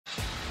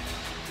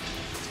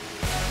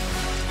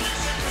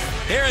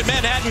Here in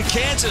Manhattan,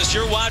 Kansas,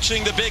 you're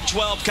watching the Big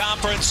 12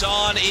 Conference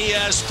on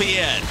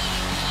ESPN.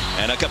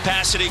 And a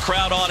capacity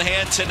crowd on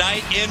hand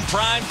tonight in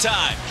prime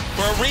time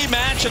for a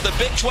rematch of the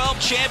Big 12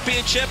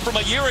 championship from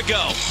a year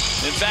ago.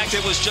 In fact,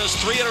 it was just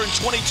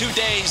 322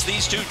 days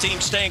these two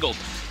teams tangled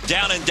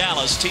down in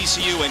Dallas.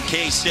 TCU and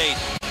K-State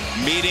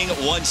meeting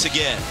once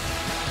again.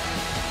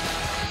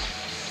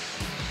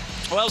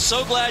 Well,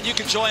 so glad you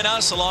could join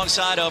us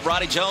alongside of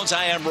Roddy Jones.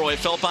 I am Roy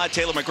Philpott.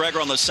 Taylor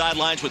McGregor on the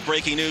sidelines with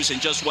breaking news in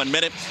just 1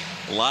 minute.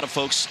 A lot of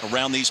folks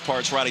around these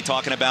parts, Roddy,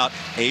 talking about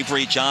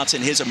Avery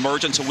Johnson, his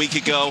emergence a week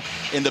ago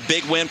in the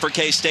big win for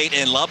K-State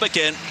in Lubbock.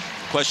 And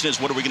the question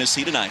is, what are we going to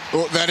see tonight?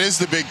 Well, that is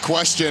the big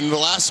question. The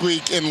last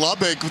week in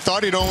Lubbock, we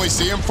thought he'd only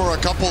see him for a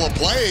couple of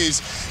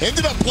plays.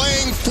 Ended up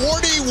playing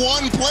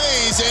 41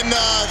 plays, and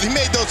he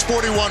made those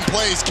 41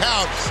 plays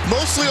count.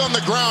 Mostly on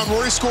the ground,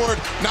 where he scored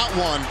not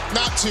one,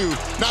 not two,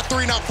 not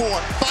three, not four,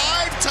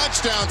 5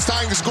 touchdowns,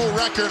 tying the school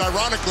record.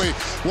 Ironically,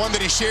 one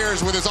that he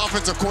shares with his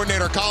offensive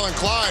coordinator, Colin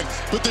Klein.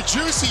 But the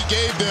juice he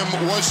gave them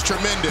was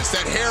tremendous.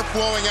 That hair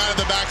flowing out of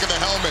the back of the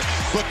helmet,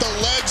 but the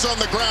legs on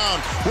the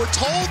ground. We're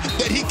told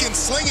that he can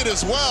sling it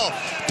as well.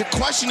 The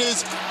question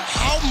is,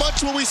 how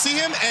much will we see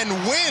him and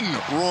when,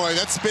 Roy?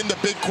 That's been the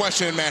big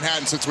question in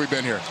Manhattan since we've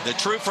been here. The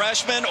true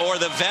freshman or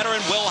the veteran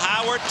Will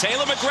Howard?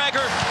 Taylor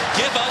McGregor,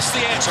 give us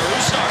the answer.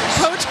 Who starts?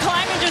 Coach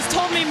Kleiman just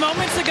told me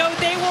moments ago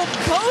they will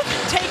both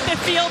take the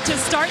field to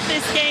start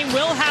this game.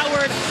 Will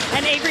Howard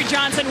and Avery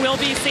Johnson will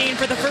be seen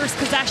for the first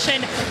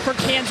possession for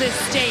Kansas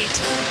State.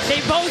 They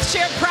both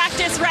shared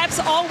practice reps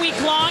all week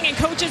long, and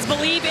coaches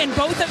believe in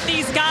both of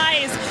these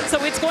guys.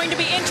 So it's going to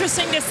be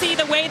interesting to see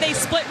the way they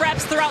split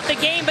reps throughout the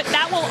game, but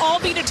that will all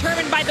be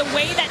determined by the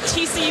way that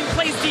TCU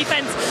plays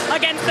defense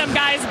against them,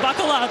 guys.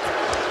 Buckle up.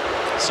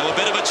 So a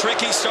bit of a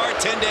tricky start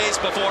 10 days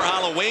before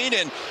Halloween,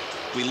 and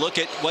we look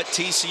at what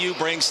TCU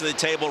brings to the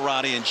table,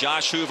 Roddy, and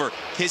Josh Hoover,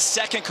 his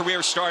second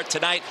career start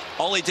tonight.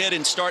 All he did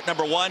in start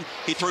number 1,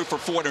 he threw for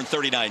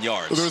 439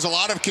 yards. Well, there was a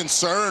lot of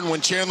concern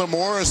when Chandler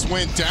Morris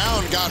went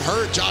down, got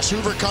hurt. Josh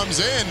Hoover comes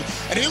in,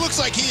 and he looks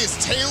like he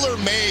is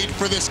tailor-made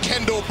for this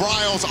Kendall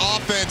Briles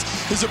offense.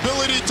 His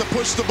ability to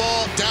push the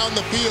ball down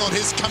the field,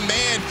 his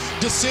command,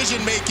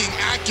 decision-making,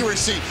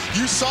 accuracy.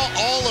 You saw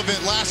all of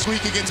it last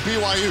week against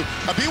BYU.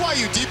 A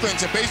BYU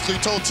defense that basically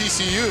told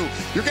TCU,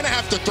 you're going to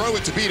have to throw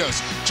it to beat us.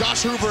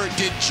 Josh Hoover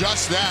did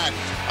just that.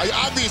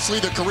 Obviously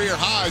the career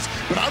highs,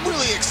 but I'm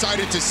really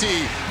excited to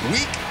see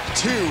week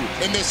 2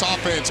 in this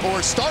offense,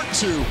 or start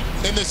 2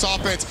 in this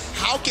offense.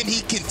 How can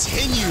he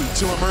continue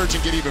to emerge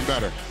and get even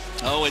better?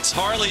 Oh, it's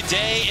Harley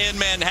Day in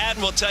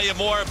Manhattan. We'll tell you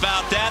more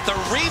about that. The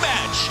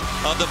rematch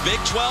of the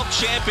Big 12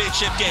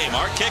 championship game.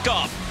 Our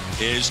kickoff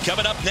is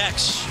coming up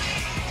next.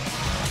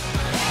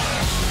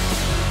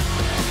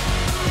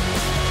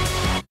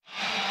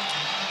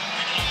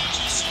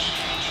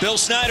 Bill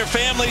Snyder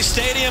Family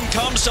Stadium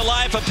comes to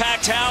life, a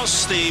packed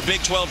house. The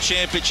Big 12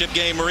 championship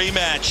game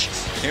rematch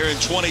here in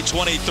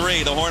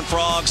 2023. The Horned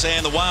Frogs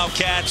and the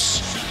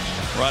Wildcats.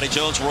 Roddy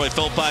Jones, Roy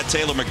Philpott,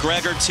 Taylor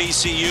McGregor.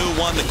 TCU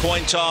won the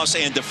coin toss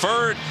and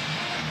deferred.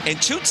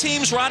 And two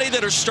teams, Roddy,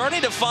 that are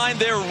starting to find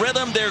their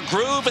rhythm, their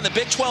groove in the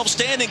Big 12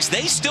 standings.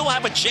 They still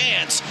have a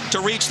chance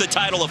to reach the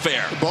title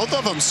affair. Both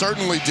of them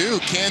certainly do.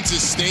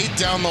 Kansas State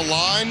down the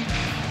line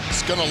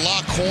is going to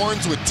lock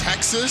horns with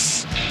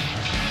Texas.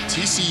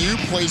 TCU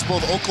plays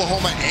both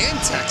Oklahoma and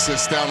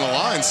Texas down the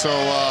line, so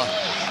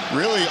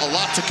really a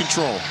lot to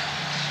control.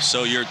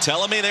 So you're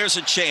telling me there's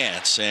a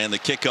chance, and the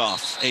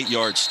kickoff 8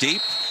 yards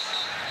deep.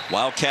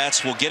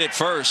 Wildcats will get it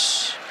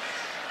first.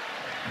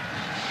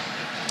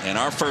 And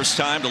our first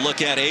time to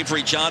look at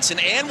Avery Johnson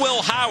and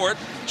Will Howard,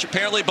 which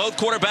apparently both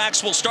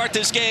quarterbacks will start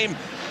this game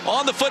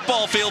on the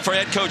football field for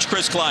head coach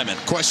Chris Kleiman.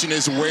 Question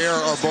is, where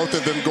are both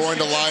of them going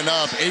to line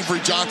up? Avery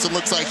Johnson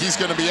looks like he's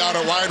going to be out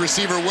at wide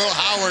receiver. Will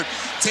Howard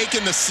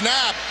taking the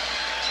snap.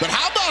 But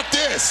how about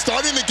this?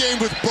 Starting the game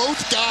with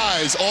both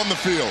guys on the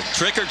field.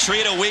 Trick or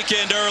treat a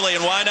weekend early,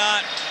 and why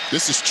not?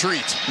 This is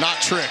treat,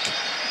 not trick.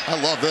 I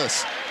love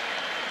this.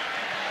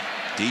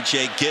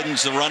 DJ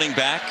Giddens, the running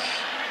back.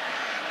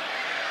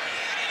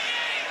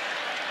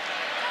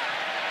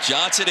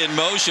 Johnson in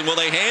motion. Will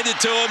they hand it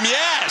to him?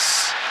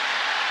 Yes!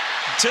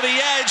 To the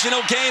edge, and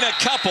he'll gain a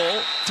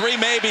couple. 3,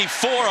 maybe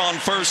 4 on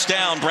first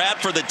down.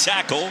 Bradford the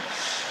tackle.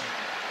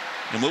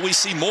 And will we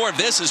see more of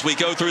this as we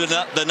go through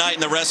the night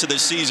and the rest of the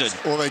season?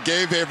 Well, they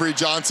gave Avery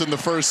Johnson the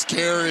first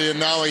carry, and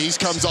now he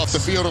comes off the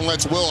field and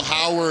lets Will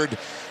Howard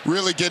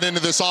really get into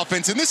this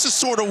offense. And this is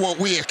sort of what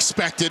we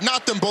expected.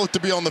 Not them both to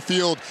be on the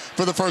field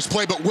for the first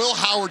play, but Will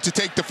Howard to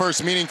take the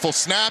first meaningful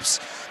snaps.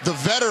 The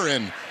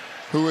veteran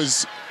who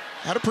has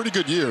had a pretty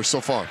good year so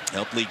far.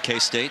 Helped lead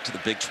K-State to the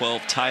Big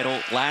 12 title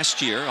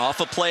last year. Off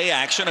a play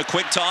action, a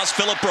quick toss,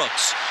 Phillip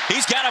Brooks.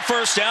 He's got a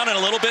first down and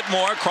a little bit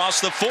more across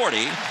the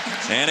 40.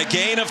 And a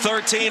gain of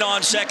 13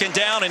 on second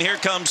down, and here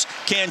comes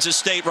Kansas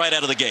State right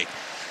out of the gate.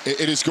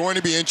 It is going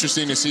to be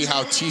interesting to see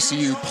how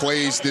TCU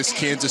plays this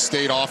Kansas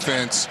State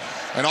offense.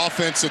 An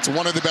offense that's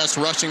one of the best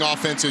rushing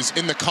offenses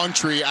in the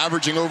country,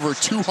 averaging over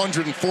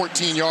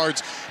 214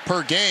 yards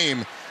per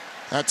game.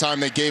 That time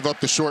they gave up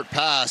the short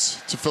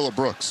pass to Phillip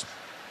Brooks.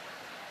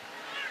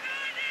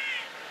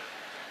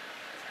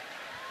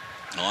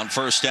 On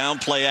first down,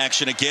 play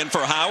action again for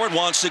Howard.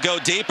 Wants to go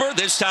deeper.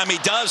 This time he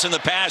does, and the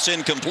pass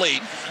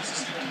incomplete.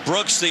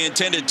 Brooks, the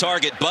intended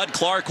target. Bud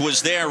Clark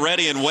was there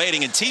ready and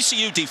waiting. And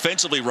TCU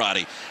defensively,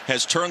 Roddy,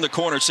 has turned the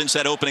corner since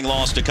that opening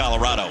loss to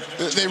Colorado.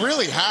 They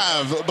really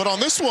have. But on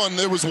this one,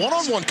 there was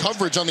one-on-one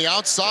coverage on the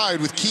outside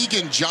with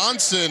Keegan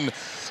Johnson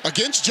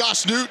against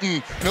Josh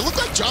Newton. And it looked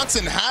like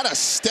Johnson had a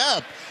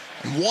step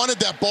and wanted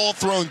that ball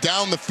thrown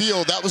down the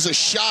field. That was a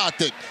shot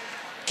that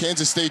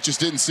Kansas State just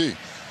didn't see.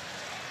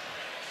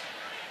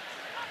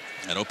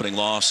 An opening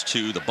loss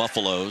to the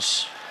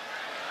Buffaloes.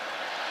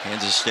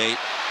 Kansas State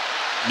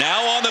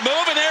now on the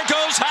move, and there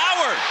goes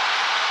Howard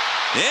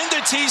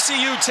into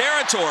TCU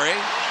territory.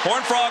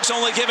 Horned Frogs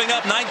only giving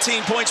up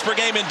 19 points per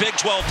game in Big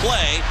 12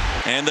 play,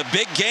 and the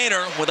big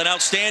gainer with an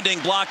outstanding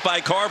block by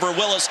Carver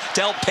Willis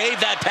to help pave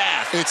that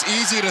path. It's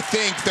easy to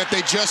think that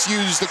they just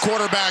used the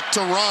quarterback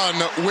to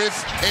run with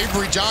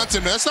Avery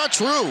Johnson. That's not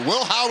true.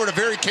 Will Howard, a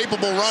very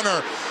capable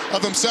runner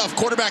of himself.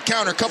 Quarterback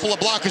counter, a couple of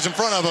blockers in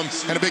front of him,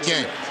 and a big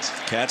game.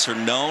 Cats are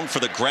known for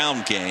the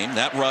ground game.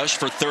 That rush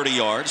for 30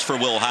 yards for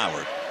Will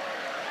Howard.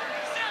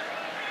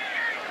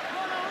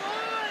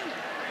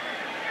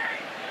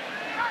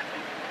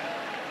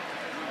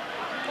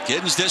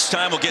 Giddens this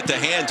time will get the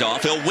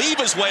handoff. He'll weave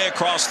his way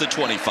across the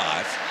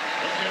 25.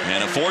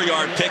 And a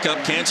 4-yard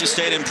pickup. Kansas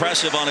State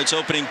impressive on its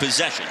opening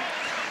possession.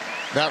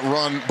 That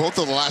run, both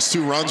of the last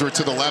two runs were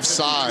to the left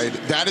side.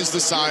 That is the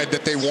side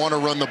that they want to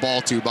run the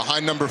ball to.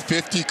 Behind number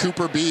 50,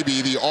 Cooper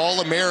Beebe, the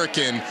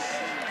All-American.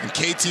 And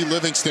KT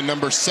Livingston,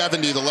 number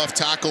 70, the left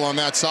tackle on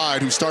that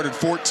side, who started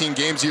 14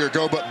 games a year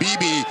ago. But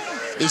Beebe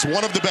is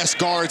one of the best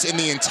guards in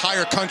the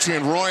entire country.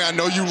 And Roy, I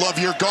know you love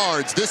your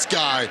guards. This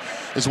guy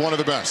is one of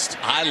the best.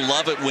 I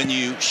love it when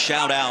you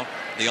shout out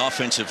the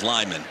offensive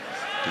linemen,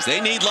 because they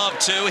need love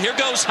too. Here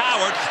goes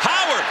Howard.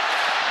 Howard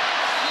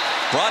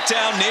brought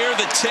down near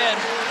the 10,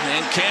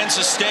 and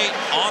Kansas State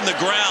on the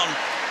ground.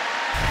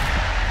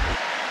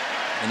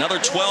 Another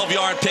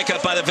 12-yard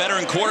pickup by the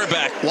veteran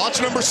quarterback.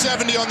 Watch number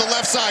 70 on the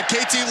left side.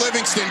 KT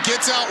Livingston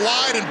gets out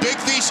wide, and big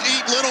fish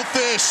eat little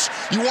fish.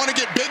 You want to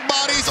get big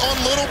bodies on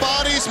little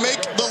bodies,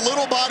 make the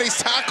little bodies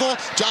tackle.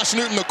 Josh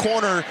Newton, the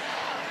corner,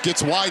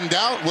 gets widened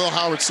out. Will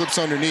Howard slips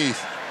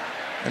underneath.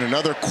 And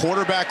another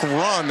quarterback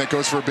run that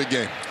goes for a big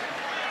game.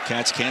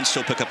 Cats can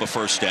still pick up a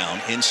first down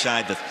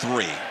inside the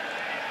 3.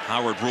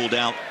 Howard ruled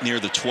out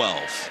near the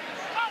 12.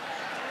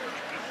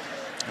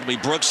 It'll be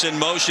Brooks in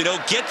motion. He'll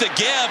get the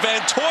give,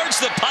 and towards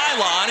the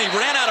pylon. He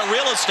ran out of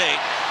real estate.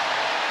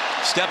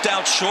 Stepped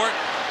out short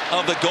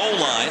of the goal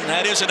line.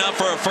 That is enough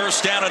for a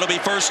first down. It'll be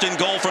first and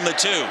goal from the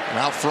 2. And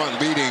out front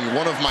leading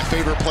one of my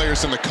favorite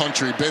players in the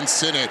country, Ben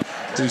Sinnott,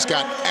 who's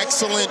got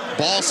excellent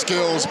ball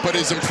skills, but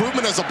his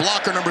improvement as a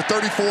blocker, number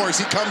 34, as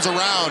he comes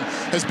around,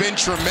 has been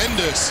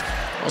tremendous.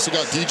 Also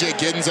got DJ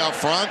Giddens out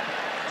front.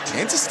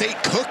 Kansas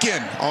State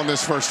cooking on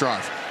this first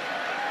drive.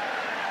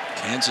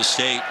 Kansas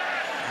State,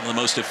 one of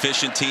the most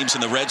efficient teams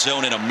in the red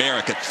zone in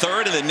America.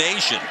 3rd in the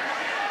nation.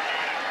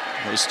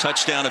 Those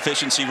touchdown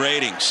efficiency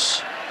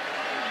ratings.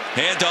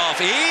 Handoff,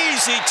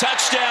 easy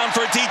touchdown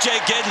for DJ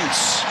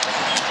Giddens.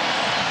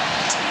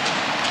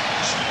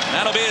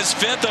 That'll be his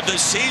 5th of the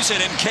season,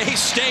 and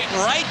K-State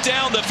right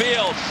down the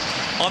field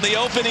on the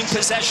opening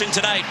possession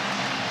tonight.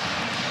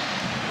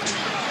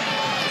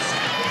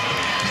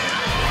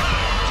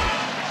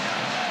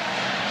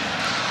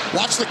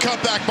 Watch the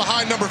cutback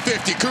behind number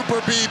 50,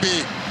 Cooper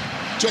Beebe.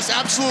 Just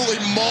absolutely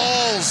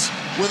mauls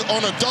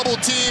on a double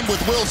team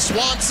with Will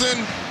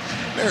Swanson.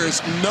 There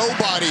is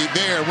nobody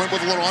there. Went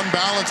with a little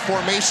unbalanced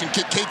formation.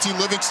 Kicked KT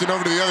Livingston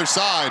over to the other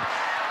side.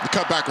 The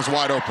cutback was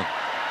wide open.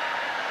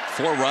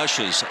 4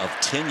 rushes of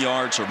 10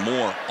 yards or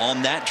more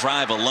on that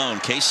drive alone.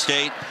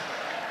 K-State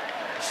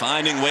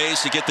finding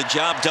ways to get the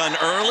job done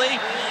early.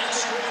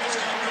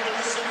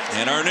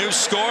 And our new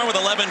score with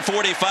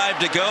 11:45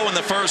 to go in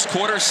the first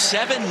quarter,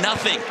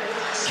 7-0.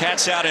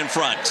 Cats out in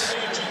front.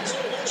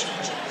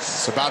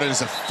 It's about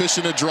as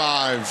efficient a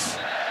drive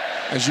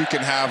as you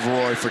can have,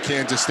 Roy, for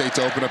Kansas State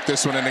to open up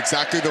this one, and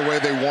exactly the way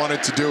they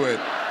wanted to do it,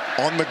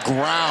 on the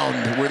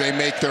ground where they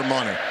make their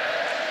money.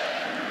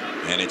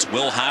 And it's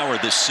Will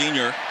Howard, the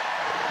senior,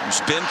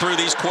 who's been through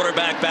these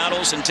quarterback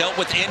battles and dealt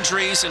with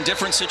injuries and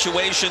different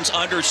situations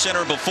under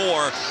center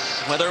before,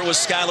 whether it was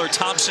Skylar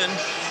Thompson,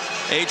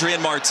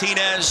 Adrian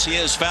Martinez. He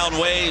has found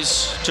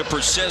ways to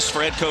persist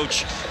for head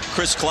coach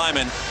Chris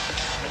Kleiman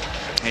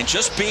and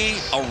just be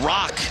a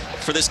rock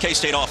for this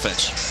K-State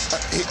offense.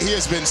 He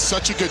has been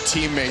such a good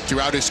teammate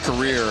throughout his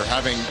career,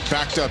 having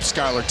backed up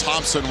Skylar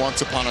Thompson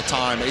once upon a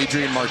time,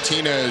 Adrian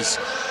Martinez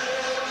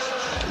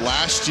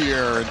last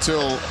year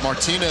until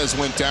Martinez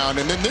went down.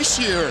 And then this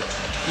year,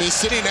 And he's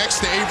sitting next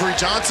to Avery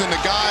Johnson, the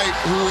guy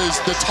who is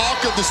the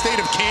talk of the state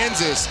of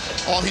Kansas.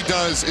 All he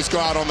does is go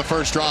out on the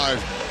first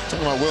drive.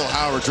 Talking about Will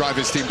Howard drive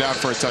his team down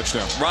for a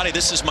touchdown. Ronnie,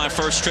 this is my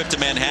first trip to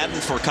Manhattan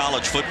for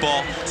college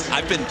football.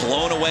 I've been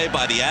blown away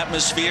by the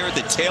atmosphere,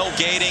 the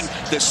tailgating,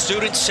 the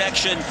student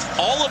section,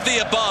 all of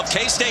the above.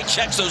 K-State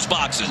checks those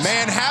boxes.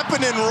 Man,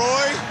 happening,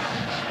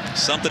 Roy.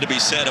 Something to be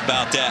said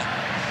about that.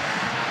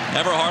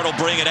 Everhart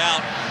will bring it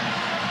out.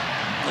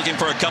 Looking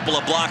for a couple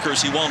of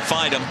blockers. He won't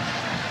find them.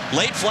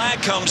 Late flag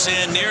comes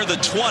in near the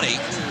 20.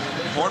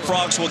 Horned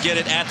Frogs will get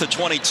it at the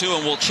 22,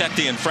 and we'll check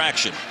the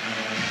infraction.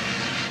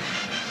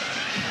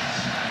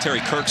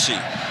 Terry Kirksey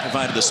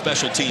provided the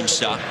special team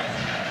stop.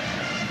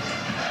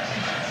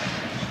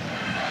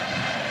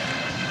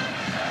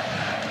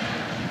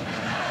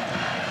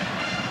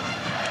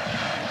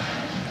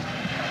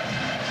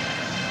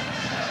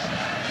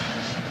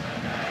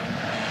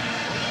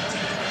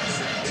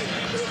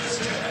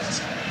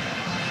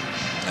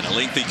 And a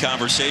lengthy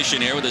conversation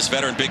here with this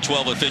veteran Big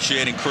 12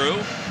 officiating crew.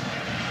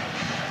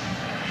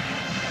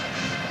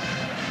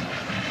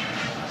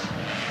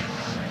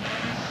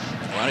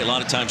 A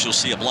lot of times you'll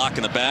see a block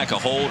in the back, a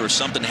hold, or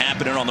something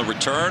happening on the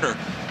return. Or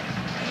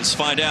let's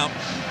find out.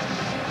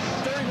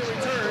 During the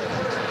return,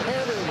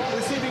 holding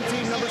receiving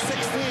team number 16.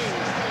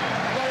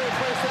 Player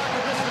placed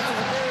after distance to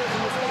the Bears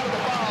in the spot of the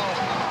foul.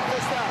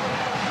 First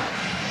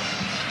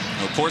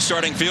down. A poor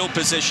starting field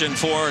position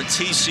for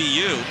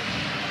TCU.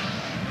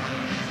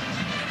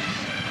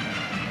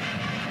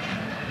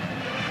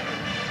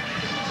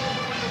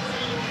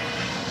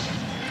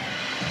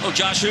 Oh,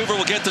 Josh Hoover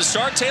will get the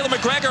start. Taylor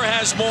McGregor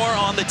has more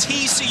on the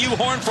TCU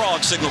Horned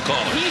Frog signal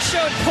caller. He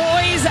showed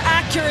poise,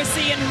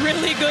 accuracy, and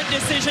really good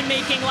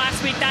decision-making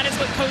last week. That is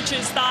what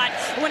coaches thought.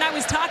 When I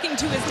was talking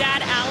to his dad,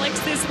 Alex,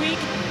 this week,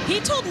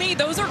 he told me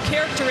those are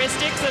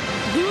characteristics of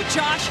who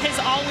Josh has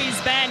always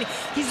been.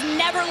 He's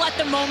never let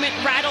the moment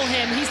rattle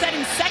him. He said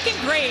in second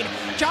grade,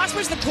 Josh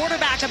was the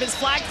quarterback of his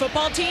flag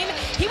football team.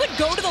 He would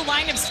go to the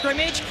line of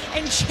scrimmage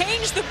and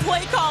change the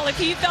play call if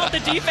he felt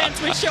the defense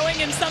was showing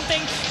him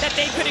something that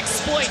they could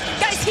exploit.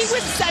 Guys, he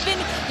was 7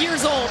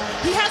 years old.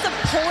 He has a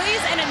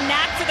poise and a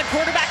knack for the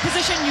quarterback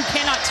position you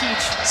cannot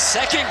teach.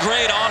 Second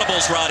grade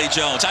audibles, Roddy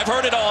Jones. I've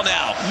heard it all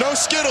now. No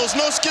Skittles,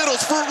 no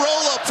Skittles. Fruit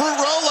roll up, fruit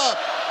roll up.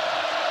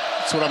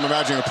 That's what I'm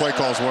imagining the play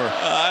calls were.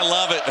 I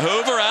love it.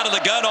 Hoover out of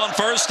the gun on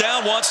first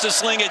down, wants to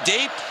sling it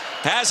deep.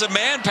 Has a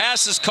man,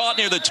 pass is caught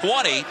near the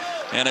 20,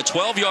 and a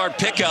 12-yard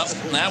pickup.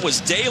 That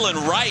was Dalen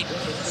Wright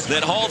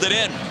that hauled it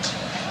in.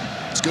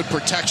 It's good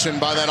protection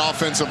by that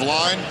offensive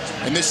line,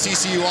 and this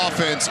TCU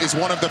offense is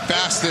one of the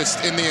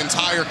fastest in the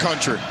entire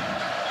country.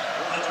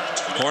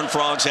 Horned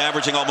Frogs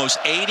averaging almost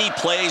 80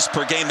 plays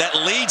per game. That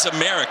leads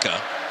America.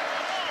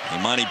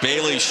 Imani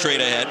Bailey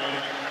straight ahead,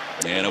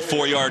 and a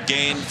 4-yard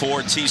gain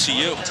for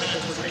TCU.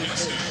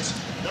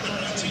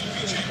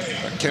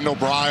 Kendall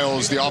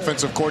Briles, the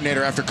offensive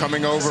coordinator, after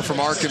coming over from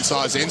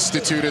Arkansas, has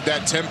instituted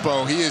that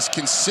tempo. He is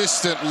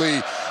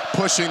consistently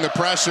pushing the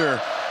pressure,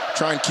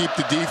 try and keep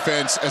the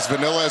defense as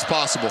vanilla as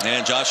possible.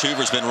 And Josh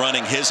Hoover's been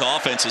running his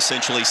offense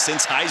essentially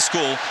since high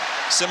school.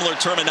 Similar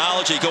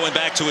terminology going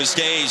back to his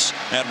days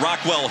at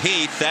Rockwell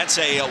Heath. That's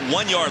a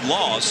 1-yard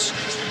loss.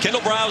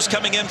 Kendall Briles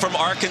coming in from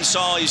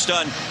Arkansas. He's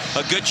done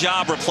a good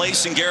job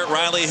replacing Garrett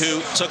Riley,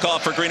 who took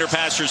off for greener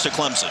pastures to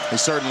Clemson. He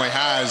certainly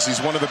has.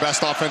 He's one of the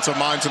best offensive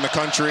minds in the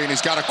country, and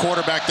he's got a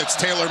quarterback that's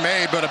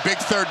tailor-made, but a big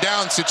third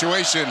down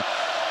situation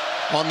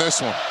on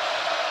this one.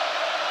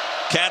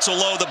 Cats will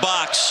load the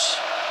box.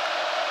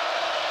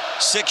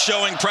 6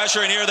 showing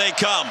pressure, and here they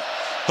come.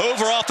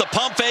 Hoover off the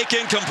pump fake,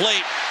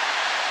 incomplete.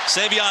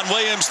 Savion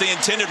Williams, the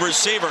intended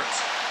receiver.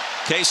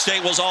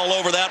 K-State was all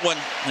over that one,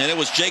 and it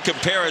was Jacob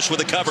Parrish with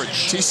the coverage.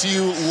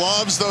 TCU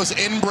loves those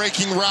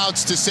in-breaking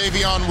routes to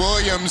Savion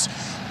Williams,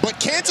 but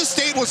Kansas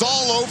State was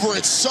all over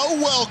it. So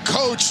well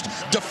coached.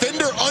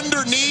 Defender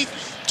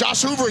underneath.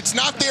 Josh Hoover, it's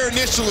not there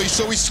initially,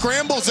 so he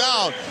scrambles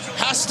out.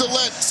 Has to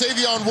let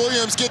Savion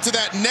Williams get to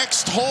that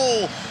next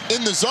hole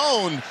in the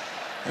zone,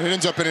 and it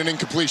ends up in an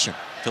incompletion.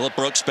 Phillip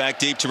Brooks back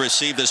deep to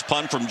receive this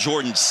punt from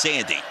Jordan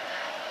Sandy.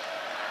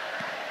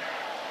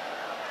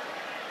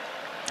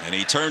 And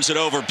he turns it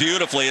over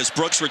beautifully as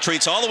Brooks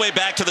retreats all the way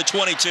back to the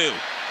 22.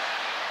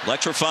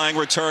 Electrifying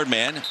return,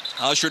 man.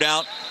 Ushered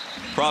out,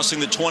 crossing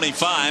the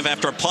 25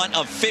 after a punt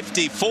of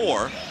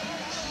 54.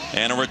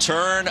 And a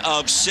return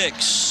of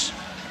 6.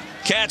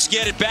 Cats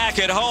get it back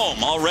at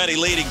home, already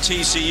leading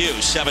TCU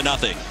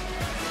 7-0.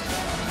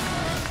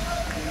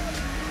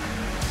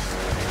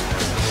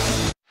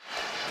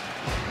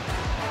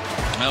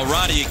 Now,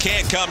 Ronnie, you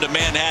can't come to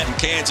Manhattan,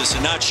 Kansas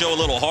and not show a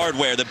little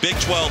hardware. The Big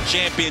 12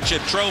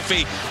 championship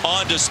trophy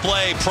on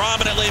display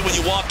prominently when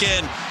you walk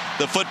in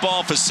the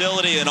football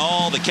facility, and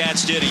all the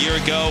Cats did a year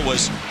ago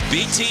was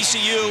beat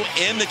TCU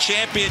in the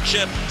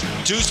championship.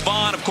 Deuce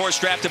Vaughn, of course,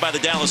 drafted by the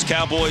Dallas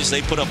Cowboys.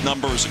 They put up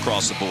numbers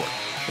across the board.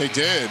 They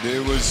did.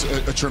 It was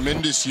a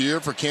tremendous year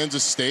for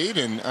Kansas State,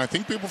 and I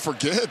think people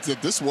forget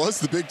that this was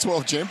the Big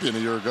 12 champion a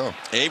year ago.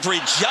 Avery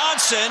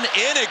Johnson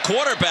in at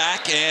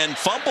quarterback and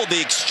fumbled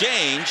the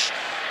exchange.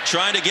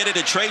 trying to get it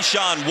to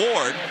Trayshawn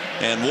Ward,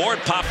 and Ward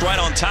popped right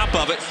on top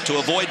of it to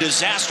avoid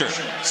disaster.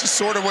 This is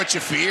sort of what you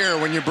fear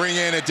when you bring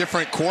in a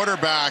different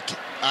quarterback.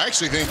 I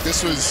actually think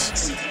this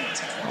was,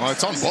 well,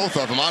 it's on both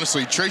of them,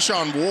 honestly.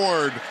 Trayshawn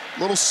Ward, a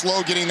little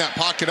slow getting that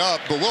pocket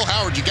up, but Will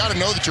Howard, you got to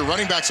know that your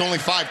running back's only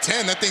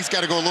 5'10". That thing's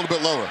got to go a little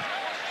bit lower.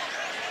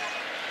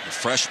 The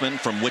freshman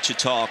from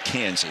Wichita,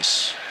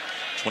 Kansas,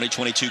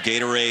 2022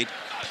 Gatorade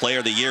Player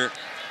of the Year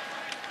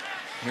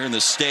here in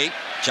the state.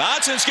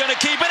 Johnson's going to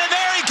keep it, and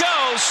there he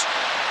goes.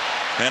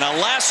 And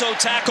a lasso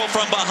tackle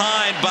from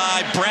behind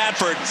by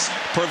Bradford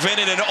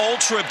prevented an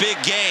ultra big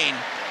gain.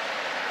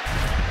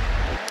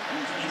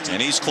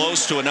 And he's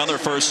close to another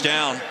first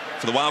down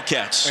for the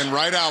Wildcats. And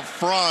right out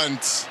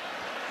front,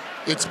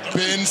 it's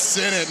Ben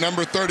Sinnott,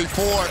 number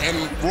 34.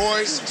 And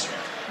Roy,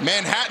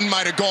 Manhattan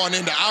might have gone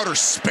into outer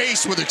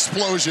space with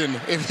explosion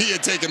if he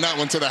had taken that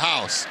one to the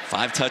house.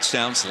 5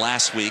 touchdowns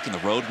last week in the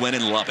road win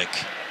in Lubbock.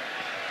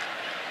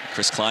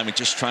 Chris Kleiman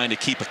just trying to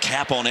keep a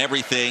cap on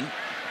everything.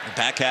 The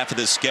back half of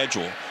this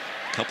schedule.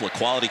 A couple of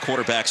quality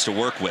quarterbacks to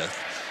work with.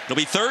 It'll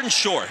be 3rd and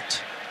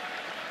short.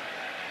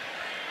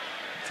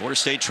 Florida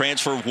State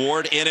transfer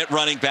Ward in at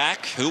running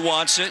back. Who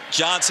wants it?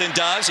 Johnson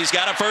does. He's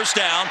got a first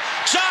down.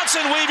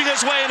 Johnson weaving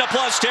his way into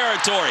plus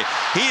territory.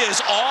 He is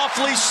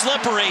awfully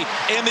slippery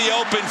in the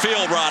open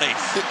field, Roddy.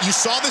 You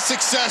saw the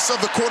success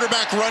of the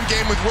quarterback run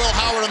game with Will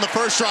Howard on the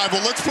first drive.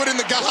 Well, let's put in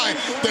the guy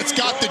that's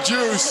got the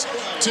juice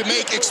to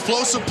make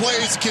explosive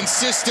plays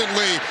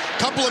consistently.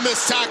 Couple of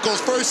missed tackles.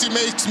 First he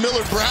makes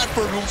Millard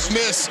Bradford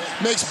miss,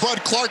 makes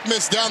Bud Clark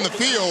miss down the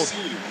field.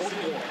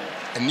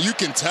 And you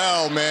can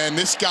tell, man,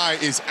 this guy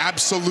is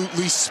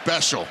absolutely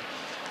special.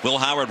 Will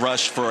Howard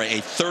rushed for a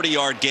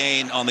 30-yard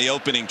gain on the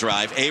opening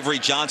drive. Avery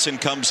Johnson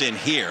comes in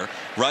here,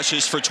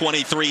 rushes for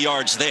 23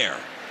 yards there.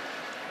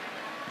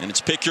 And it's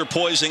pick your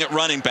poison at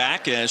running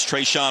back as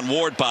Trayshawn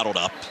Ward bottled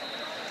up.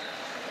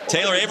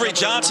 Taylor, Avery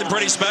Johnson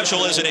pretty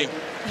special, isn't he?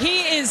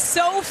 He is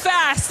so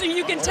fast, and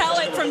you can tell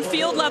it from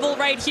field level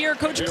right here.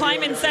 Coach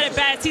Kleiman said it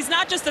best. He's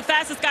not just the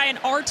fastest guy in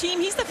our team.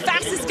 He's the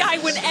fastest guy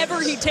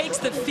whenever he takes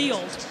the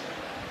field.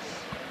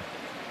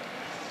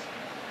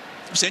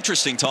 It was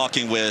interesting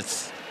talking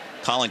with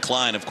Colin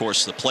Klein, of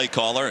course, the play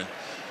caller, and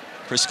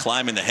Chris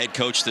Kleiman, the head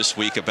coach this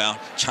week, about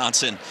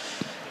Johnson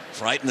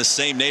right in the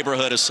same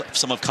neighborhood as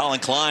some of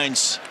Colin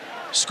Klein's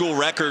school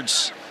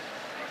records,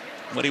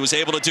 what he was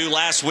able to do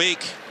last week.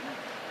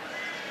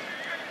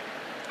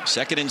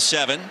 2nd and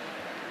 7.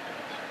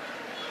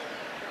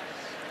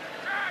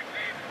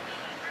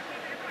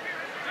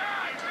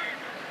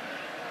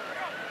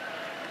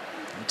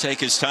 He'll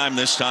take his time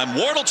this time.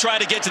 Ward will try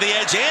to get to the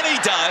edge, and he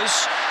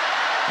does.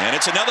 And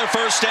it's another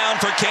first down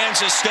for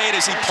Kansas State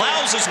as he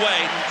plows his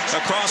way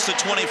across the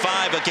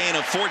 25, a gain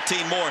of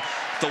 14 more.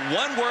 The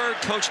one word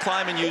Coach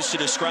Kleiman used to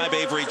describe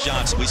Avery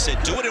Johnson, we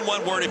said do it in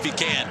one word if you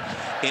can.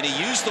 And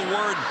he used the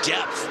word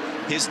depth.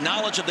 His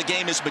knowledge of the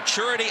game, his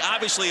maturity,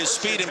 obviously his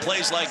speed in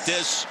plays like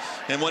this,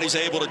 and what he's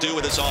able to do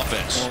with his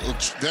offense.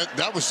 Well,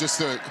 that was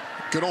just a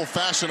good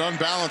old-fashioned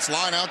unbalanced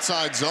line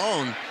outside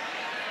zone.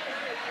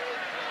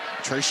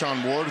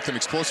 Trayshawn Ward with an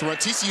explosive run.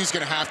 TCU's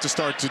going to have to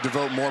start to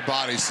devote more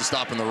bodies to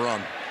stopping the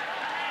run.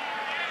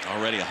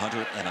 Already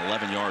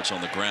 111 yards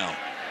on the ground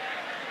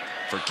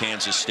for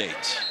Kansas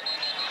State.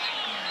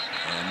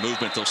 And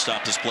movement, they'll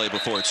stop this play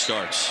before it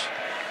starts.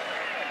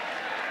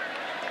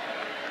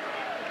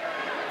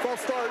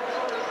 False start,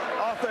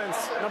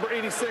 offense, number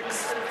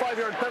 86,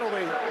 5-yard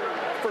penalty,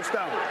 first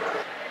down.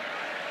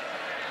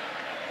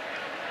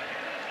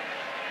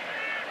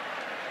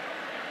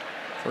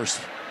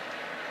 First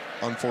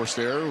unforced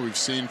error we've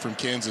seen from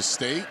Kansas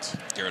State.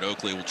 Garrett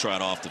Oakley will try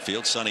it off the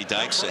field. Sonny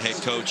Dykes, the head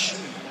coach,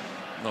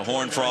 the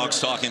Horned Frogs,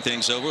 talking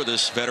things over with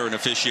this veteran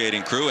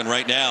officiating crew, and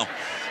right now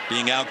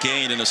being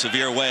outgained in a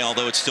severe way,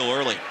 although it's still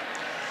early.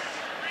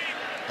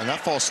 And that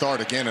false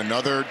start, again,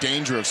 another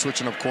danger of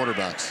switching up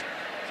quarterbacks.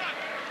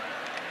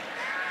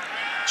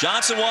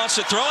 Johnson wants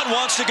to throw and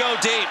wants to go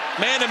deep.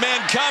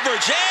 Man-to-man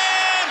coverage,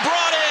 and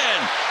brought in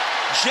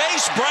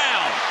Jace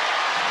Brown.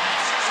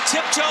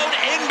 Tiptoed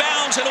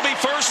inbounds. It'll be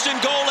 1st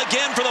and goal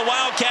again for the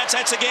Wildcats.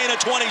 That's a gain of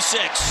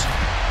 26.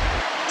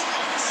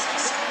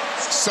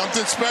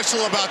 Something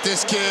special about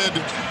this kid.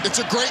 It's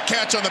a great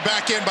catch on the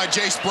back end by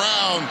Jace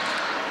Brown,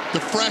 the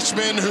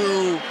freshman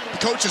who the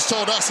coaches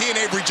told us he and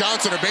Avery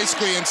Johnson are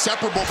basically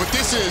inseparable, but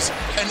this is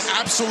an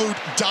absolute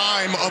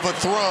dime of a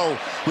throw.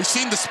 We've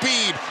seen the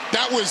speed.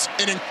 That was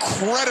an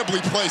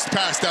incredibly placed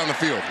pass down the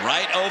field.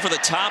 Right over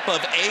the top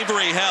of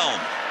Avery Helm.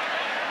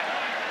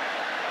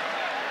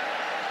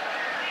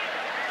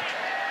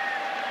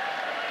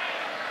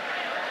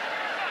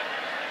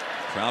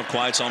 Crowd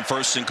quiets on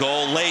 1st and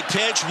goal. Late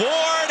pitch.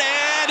 Ward,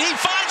 and he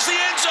finds the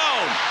end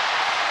zone.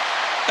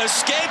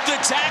 Escaped the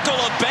tackle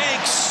of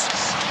Banks.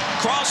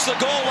 Crossed the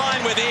goal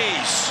line with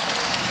ease.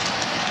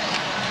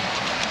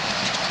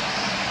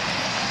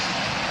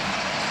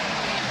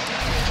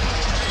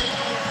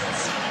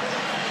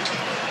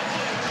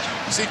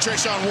 See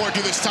Trayshawn Ward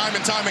do this time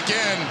and time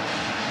again.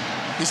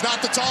 He's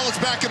not the tallest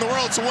back in the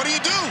world, so what do?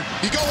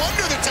 You go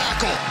under the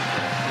tackle.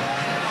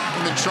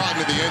 and then trot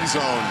into the end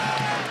zone.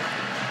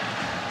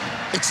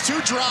 It's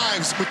 2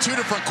 drives with 2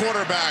 different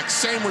quarterbacks.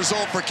 Same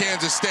result for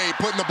Kansas State,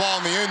 putting the ball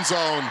in the end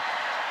zone.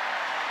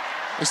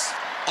 This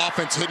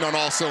offense hitting on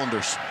all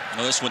cylinders.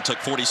 Well, this one took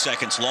 40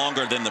 seconds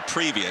longer than the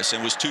previous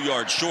and was 2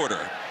 yards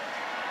shorter.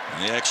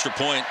 And the extra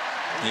point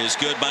is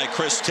good by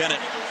Chris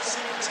Tennant.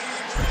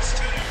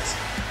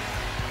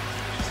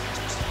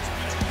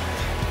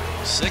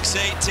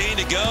 6:18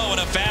 to go in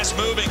a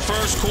fast-moving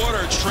first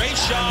quarter.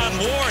 Trayshawn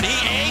Ward,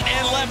 he ate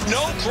and left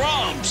no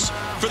crumbs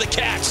for the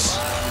Cats.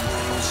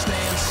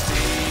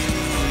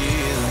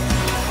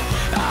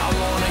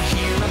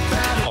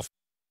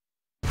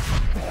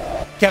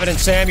 Kevin and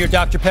Sam, your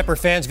Dr. Pepper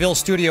Fansville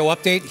studio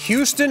update.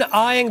 Houston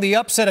eyeing the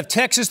upset of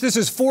Texas. This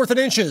is 4th and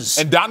inches.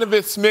 And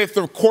Donovan Smith,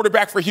 the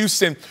quarterback for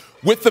Houston,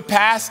 with the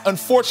pass.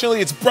 Unfortunately,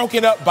 it's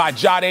broken up by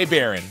Jahdae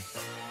Barron.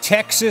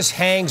 Texas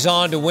hangs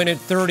on to win it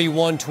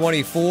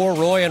 31-24.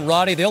 Roy and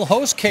Roddy, they'll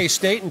host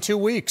K-State in 2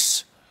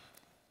 weeks.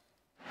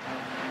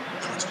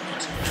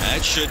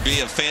 That should be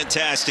a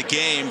fantastic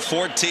game.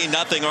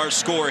 14-0 our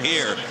score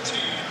here.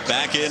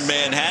 Back in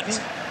Manhattan.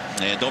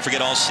 And don't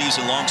forget, all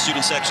season long,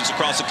 student sections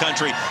across the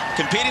country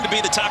competing to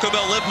be the Taco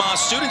Bell Live Más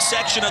Student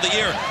Section of the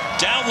Year.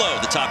 Download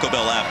the Taco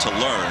Bell app to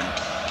learn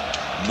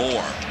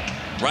more.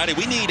 Roddy,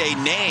 we need a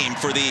name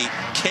for the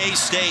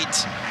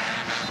K-State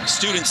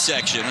student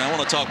section. I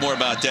want to talk more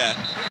about that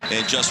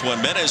in just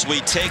 1 minute as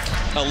we take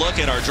a look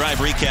at our drive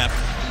recap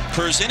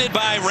presented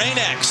by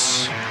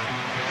Rain-X.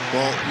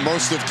 Well,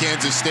 most of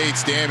Kansas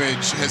State's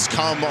damage has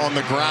come on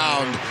the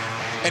ground.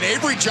 And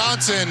Avery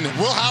Johnson,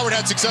 Will Howard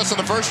had success on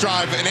the first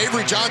drive, and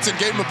Avery Johnson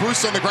gave him a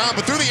boost on the ground,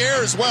 but through the air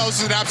as well. This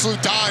is an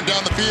absolute dime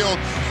down the field.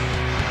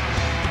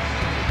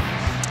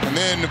 And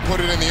then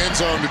put it in the end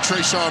zone to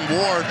Trayshawn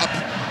Ward.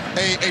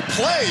 A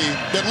play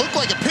that looked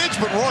like a pitch,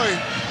 but Roy,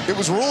 it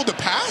was ruled a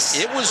pass?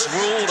 It was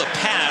ruled a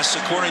pass,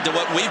 according to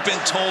what we've been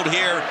told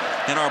here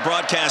in our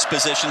broadcast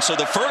position. So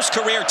the first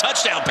career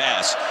touchdown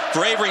pass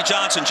for Avery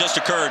Johnson just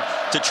occurred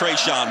to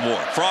Trayshawn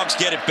Ward. Frogs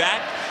get it back,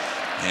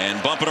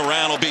 and bumping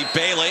around will be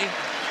Bailey.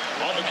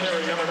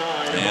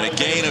 And a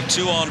gain of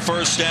 2 on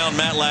first down.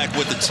 Matlack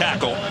with the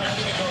tackle.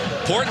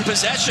 Important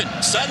possession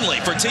suddenly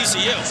for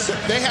TCU.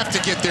 They have to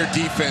get their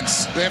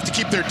defense. They have to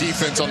keep their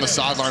defense on the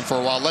sideline for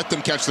a while. Let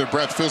them catch their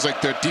breath. Feels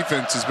like their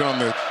defense has been on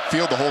the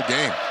field the whole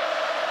game.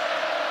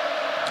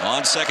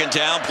 On second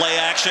down, play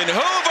action.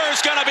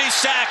 Hoover's going to be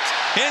sacked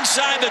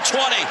inside the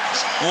 20.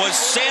 Was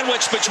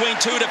sandwiched between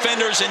 2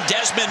 defenders, and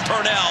Desmond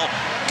Purnell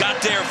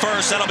got there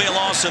first. That'll be a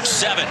loss of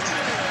 7.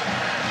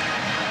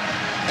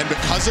 And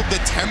because of the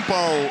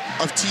tempo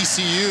of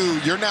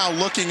TCU, you're now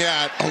looking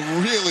at a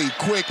really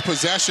quick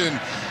possession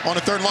on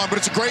a 3rd line. But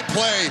it's a great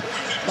play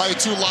by the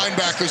 2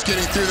 linebackers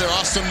getting through there.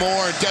 Austin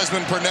Moore and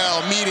Desmond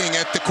Purnell meeting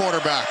at the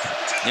quarterback.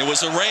 It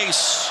was a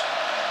race.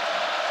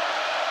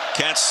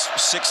 Cats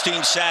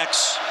 16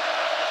 sacks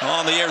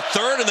on the air.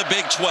 3rd in the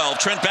Big 12.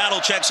 Trent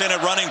Battle checks in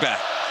at running back.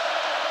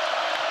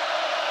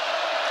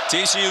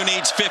 TCU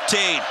needs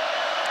 15.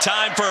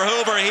 Time for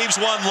Hoover. Heaves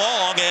one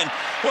long, and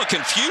well,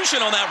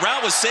 confusion on that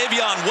route with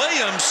Savion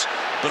Williams,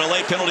 but a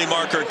late penalty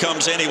marker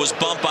comes in. He was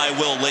bumped by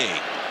Will Lee.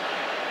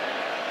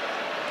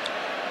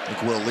 I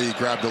think Will Lee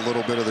grabbed a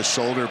little bit of the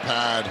shoulder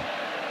pad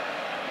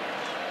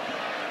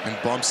and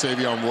bumped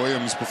Savion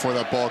Williams before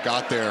that ball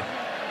got there.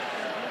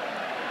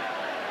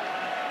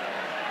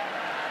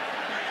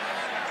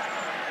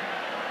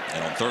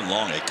 And on 3rd and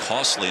long, a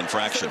costly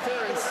infraction.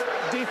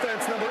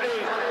 Defense number 8,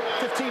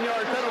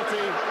 15-yard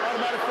penalty,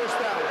 automatic first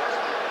down.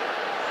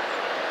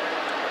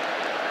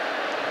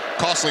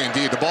 Costly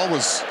indeed. The ball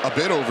was a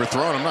bit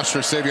overthrown. I'm not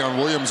sure Savion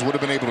Williams would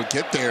have been able to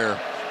get there.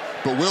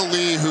 But Will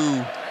Lee,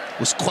 who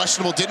was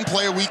questionable, didn't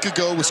play a week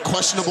ago, was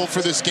questionable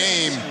for this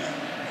game.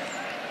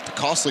 The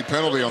costly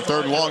penalty on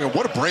 3rd and long, and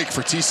what a break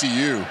for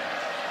TCU.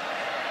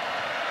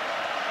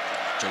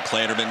 Joe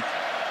Klanderman,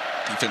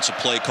 defensive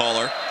play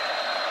caller.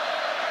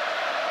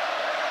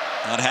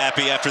 Not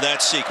happy after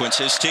that sequence.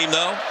 His team,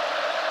 though,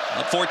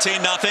 up 14-0.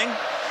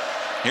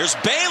 Here's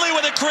Bailey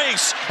with a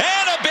crease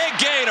and a big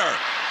gainer.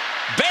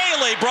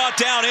 Bailey brought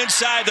down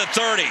inside the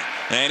 30.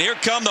 And here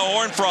come the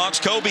Horned Frogs.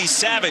 Kobe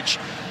Savage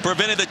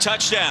prevented the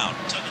touchdown.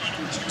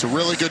 It's a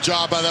really good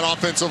job by that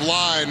offensive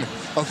line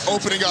of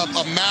opening up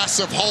a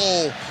massive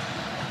hole.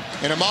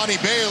 And Imani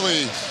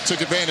Bailey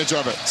took advantage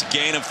of it. It's a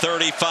gain of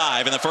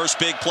 35 in the first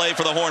big play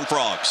for the Horned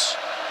Frogs.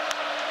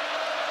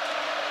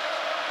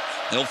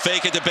 He'll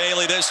fake it to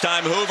Bailey this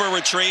time. Hoover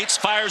retreats,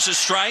 fires a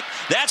strike.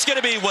 That's going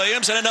to be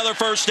Williams, and another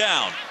first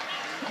down.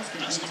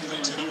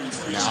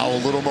 Now a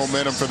little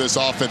momentum for this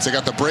offense. They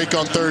got the break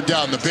on 3rd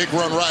down, the big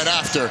run right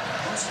after.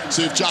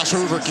 See if Josh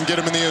Hoover can get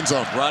him in the end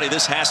zone. Roddy,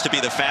 this has to be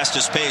the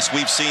fastest pace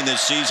we've seen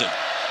this season.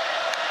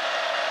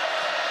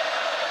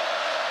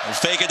 He'll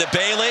fake it to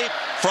Bailey,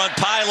 front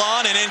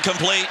pylon, and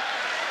incomplete.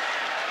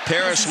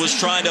 Parrish was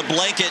trying to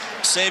blanket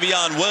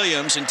Savion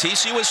Williams, and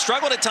TCU has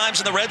struggled at times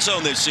in the red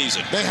zone this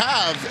season. They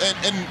have,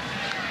 and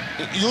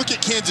you look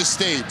at Kansas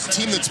State, a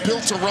team that's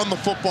built to run the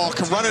football,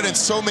 can run it in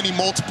so many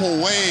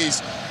multiple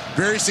ways,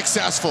 very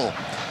successful.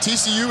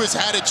 TCU has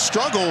had its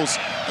struggles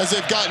as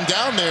they've gotten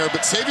down there,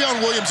 but Savion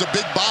Williams, a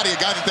big body, a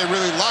guy that they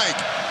really like.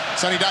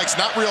 Sonny Dykes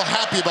not real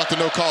happy about the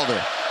no call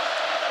there.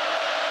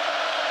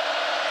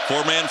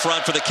 Four-man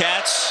front for the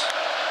Cats.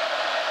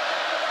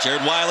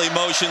 Jared Wiley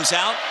motions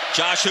out.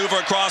 Josh Hoover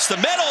across the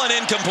middle and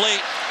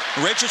incomplete.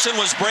 Richardson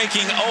was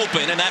breaking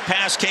open, and that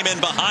pass came in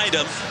behind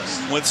him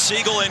with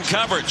Siegel in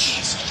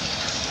coverage.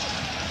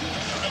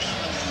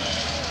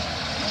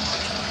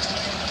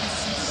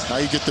 Now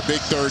you get the big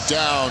third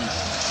down.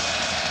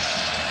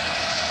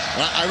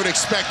 I would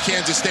expect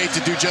Kansas State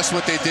to do just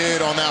what they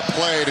did on that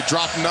play, to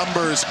drop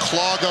numbers,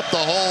 clog up the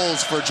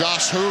holes for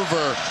Josh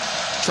Hoover,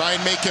 try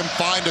and make him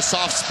find a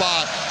soft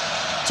spot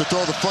to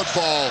throw the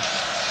football.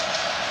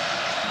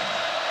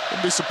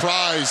 Wouldn't be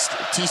surprised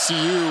if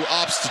TCU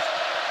opts to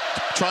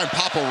try and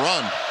pop a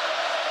run.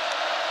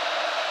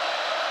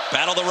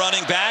 Battle the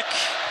running back.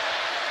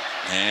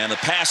 And the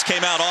pass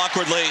came out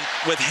awkwardly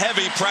with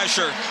heavy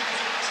pressure.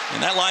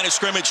 And that line of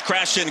scrimmage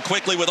crashed in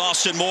quickly with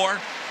Austin Moore.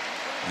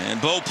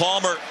 And Bo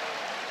Palmer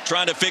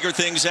trying to figure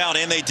things out,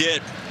 and they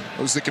did.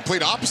 It was the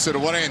complete opposite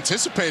of what I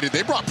anticipated.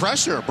 They brought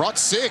pressure, brought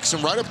 6,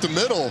 and right up the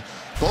middle,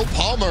 Bo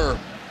Palmer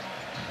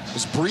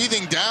was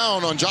breathing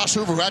down on Josh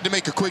Hoover, who had to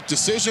make a quick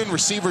decision.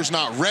 Receiver's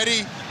not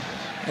ready,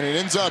 and it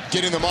ends up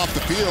getting them off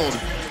the field.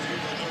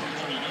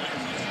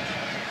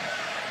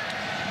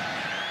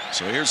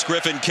 So here's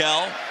Griffin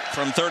Kell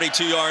from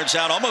 32 yards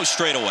out, almost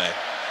straight away.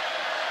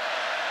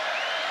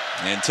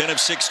 And 10 of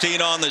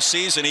 16 on the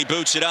season. He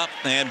boots it up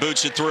and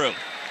boots it through.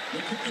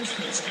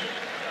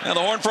 Now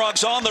the Horned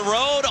Frogs on the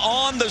road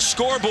on the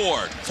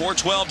scoreboard.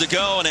 4:12 to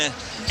go and an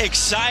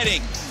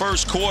exciting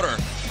first quarter.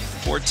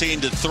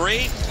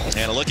 14-3.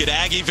 And a look at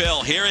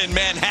Aggieville here in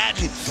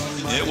Manhattan.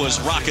 It was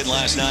rocking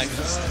last night.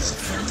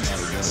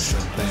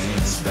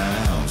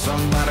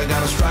 Somebody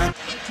got to strike.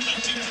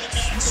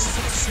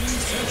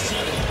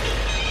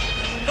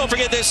 Don't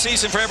forget, this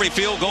season, for every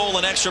field goal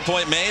and extra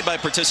point made by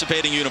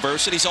participating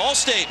universities,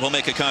 Allstate will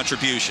make a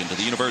contribution to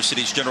the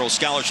university's General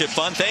Scholarship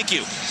Fund. Thank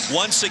you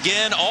once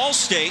again,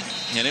 Allstate.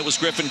 And it was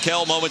Griffin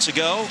Kell moments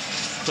ago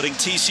putting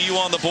TCU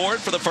on the board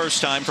for the first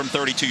time from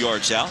 32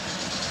 yards out.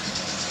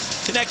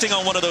 Connecting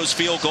on one of those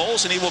field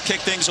goals, and he will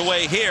kick things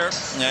away here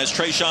as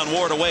Trayshawn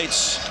Ward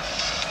awaits.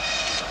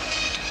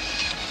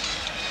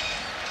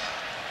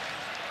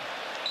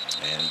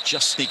 And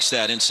just sneaks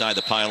that inside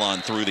the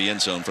pylon through the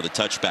end zone for the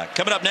touchback.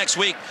 Coming up next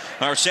week,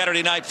 our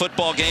Saturday night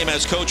football game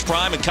as Coach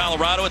Prime in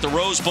Colorado at the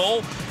Rose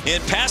Bowl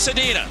in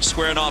Pasadena,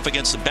 squaring off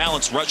against the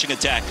balanced rushing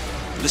attack,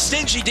 the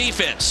stingy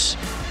defense.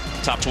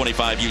 Top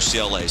 25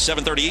 UCLA,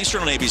 7:30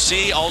 Eastern on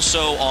ABC,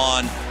 also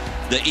on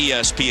the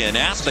ESPN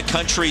app. The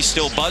country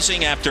still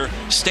buzzing after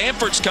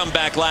Stanford's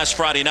comeback last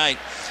Friday night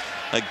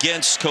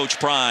against Coach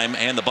Prime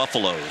and the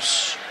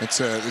Buffaloes. It's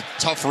a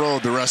tough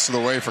road the rest of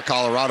the way for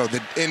Colorado.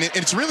 And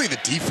it's really the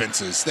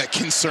defenses that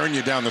concern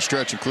you down the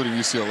stretch, including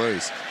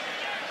UCLA's.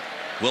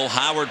 Will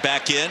Howard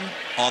back in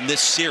on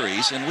this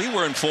series, and we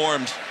were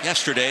informed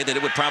yesterday that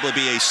it would probably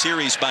be a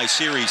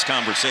series-by-series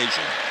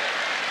conversation.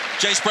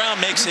 Jace Brown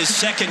makes his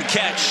second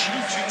catch.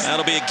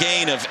 That'll be a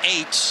gain of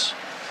 8.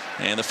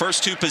 And the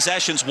first 2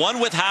 possessions, one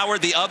with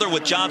Howard, the other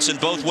with Johnson,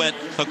 both went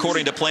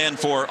according to plan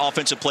for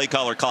offensive play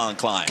caller Colin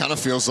Klein. Kind of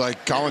feels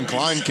like Colin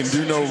Klein can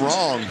do no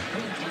wrong.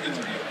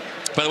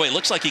 By the way, it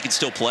looks like he can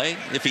still play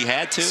if he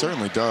had to.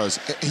 Certainly does.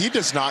 He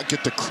does not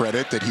get the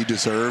credit that he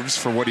deserves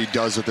for what he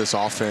does with this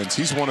offense.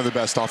 He's one of the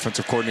best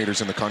offensive coordinators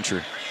in the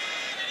country.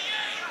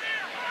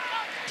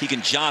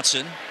 Keegan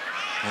Johnson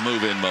will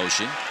move in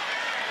motion,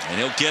 and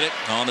he'll get it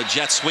on the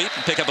jet sweep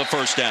and pick up a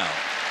first down.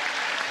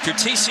 If you're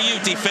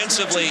TCU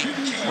defensively,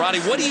 Roddy,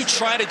 what do you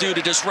try to do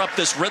to disrupt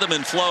this rhythm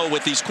and flow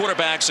with these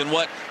quarterbacks and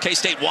what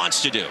K-State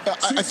wants to do?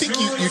 I think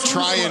you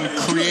try and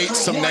create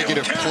some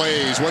negative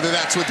plays, whether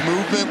that's with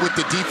movement with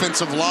the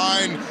defensive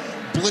line,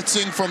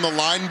 blitzing from the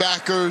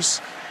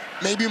linebackers,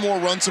 maybe more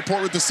run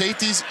support with the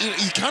safeties.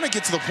 You kind of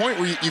get to the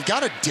point where you've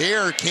got to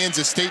dare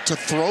Kansas State to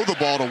throw the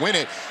ball to win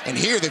it. And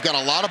here they've got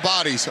a lot of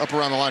bodies up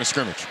around the line of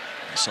scrimmage.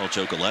 I saw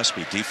Joe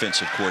Gillespie,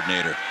 defensive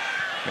coordinator.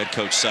 Head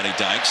coach Sonny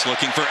Dykes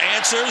looking for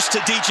answers to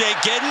DJ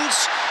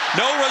Giddens.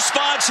 No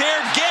response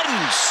here.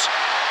 Giddens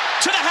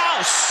to the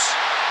house.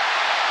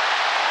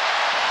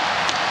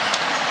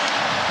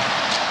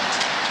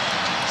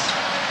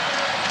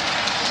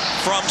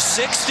 From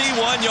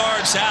 61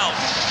 yards out.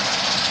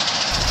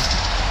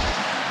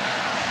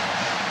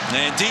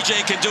 And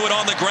DJ can do it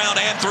on the ground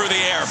and through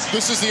the air.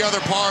 This is the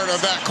other part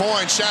of that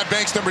coin. Shad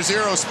Banks, number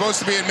 0, is supposed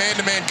to be in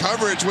man-to-man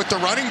coverage with the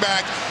running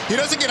back. He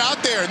doesn't get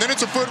out there, and then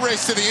it's a foot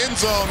race to the end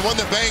zone, one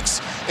that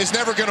Banks is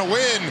never going to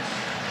win.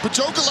 But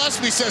Joe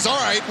Gillespie says, all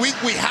right,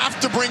 we have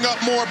to bring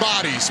up more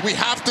bodies. We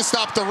have to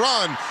stop the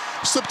run.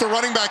 Slip the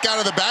running back out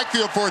of the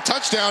backfield for a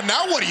touchdown.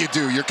 Now what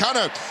do? You're kind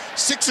of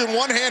 6 in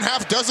one hand,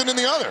 half dozen in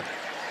the other.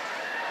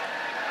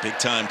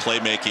 Big-time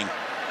playmaking,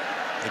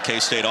 the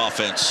K-State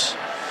offense.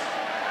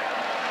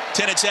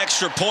 Tennett's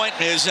extra point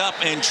is up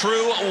and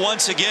true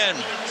once again.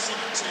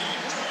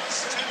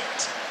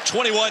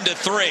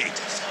 21-3.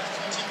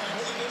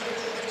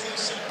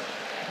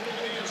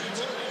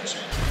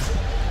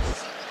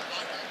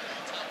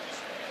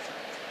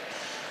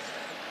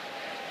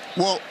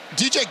 Well,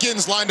 DJ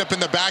Giddens lined up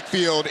in the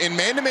backfield. In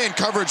man-to-man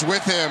coverage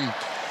with him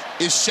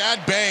is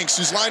Shad Banks,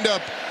 who's lined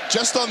up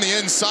just on the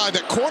inside.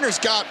 That corner's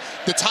got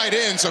the tight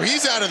end, so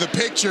he's out of the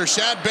picture.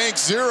 Shad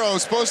Banks, 0,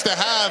 is supposed to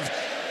have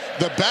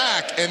the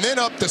back. And then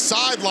up the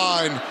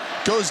sideline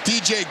goes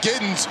DJ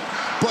Giddens.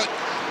 But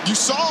you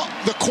saw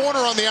the corner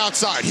on the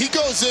outside. He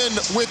goes in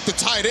with the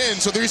tight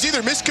end, so there's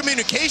either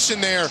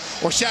miscommunication there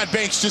or Shad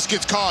Banks just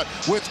gets caught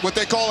with what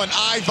they call an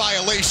eye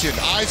violation.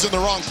 Eyes in the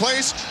wrong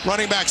place,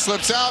 running back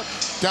slips out,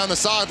 down the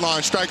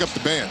sideline, strike up the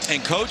band.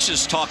 And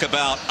coaches talk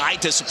about eye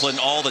discipline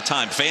all the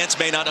time. Fans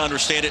may not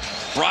understand it.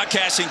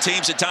 Broadcasting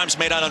teams at times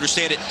may not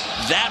understand it.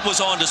 That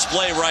was on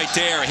display right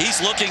there. He's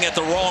looking at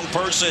the wrong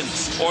person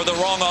or the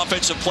wrong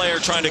offensive player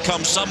trying to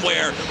come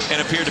somewhere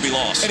and appear to be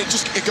lost. And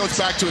it goes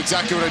back to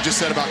exactly what I just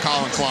said about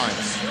Colin Klein.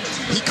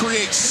 He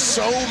creates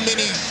so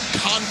many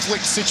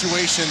conflict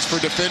situations for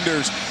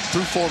defenders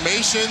through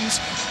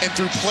formations and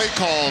through play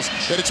calls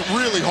that it's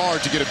really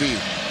hard to get a beat.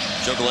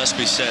 Joe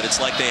Gillespie said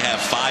it's like they have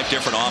 5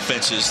 different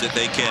offenses that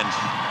they can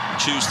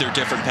choose their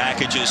different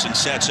packages and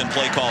sets and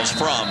play calls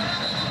from.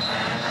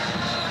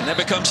 And that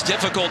becomes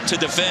difficult to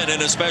defend,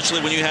 and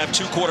especially when you have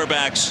 2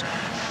 quarterbacks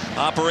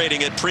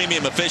operating at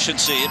premium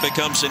efficiency, it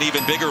becomes an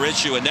even bigger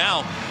issue. And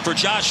now for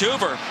Josh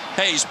Hoover,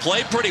 hey, he's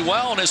played pretty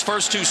well in his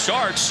first 2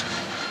 starts.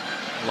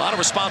 A lot of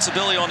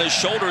responsibility on his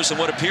shoulders in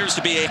what appears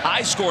to be a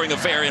high-scoring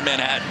affair in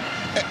Manhattan.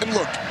 And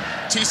look,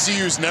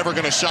 TCU's never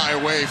going to shy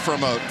away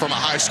from a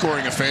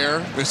high-scoring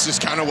affair. It's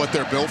just kind of what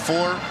they're built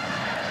for.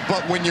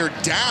 But when you're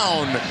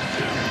down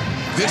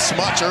this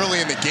much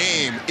early in the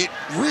game, it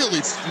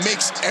really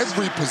makes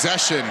every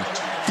possession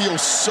feel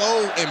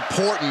so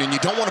important, and you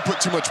don't want to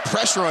put too much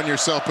pressure on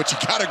yourself, but you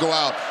got to go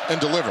out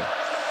and deliver.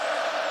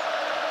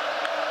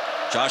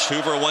 Josh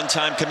Hoover, a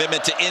one-time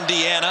commitment to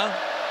Indiana.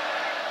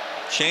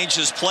 Changed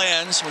his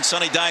plans when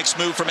Sonny Dykes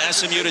moved from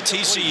SMU to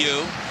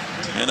TCU.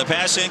 And the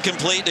pass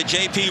incomplete to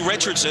J.P.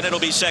 Richardson. It'll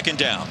be 2nd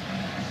down.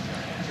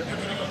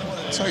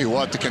 I'll tell you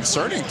what, the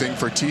concerning thing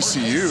for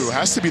TCU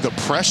has to be the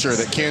pressure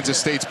that Kansas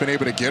State's been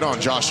able to get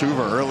on Josh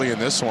Hoover early in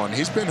this one.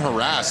 He's been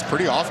harassed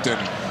pretty often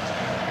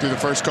through the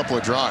first couple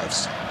of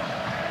drives.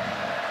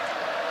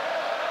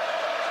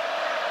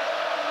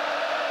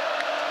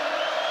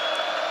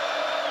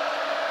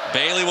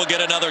 Bailey will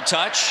get another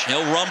touch.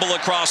 He'll rumble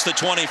across the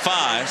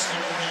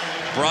 25.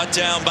 Brought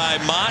down by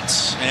Mott,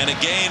 and a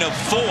gain of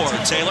 4.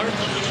 Taylor?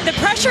 The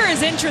pressure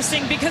is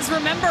interesting because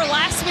remember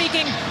last week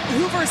in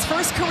Hoover's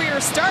first career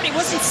start, he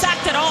wasn't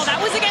sacked at all. That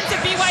was against a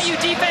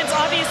BYU defense,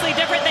 obviously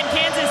different than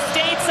Kansas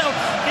State. So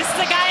this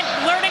is a guy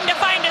learning to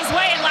find his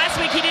way, and last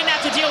week he didn't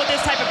have to deal with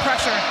this type of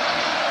pressure.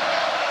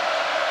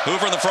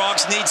 Hoover and the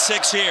Frogs need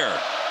 6 here.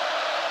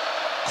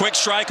 Quick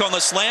strike on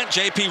the slant.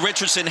 J.P.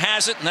 Richardson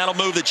has it, and that'll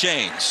move the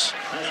chains.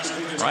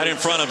 Right in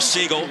front of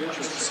Siegel.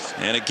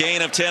 And a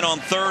gain of 10 on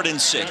 3rd and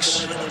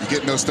 6. You get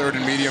in those 3rd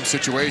and medium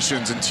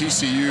situations, and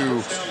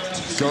TCU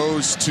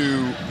goes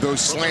to those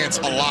slants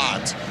a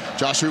lot.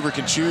 Josh Hoover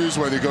can choose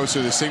whether he goes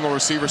to the single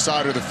receiver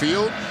side of the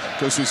field,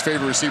 goes to his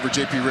favorite receiver,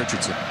 J.P.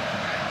 Richardson.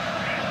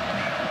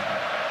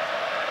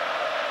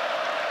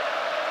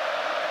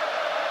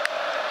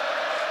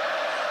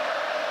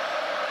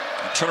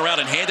 Turn around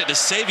and hand it to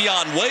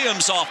Savion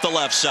Williams off the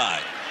left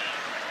side.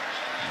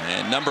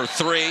 And number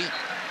 3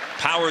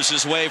 powers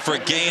his way for a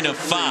gain of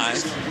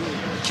 5.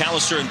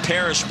 Callister and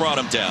Parrish brought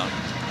him down.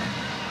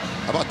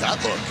 How about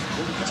that look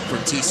from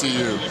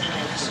TCU?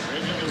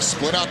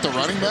 Split out the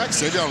running back.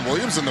 Savion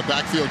Williams in the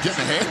backfield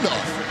getting a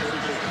handoff.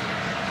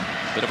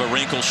 Bit of a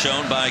wrinkle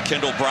shown by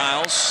Kendall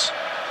Briles.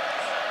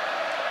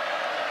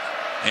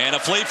 And a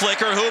flea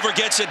flicker. Hoover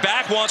gets it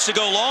back, wants to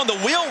go long. The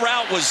wheel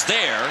route was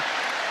there.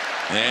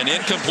 And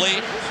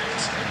incomplete.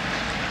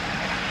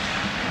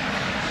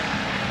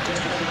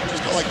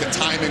 Just felt like the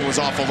timing was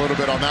off a little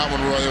bit on that one,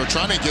 where they were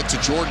trying to get to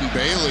Jordan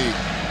Bailey,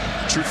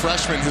 true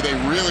freshman who they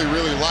really,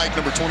 really like,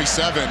 number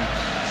 27.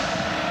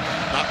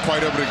 Not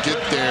quite able to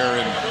get there,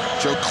 and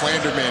Joe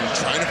Klanderman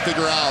trying to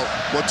figure out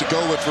what to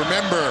go with.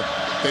 Remember,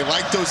 they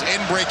like those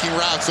end-breaking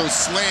routes, those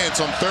slants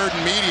on 3rd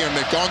and medium.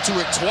 They've gone to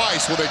it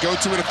twice. Will they go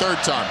to it a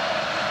 3rd time?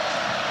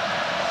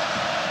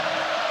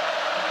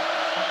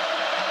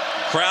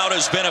 Crowd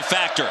has been a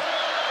factor.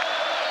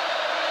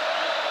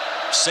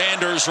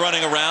 Sanders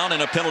running around,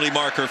 and a penalty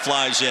marker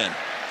flies in.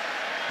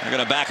 They're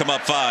going to back him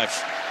up 5.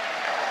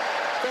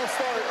 They'll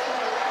start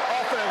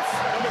offense,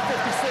 number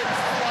 56,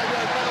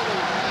 5-yard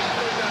penalty,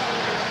 3rd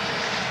down.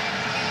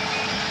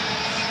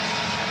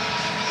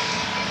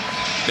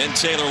 Ben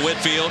Taylor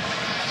Whitfield.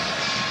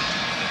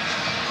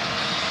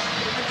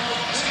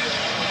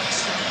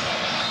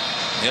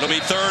 It'll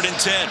be 3rd and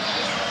 10.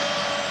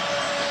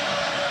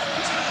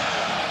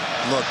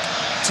 Look,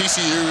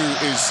 TCU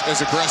is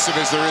as aggressive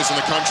as there is in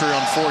the country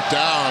on 4th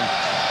down.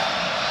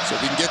 So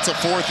if you can get to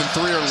 4th and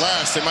 3 or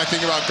less, they might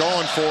think about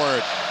going for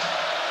it.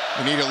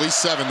 They need at least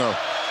 7, though.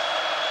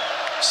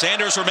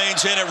 Sanders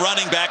remains in at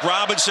running back.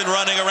 Robinson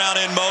running around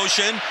in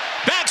motion.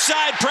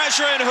 Backside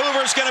pressure, and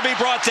Hoover's going to be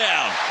brought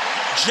down.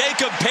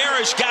 Jacob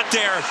Parrish got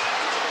there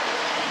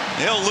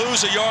He'll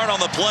lose a yard on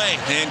the play,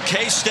 and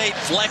K-State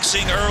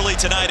flexing early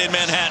tonight in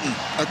Manhattan.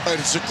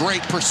 It's a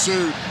great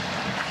pursuit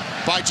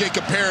by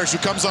Jacob Parrish, who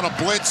comes on a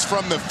blitz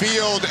from the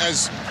field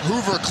as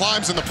Hoover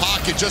climbs in the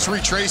pocket, just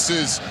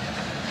retraces,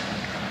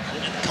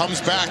 comes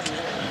back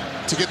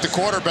to get the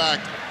quarterback.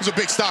 It was a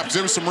big stop because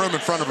there was some room in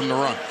front of him to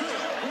run.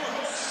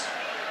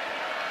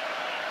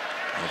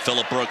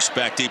 Phillip Brooks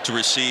back deep to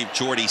receive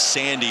Jordy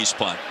Sandy's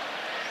punt.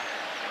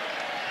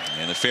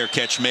 And the fair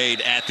catch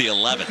made at the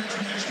 11.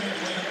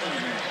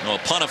 A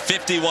punt of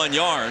 51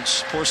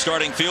 yards. Poor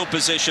starting field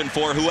position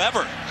for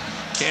whoever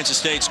Kansas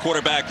State's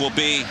quarterback will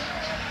be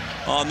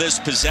on this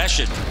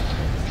possession.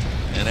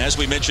 And as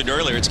we mentioned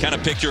earlier, it's kind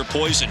of pick your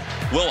poison.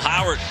 Will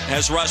Howard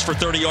has rushed for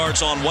 30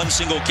 yards on one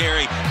single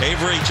carry.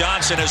 Avery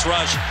Johnson has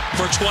rushed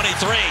for 23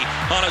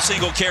 on a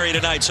single carry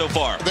tonight so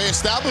far. They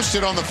established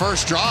it on the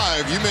first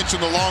drive. You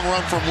mentioned the long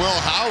run from Will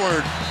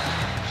Howard.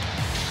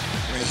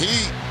 And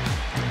he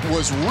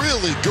was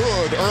really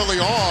good early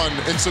on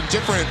in some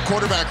different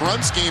quarterback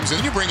run schemes. And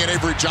then you bring in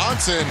Avery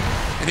Johnson,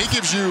 and he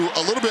gives you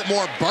a little bit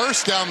more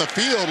burst down the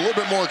field, a little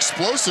bit more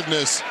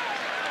explosiveness.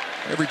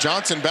 Avery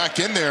Johnson back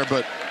in there,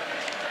 but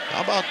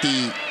how about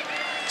the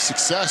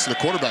success of the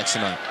quarterbacks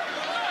tonight?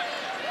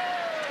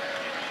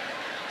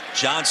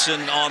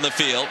 Johnson on the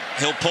field.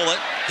 He'll pull it.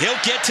 He'll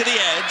get to the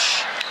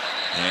edge.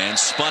 And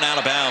spun out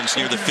of bounds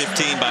near the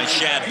 15 by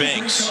Shad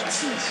Banks.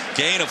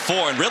 Gain of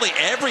 4. And really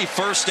every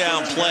first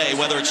down play,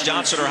 whether it's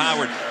Johnson or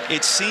Howard,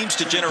 it seems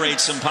to generate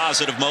some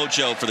positive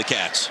mojo for the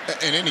Cats.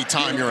 And any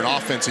time you're an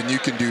offense and you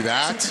can do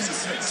that,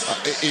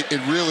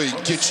 it really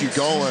gets you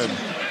going.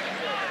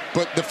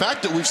 But the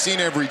fact that we've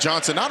seen Avery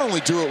Johnson not only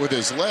do it with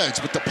his legs,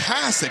 but the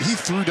pass that he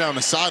threw down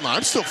the sideline,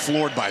 I'm still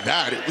floored by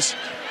that. It was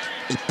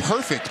a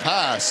perfect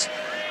pass.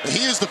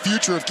 He is the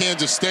future of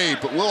Kansas State,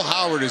 but Will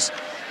Howard is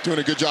doing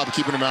a good job of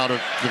keeping him out of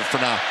it for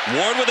now.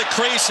 Ward with a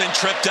crease and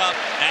tripped up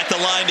at the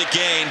line to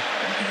gain.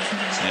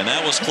 And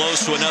that was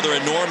close to another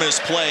enormous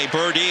play.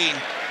 Burdine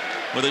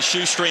with a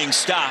shoestring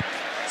stop.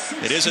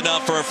 It is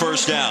enough for a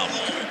first down.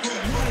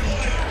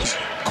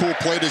 Cool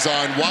play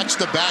design. Watch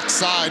the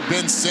backside.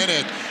 Ben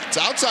Sinnott. It's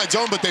outside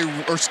zone, but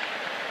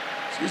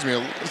excuse me,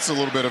 it's a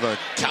little bit of a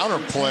counter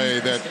play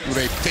that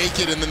they fake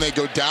it and then they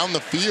go down the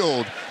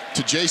field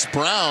to Jace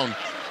Brown,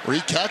 where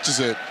he catches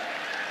it.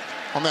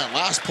 On that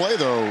last play,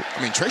 though,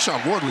 I mean,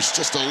 Trayshawn Ward was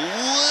just a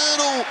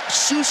little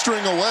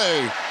shoestring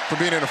away from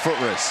being in a foot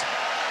race.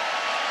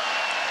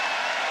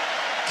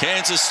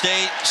 Kansas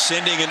State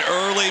sending an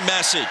early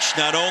message,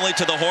 not only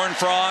to the Horned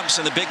Frogs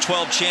in the Big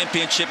 12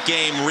 championship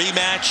game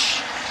rematch,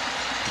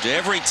 but to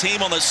every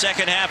team on the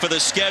second half of the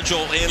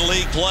schedule in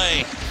league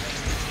play.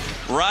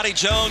 Roddy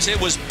Jones, it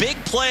was big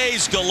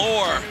plays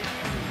galore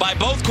by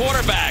both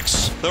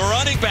quarterbacks, the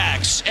running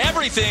backs,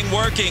 everything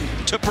working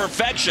to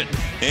perfection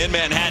in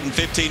Manhattan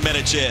 15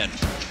 minutes in.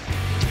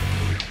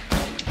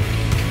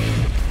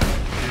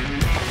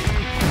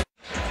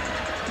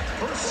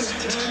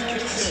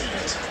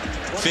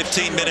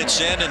 "15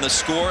 minutes in, and the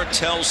score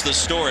tells the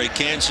story.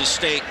 Kansas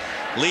State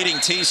leading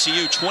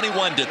TCU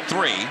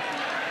 21-3.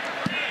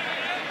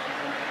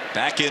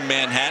 Back in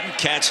Manhattan,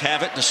 Cats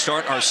have it to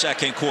start our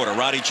second quarter.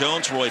 Roddy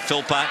Jones, Roy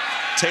Philpott,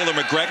 Taylor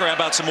McGregor. How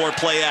about some more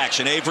play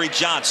action? Avery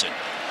Johnson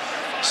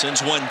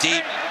sends one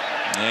deep,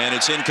 and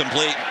it's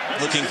incomplete.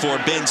 Looking for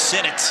Ben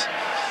Sinnott.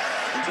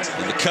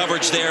 And the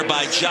coverage there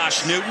by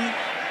Josh Newton.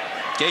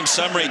 Game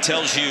summary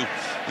tells you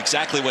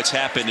exactly what's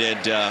happened,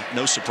 and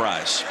no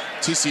surprise.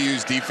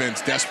 TCU's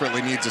defense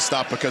desperately needs a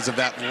stop because of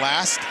that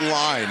last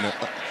line.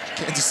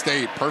 Kansas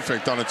State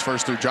perfect on its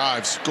first 3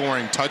 drives,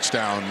 scoring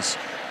touchdowns.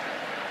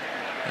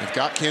 They've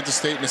got Kansas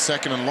State in a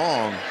second and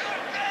long.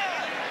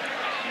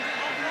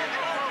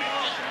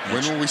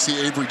 When will we see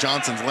Avery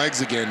Johnson's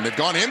legs again? They've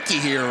gone empty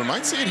here. We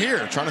might see it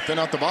here, trying to thin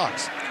out the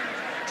box.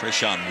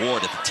 Trayshawn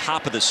Ward at the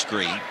top of the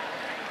screen.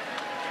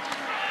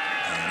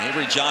 And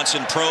Avery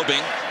Johnson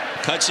probing,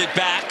 cuts it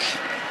back.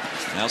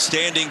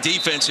 Outstanding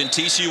defense, and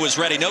TCU was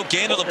ready. No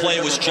gain of the play.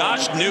 It was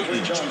Josh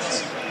Newton,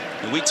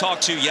 who we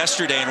talked to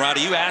yesterday. And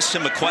Roddy, you asked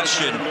him a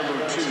question.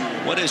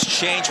 What has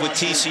changed with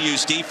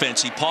TCU's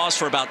defense? He paused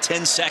for about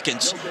 10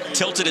 seconds,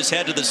 tilted his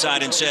head to the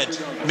side and said,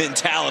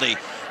 mentality.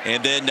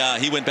 And then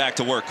he went back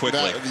to work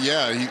quickly.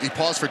 He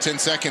paused for 10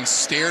 seconds,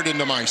 stared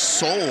into my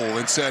soul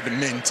and said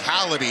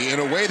mentality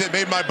in a way that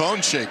made my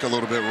bones shake a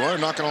little bit, Roy.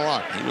 I'm not going to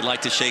lie. He would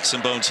like to shake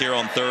some bones here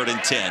on 3rd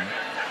and 10.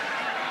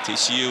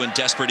 TCU in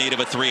desperate need of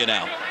a 3 and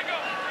out.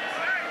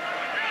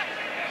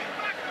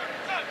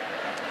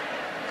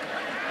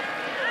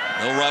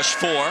 No rush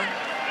 4.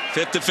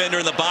 5th defender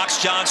in the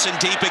box. Johnson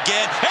deep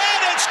again.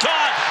 And it's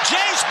caught.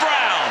 Jace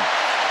Brown.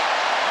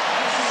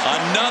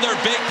 Another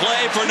big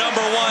play for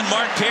number 1.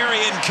 Mark Perry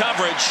in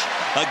coverage.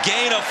 A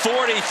gain of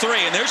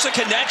 43. And there's a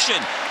connection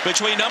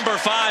between number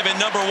 5 and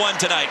number 1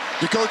 tonight.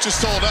 The coaches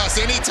told us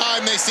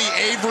anytime they see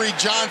Avery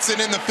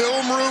Johnson in the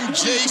film room,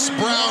 Jace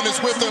Brown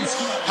is with him.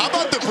 How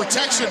about the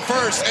protection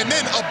first? And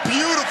then a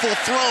beautiful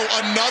throw.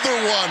 Another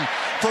one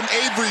from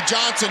Avery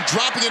Johnson,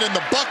 dropping it in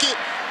the bucket.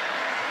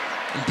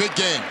 Big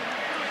game.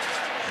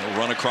 He'll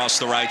run across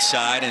the right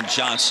side, and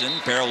Johnson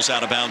barrels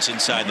out of bounds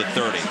inside the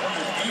 30.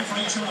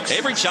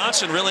 Avery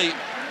Johnson really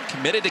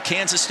committed to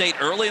Kansas State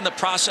early in the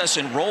process,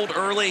 enrolled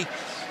early,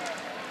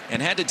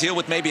 and had to deal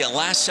with maybe a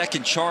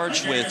last-second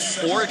charge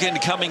with Oregon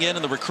coming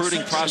in the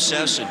recruiting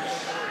process. And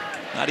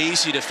not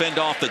easy to fend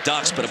off the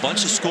Ducks, but a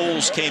bunch of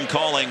schools came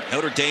calling,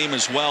 Notre Dame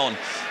as well. And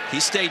he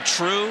stayed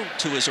true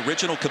to his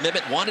original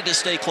commitment, wanted to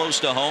stay close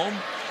to home.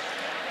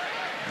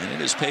 And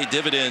it has paid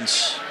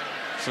dividends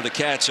for the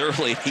Cats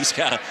early. He's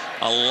got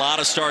a lot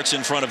of starts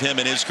in front of him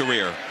in his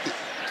career.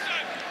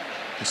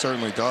 He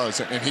certainly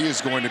does. And he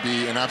is going to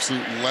be an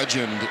absolute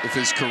legend if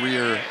his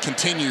career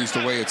continues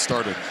the way it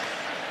started.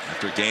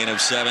 After a gain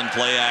of 7,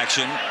 play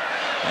action.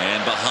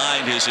 And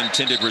behind his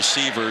intended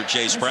receiver,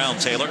 Jace Brown,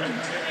 Taylor.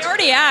 He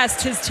already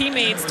asked his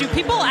teammates, do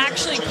people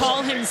actually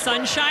call him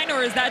Sunshine,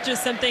 or is that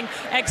just something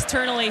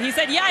externally? He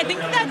said, yeah, I think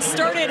that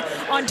started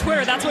on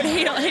Twitter. That's what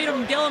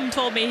Hayden Gillum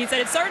told me. He said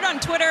it started on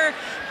Twitter,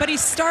 but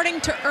he's starting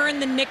to earn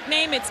the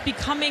nickname. It's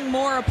becoming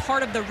more a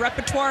part of the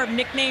repertoire of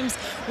nicknames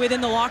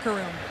within the locker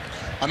room.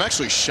 I'm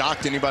actually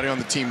shocked anybody on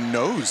the team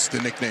knows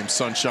the nickname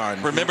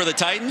Sunshine. Remember the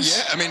Titans?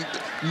 Yeah, I mean,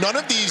 none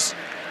of these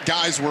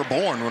guys were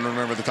born when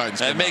Remember the Titans.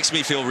 That makes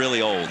me feel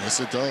really old. Yes,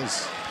 it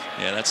does.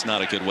 Yeah, that's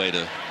not a good way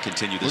to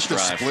continue this drive.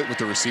 Look at the split with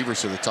the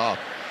receivers to the top.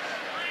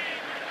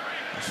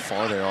 How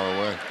far they are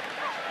away.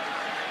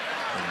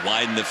 And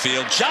widen the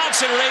field.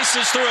 Johnson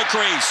races through a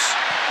crease.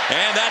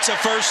 And that's a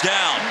first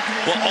down.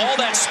 Well, all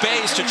that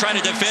space to try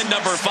to defend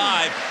number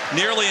 5,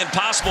 nearly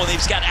impossible. And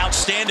he's got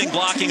outstanding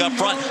blocking up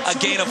front, a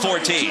gain of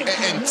 14.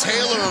 And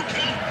Taylor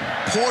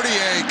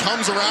Portier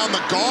comes around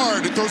the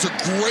guard and throws a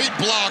great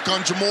block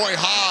on Jamoy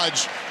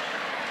Hodge.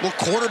 Well,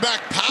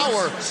 quarterback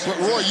power. But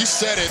Roy, you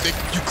said it.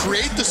 You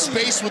create the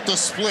space with the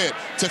split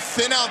to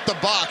thin out the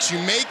box. You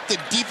make the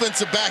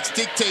defensive backs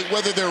dictate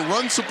whether they're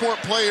run support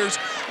players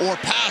or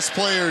pass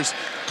players.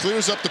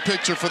 Clears up the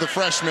picture for the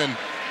freshman.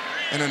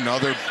 And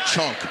another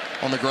chunk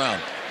on the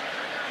ground.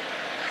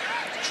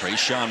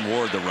 Trayshawn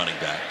Ward, the running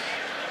back.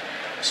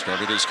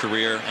 Started his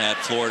career at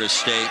Florida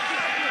State.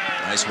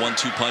 Nice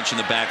 1-2 punch in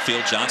the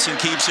backfield. Johnson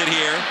keeps it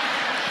here.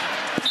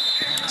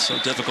 So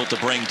difficult to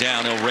bring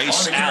down. He'll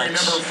race out.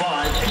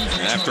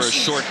 And after a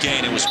short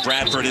gain, it was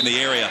Bradford in the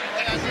area.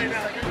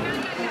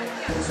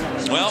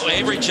 Well,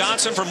 Avery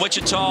Johnson from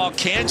Wichita,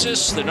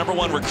 Kansas, the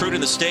 #1 recruit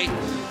in the state.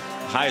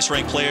 Highest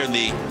ranked player in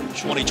the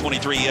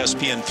 2023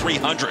 ESPN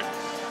 300.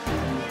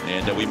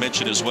 And we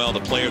mentioned as well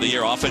the Player of the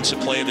Year, Offensive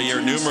Player of the Year,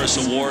 numerous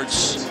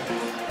awards.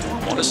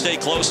 Want to stay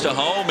close to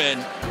home,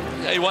 and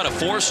you want a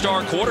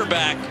 4-star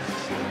quarterback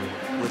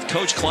with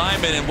Coach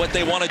Klieman and what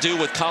they want to do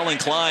with Colin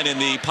Klein,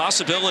 and the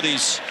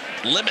possibilities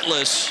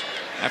limitless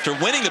after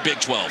winning the Big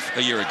 12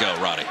 a year ago,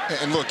 Roddy.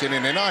 And look, in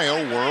an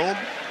NIL world,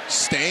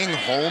 staying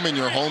home in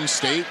your home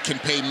state can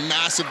pay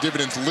massive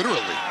dividends, literally.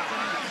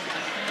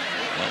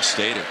 Well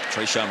stated.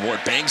 Trayshawn Ward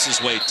bangs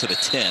his way to the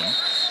 10.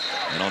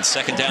 And on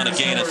second down, a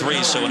gain of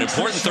 3. So an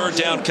important third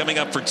down coming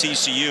up for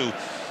TCU.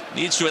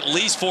 Needs to at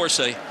least force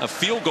a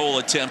field goal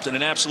attempt in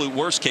an absolute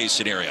worst case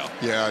scenario.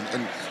 Yeah,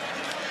 and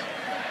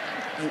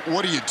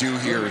what do you do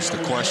here is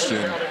the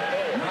question.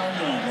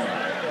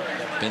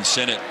 Ben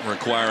Sinnott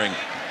requiring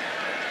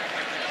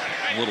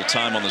a little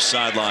time on the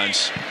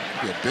sidelines.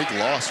 Yeah, big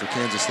loss for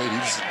Kansas State. He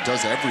just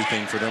does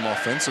everything for them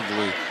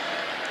offensively.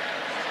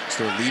 It's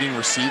their leading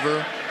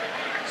receiver.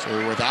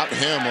 So without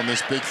him on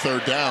this big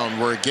third down,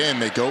 where again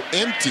they go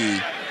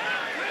empty.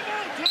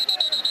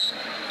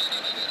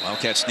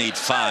 Wildcats need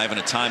 5, and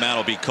a timeout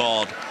will be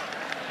called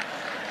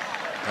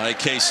by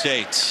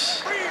K-State.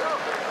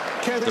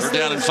 Third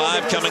down and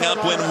 5 coming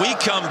up when we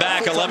come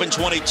back.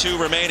 11:22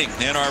 remaining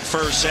in our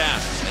first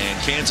half, and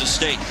Kansas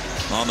State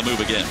on the move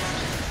again.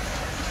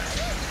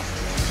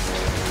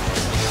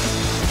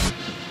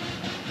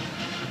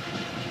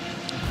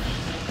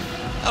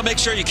 Make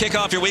sure you kick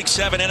off your Week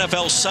 7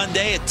 NFL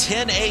Sunday at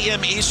 10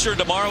 a.m. Eastern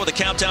tomorrow with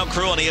the Countdown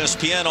Crew on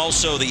ESPN.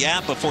 Also the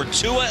app before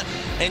Tua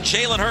and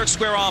Jalen Hurts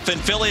square off in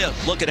Philly.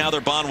 Look at how their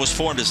bond was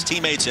formed as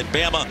teammates at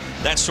Bama.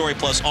 That story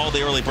plus all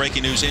the early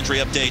breaking news, injury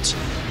updates,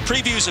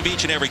 previews of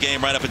each and every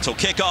game right up until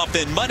kickoff.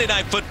 Then Monday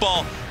Night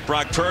Football,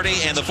 Brock Purdy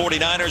and the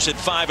 49ers at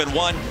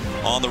 5-1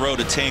 on the road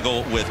to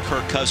tangle with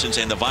Kirk Cousins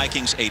and the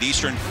Vikings, 8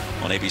 Eastern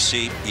on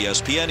ABC,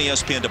 ESPN,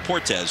 ESPN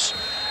Deportes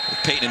with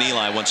Peyton and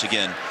Eli once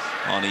again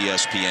on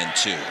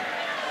ESPN2.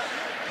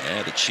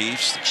 Yeah, the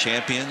Chiefs, the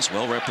champions,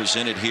 well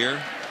represented here.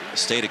 The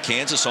state of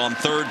Kansas on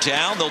third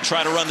down. They'll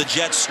try to run the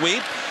jet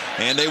sweep,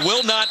 and they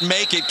will not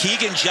make it.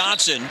 Keegan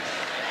Johnson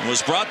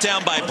was brought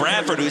down by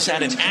Bradford, who's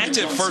had an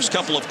active first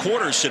couple of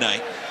quarters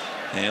tonight.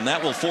 And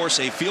that will force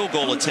a field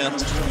goal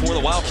attempt for the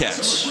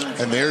Wildcats.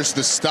 And there's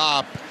the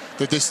stop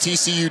that this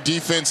TCU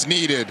defense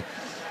needed.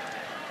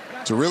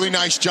 It's a really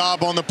nice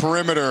job on the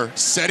perimeter,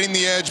 setting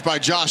the edge by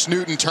Josh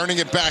Newton, turning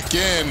it back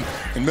in,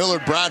 and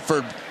Millard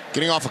Bradford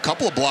getting off a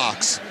couple of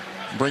blocks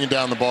and bringing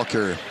down the ball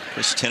carrier.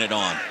 Chris Tennant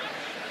on.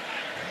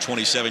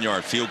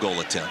 27-yard field goal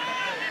attempt.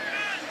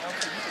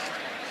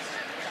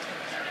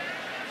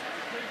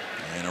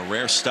 And a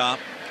rare stop.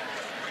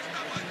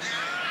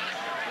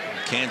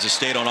 Kansas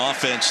State on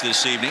offense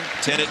this evening.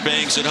 Tennant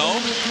bangs it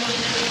home.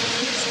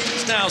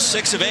 It's now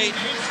 6 of 8.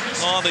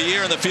 on the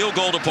year in the field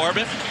goal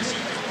department.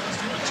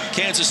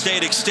 Kansas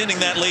State extending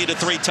that lead to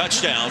 3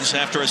 touchdowns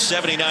after a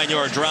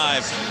 79-yard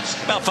drive,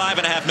 about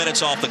 5.5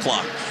 minutes off the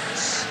clock.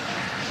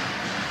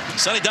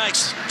 Sonny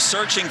Dykes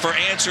searching for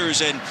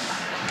answers and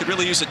could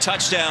really use a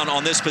touchdown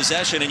on this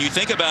possession. And you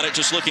think about it,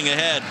 just looking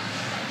ahead,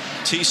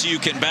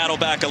 TCU can battle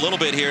back a little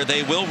bit here.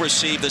 They will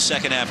receive the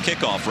second half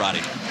kickoff,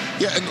 Roddy.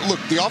 Yeah, and look,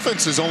 the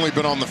offense has only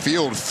been on the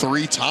field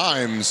 3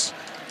 times.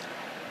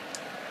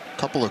 A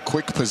couple of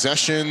quick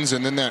possessions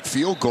and then that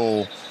field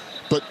goal.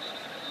 But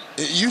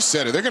you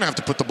said it, they're going to have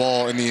to put the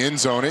ball in the end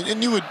zone.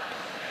 And you would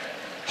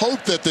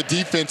hope that the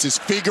defense is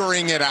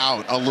figuring it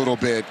out a little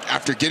bit.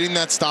 After getting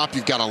that stop,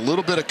 you've got a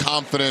little bit of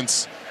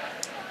confidence.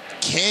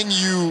 Can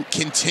you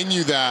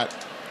continue that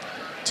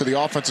to the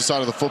offensive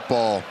side of the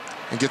football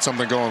and get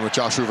something going with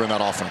Josh Hoover in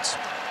that offense?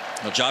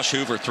 Well, Josh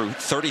Hoover threw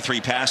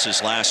 33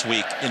 passes last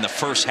week in the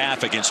first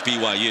half against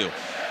BYU.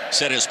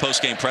 Said in his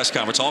post-game press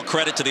conference, all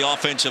credit to the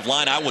offensive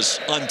line. I was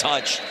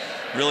untouched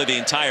really the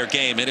entire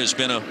game. It has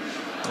been a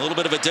little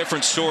bit of a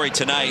different story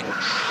tonight.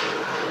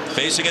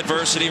 Facing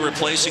adversity,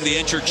 replacing the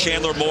injured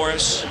Chandler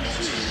Morris.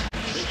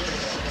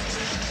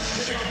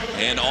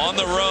 And on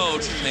the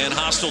road in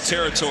hostile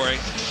territory,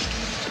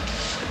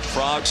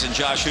 Frogs and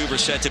Josh Hoover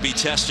set to be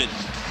tested.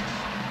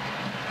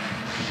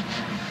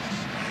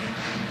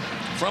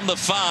 From the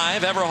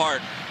 5,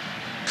 Everhart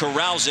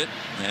corrals it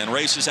and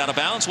races out of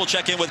bounds. We'll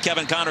check in with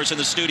Kevin Connors in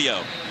the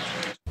studio.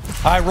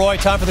 Hi, Roy.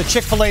 Time for the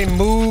Chick-fil-A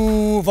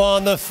move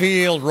on the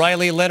field.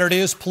 Riley Leonard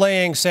is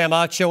playing Sam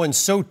Acho, and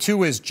so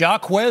too is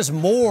Jaquez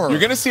Moore. You're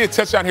going to see a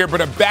touchdown here, but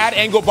a bad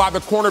angle by the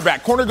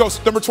cornerback.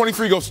 Number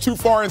 23 goes too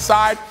far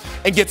inside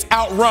and gets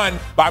outrun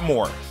by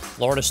Moore.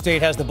 Florida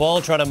State has the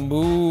ball, trying to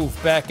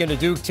move back into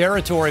Duke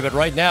territory, but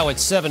right now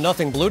it's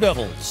 7-0 Blue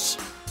Devils.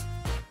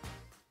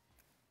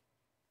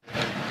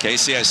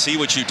 Casey, I see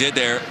what you did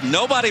there.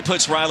 Nobody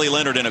puts Riley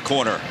Leonard in a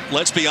corner.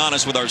 Let's be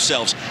honest with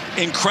ourselves.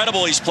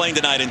 Incredible he's playing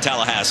tonight in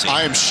Tallahassee.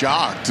 I am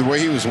shocked. The way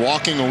he was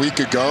walking a week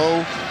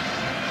ago,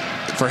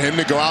 for him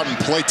to go out and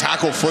play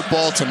tackle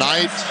football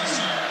tonight,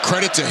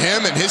 credit to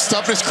him and his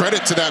toughness,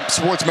 credit to that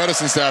sports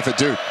medicine staff at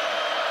Duke.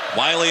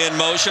 Wiley in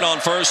motion on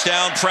first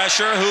down,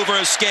 pressure. Hoover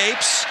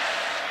escapes.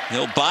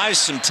 He'll buy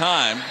some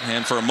time.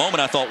 And for a moment,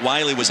 I thought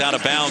Wiley was out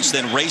of bounds,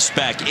 then raced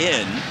back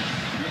in.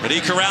 But he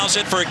corrals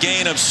it for a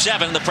gain of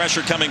 7. The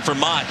pressure coming from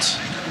Mott.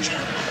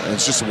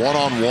 It's just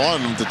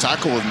one-on-one, the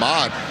tackle with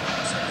Mott.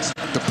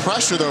 The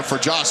pressure, though, for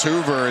Josh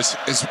Hoover is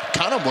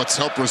kind of what's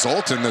helped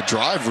result in the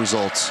drive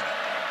results.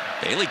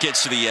 Bailey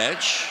gets to the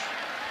edge.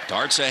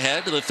 Darts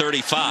ahead to the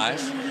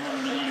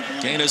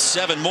 35. Gain of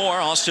 7 more.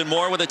 Austin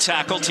Moore with a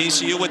tackle.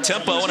 TCU with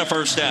tempo and a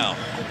first down.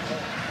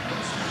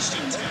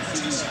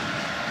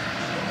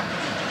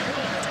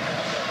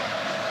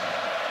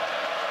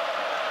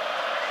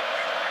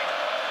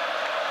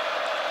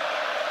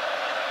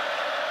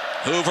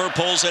 Hoover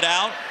pulls it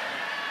out.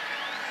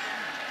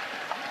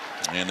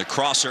 And the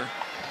crosser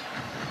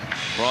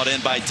brought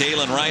in by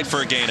Dalen Wright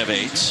for a gain of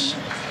 8.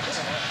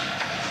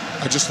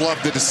 I just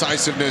love the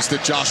decisiveness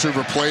that Josh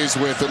Hoover plays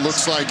with. It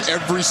looks like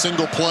every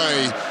single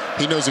play,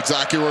 he knows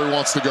exactly where he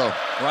wants to go.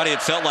 Roddy,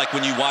 it felt like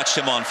when you watched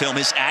him on film,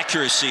 his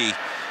accuracy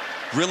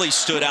really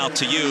stood out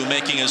to you,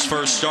 making his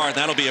first start.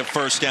 That'll be a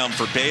first down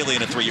for Bailey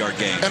in a 3-yard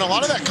gain. And a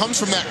lot of that comes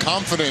from that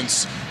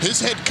confidence. His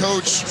head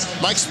coach,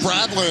 Mike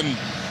Spradlin,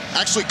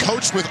 actually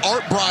coached with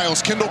Art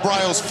Briles, Kendall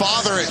Briles'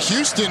 father at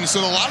Houston, so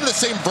a lot of the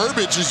same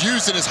verbiage is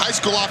used in his high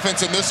school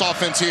offense and this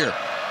offense here.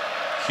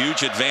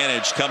 Huge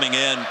advantage coming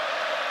in.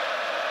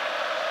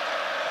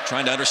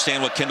 Trying to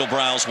understand what Kendall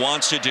Briles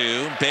wants to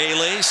do.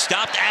 Bailey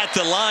stopped at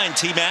the line,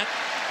 T-Mac.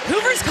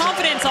 Hoover's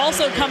confidence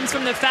also comes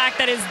from the fact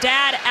that his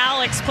dad,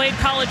 Alex, played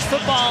college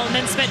football and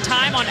then spent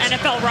time on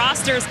NFL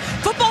rosters.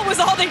 Football was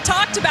all they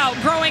talked about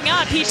growing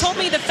up. He told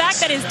me the fact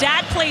that his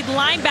dad played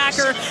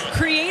linebacker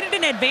created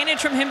an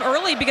advantage from him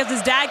early because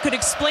his dad could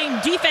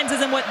explain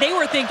defenses and what they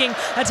were thinking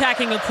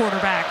attacking a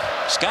quarterback.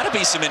 There's got to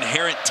be some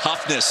inherent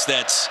toughness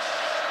that's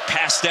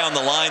passed down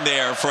the line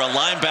there for a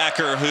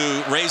linebacker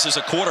who raises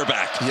a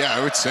quarterback. Yeah,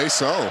 I would say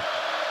so.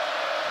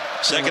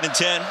 2nd and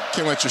 10.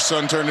 Can't let your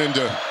son turn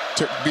into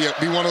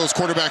be one of those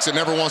quarterbacks that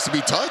never wants to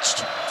be touched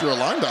if you're a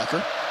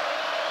linebacker.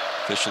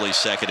 Officially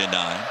 2nd and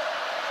 9.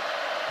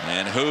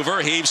 And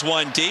Hoover heaves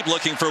one deep,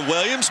 looking for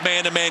Williams.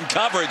 Man-to-man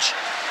coverage.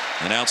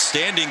 An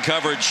outstanding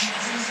coverage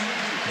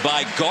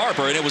by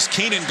Garber, and it was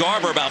Keenan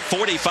Garber about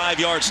 45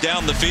 yards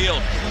down the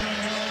field.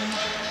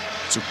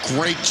 It's a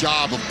great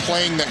job of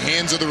playing the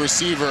hands of the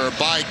receiver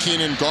by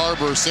Keenan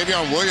Garber.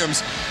 Savion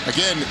Williams,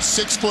 again,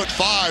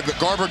 6'5", but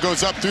Garber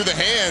goes up through the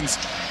hands.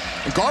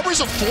 And Garber's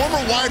a former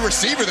wide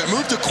receiver that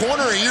moved to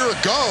corner a year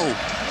ago.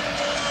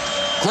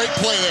 Great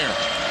play there.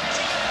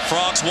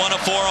 Frogs 1 of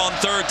 4 on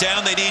 3rd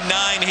down. They need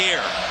 9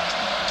 here.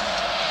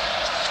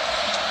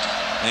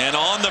 And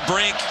on the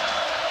brink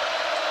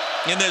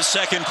in this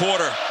 2nd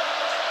quarter.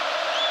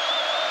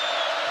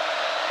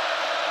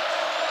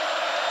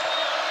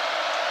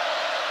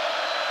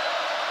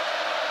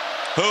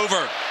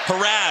 Hoover,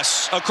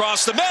 harass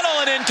across the middle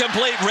and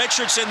incomplete.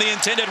 Richardson, the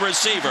intended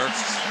receiver.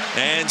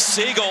 And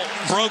Siegel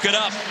broke it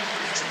up.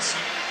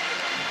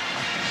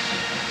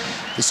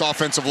 This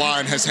offensive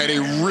line has had a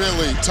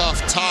really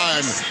tough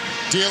time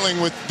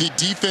dealing with the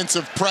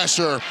defensive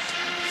pressure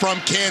from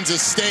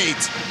Kansas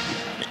State.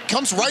 It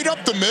comes right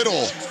up the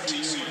middle.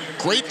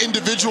 Great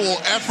individual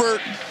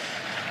effort.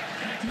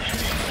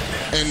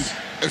 And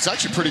it's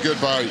actually pretty good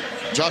by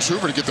Josh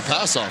Hoover to get the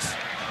pass off.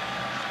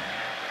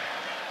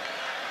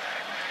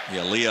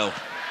 Yeah, Leo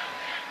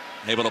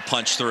able to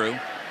punch through.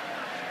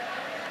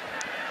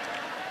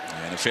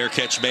 And a fair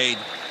catch made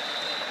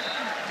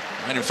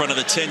right in front of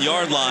the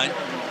 10-yard line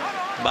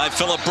by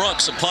Phillip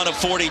Brooks. A punt of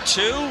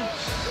 42.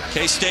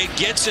 K-State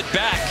gets it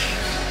back,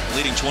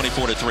 leading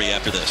 24-3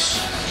 after this.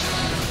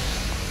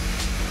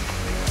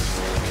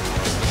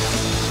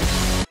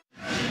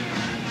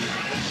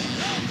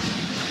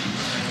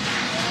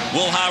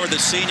 Will Howard, the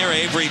senior,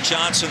 Avery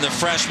Johnson, the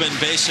freshman,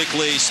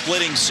 basically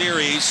splitting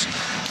series.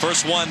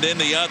 First one, then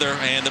the other,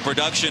 and the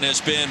production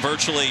has been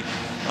virtually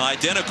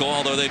identical,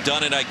 although they've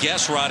done it, I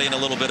guess, Roddy, in a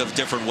little bit of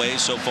different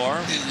ways so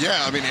far.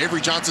 Yeah, I mean,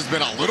 Avery Johnson's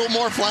been a little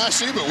more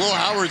flashy, but Will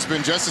Howard's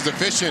been just as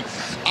efficient.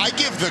 I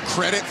give the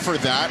credit for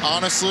that,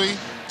 honestly,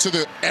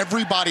 to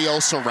everybody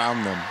else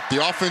around them.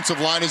 The offensive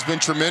line has been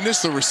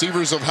tremendous. The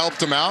receivers have helped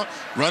them out.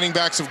 Running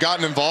backs have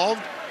gotten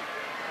involved.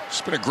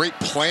 It's been a great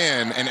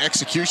plan and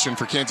execution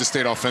for Kansas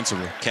State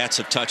offensively. Cats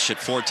have touched it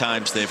 4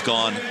 times. They've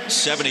gone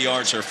 70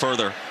 yards or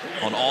further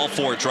on all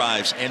 4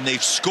 drives, and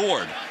they've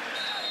scored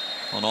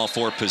on all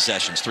 4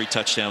 possessions. 3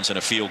 touchdowns and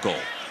a field goal.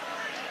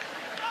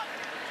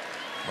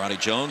 Roddy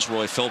Jones,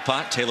 Roy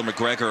Philpott, Taylor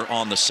McGregor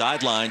on the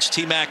sidelines.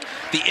 T-Mac,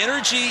 the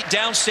energy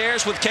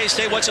downstairs with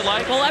K-State, what's it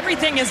like? Well,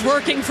 everything is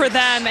working for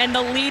them, and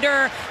the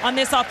leader on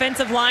this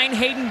offensive line,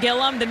 Hayden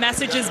Gillum, the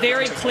message is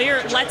very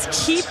clear.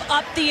 Let's keep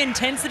up the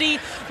intensity.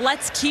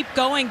 Let's keep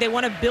going. They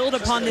want to build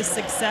upon this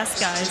success,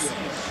 guys.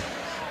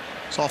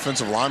 This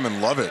offensive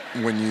linemen love it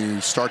when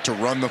you start to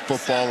run the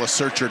football,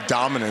 assert your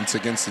dominance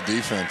against the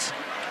defense.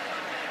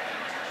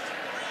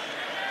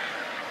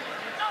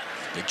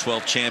 Big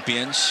 12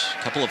 champions,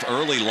 a couple of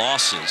early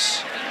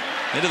losses.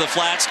 Into the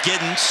flats,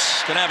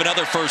 Giddens gonna have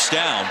another first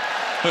down.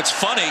 But it's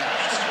funny,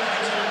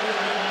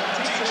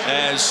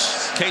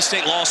 as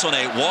K-State lost on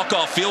a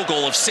walk-off field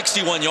goal of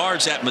 61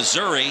 yards at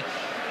Missouri.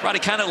 Roddy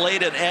kind of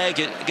laid an egg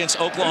against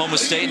Oklahoma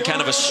State in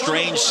kind of a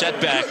strange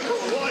setback.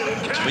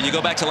 When you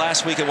go back to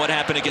last week and what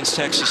happened against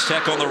Texas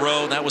Tech on the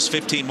road, that was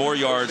 15 more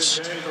yards.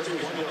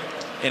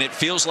 And it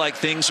feels like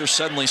things are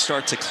suddenly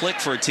start to click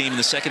for a team in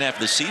the second half of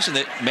the season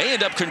that may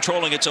end up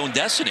controlling its own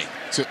destiny.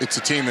 It's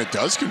a team that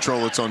does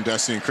control its own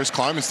destiny. Chris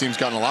Kleiman's team's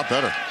gotten a lot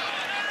better.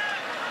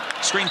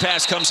 Screen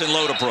pass comes in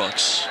low to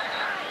Brooks.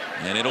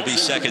 And it'll be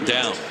second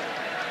down.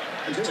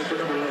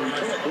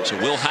 So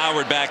Will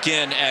Howard back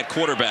in at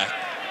quarterback.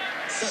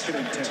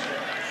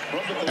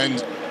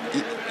 And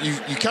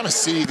you kind of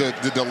see the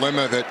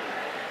dilemma that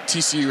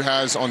TCU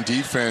has on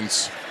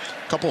defense.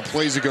 A couple of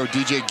plays ago,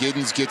 DJ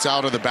Giddens gets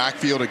out of the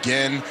backfield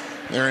again.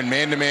 They're in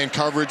man-to-man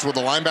coverage. Well, the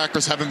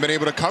linebackers haven't been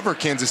able to cover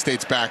Kansas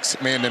State's backs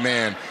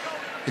man-to-man.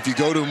 If you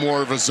go to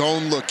more of a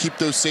zone look, keep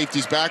those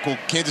safeties back, well,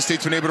 Kansas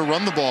State's been able to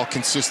run the ball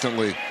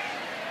consistently.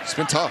 It's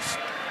been tough.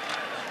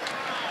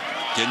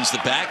 Giddens the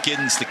back,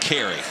 Giddens the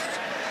carry.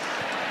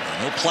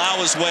 And he'll plow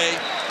his way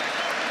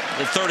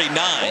to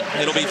 39.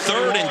 It'll be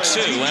 3rd and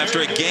 2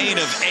 after a gain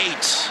of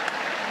 8.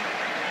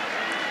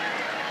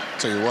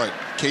 Tell you what,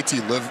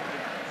 KT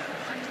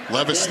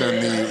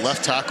Leviston, the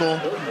left tackle,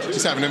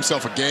 just having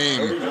himself a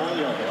game.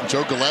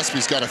 Joe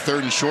Gillespie's got a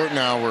 3rd and short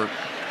now where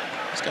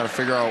he's got to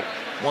figure out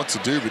what to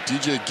do. But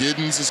DJ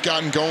Giddens has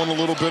gotten going a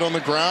little bit on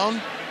the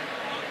ground.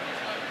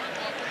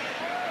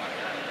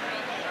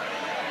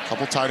 A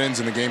couple tight ends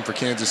in the game for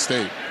Kansas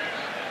State.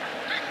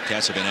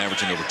 Cats have been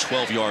averaging over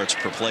 12 yards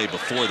per play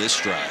before this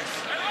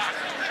drive.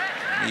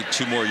 Need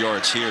 2 more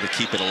yards here to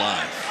keep it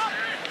alive.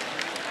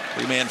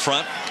 3-man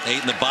front,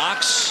 8 in the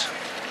box.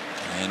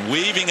 And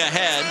weaving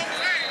ahead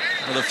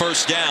for the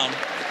first down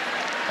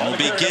will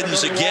be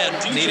Giddens again.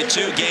 Needed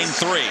 2, gained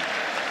 3.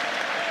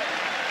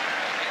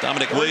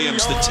 Dominic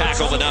Williams, the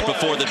tackle, but not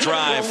before the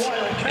drive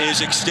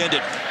is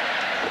extended.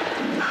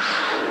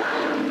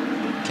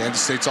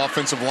 Kansas State's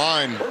offensive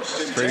line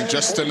creating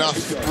just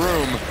enough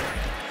room.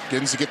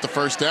 Giddens to get the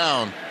first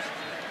down.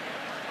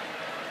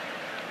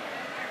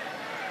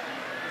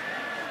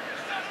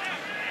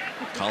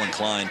 Colin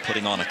Klein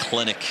putting on a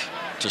clinic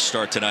to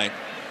start tonight.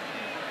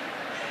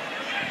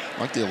 I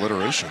like the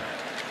alliteration.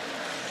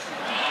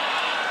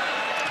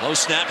 Low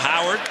snap,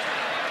 Howard.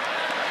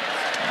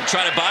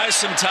 Try to buy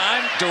some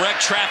time.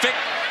 Direct traffic.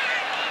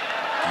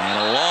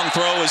 And a long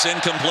throw is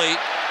incomplete.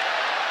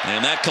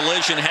 And that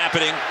collision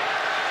happening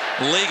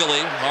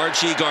legally.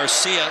 R.G.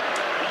 Garcia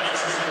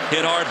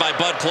hit hard by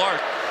Bud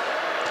Clark.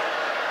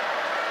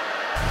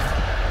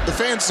 The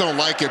fans don't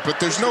like it, but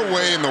there's no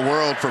way in the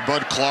world for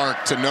Bud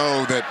Clark to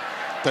know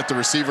that the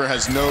receiver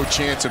has no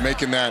chance of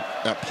making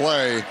that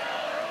play.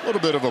 A little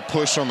bit of a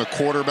push on the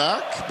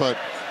quarterback, but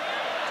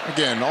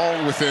again,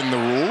 all within the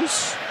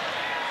rules.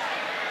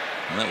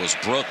 And that was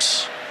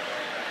Brooks.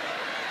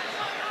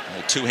 A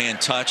little 2-hand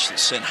touch that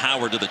sent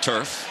Howard to the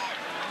turf.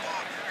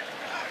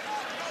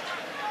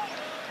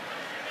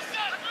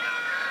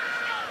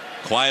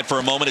 Quiet for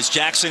a moment as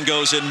Jackson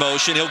goes in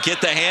motion. He'll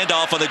get the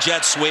handoff on the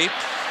jet sweep.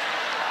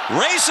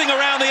 Racing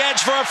around the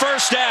edge for a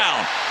first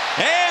down.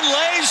 And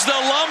lays the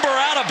lumber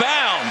out of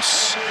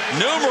bounds.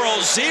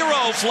 Numeral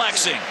 0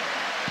 flexing.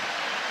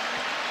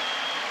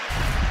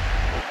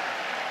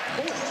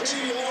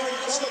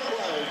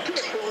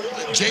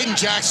 Jaden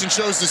Jackson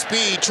shows the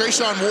speed.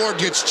 Trayshawn Ward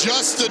gets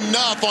just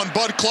enough on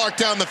Bud Clark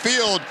down the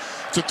field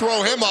to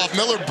throw him off.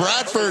 Miller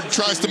Bradford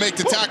tries to make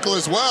the tackle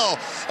as well.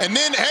 And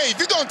then, hey, if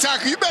you're going to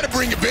tackle, you better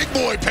bring your big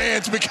boy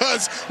pants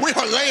because we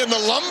are laying the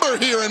lumber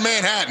here in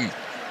Manhattan.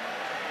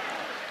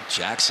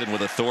 Jackson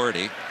with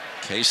authority.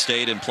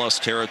 K-State in plus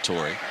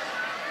territory.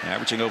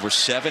 Averaging over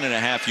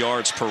 7.5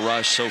 yards per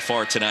rush so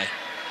far tonight.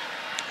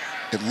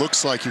 It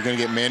looks like you're going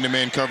to get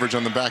man-to-man coverage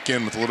on the back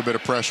end with a little bit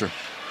of pressure.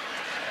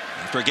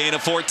 After a gain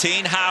of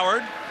 14,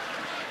 Howard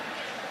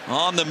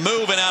on the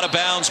move and out of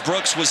bounds.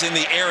 Brooks was in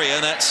the area,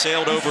 and that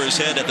sailed over his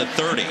head at the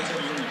 30.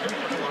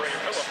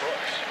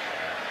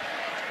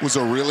 Was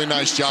a really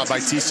nice job by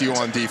TCU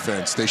on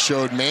defense. They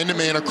showed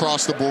man-to-man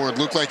across the board.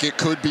 Looked like it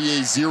could be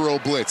a 0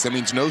 blitz. That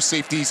means no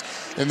safeties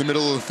in the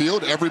middle of the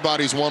field.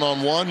 Everybody's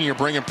one-on-one, and you're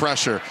bringing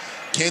pressure.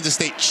 Kansas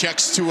State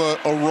checks to a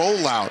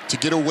rollout to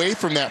get away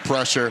from that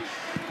pressure.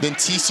 Then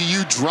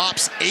TCU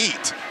drops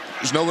 8.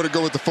 There's nowhere to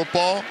go with the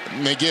football,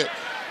 and they get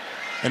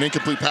an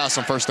incomplete pass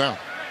on first down.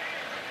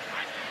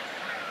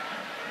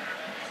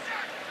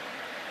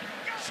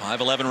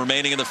 5:11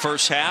 remaining in the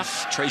first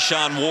half.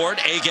 Trayshawn Ward,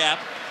 A-gap,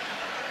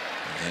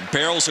 and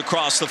barrels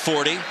across the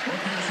 40.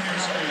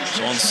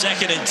 So on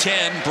 2nd and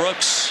 10,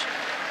 Brooks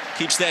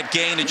keeps that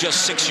gain to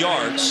just 6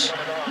 yards.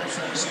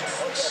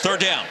 3rd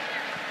down.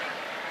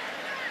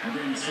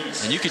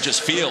 And you could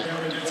just feel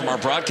from our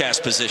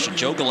broadcast position,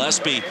 Joe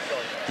Gillespie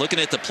looking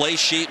at the play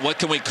sheet. What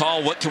can we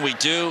call? What can we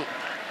do?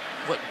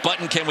 What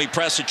button can we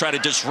press to try to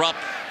disrupt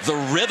the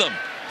rhythm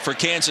for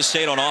Kansas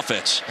State on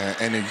offense?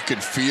 And you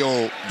can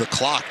feel the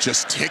clock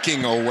just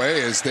ticking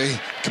away as they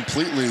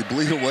completely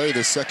bleed away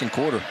this second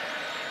quarter.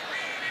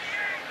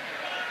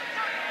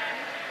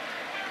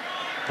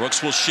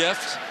 Brooks will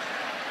shift.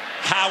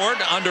 Howard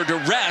under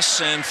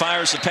duress and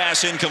fires the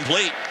pass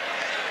incomplete.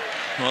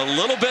 A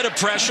little bit of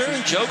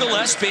pressure. Joe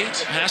Gillespie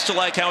has to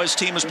like how his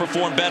team has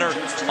performed better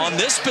on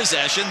this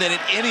possession than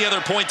at any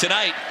other point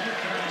tonight.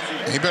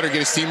 He better get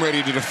his team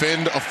ready to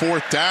defend a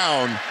 4th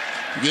down.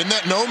 In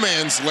that no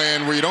man's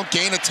land where you don't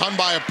gain a ton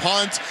by a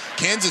punt.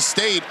 Kansas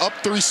State up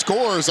 3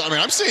 scores. I mean,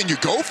 I'm saying you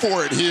go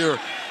for it here.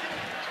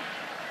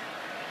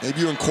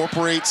 Maybe you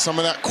incorporate some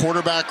of that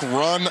quarterback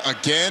run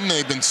again.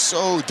 They've been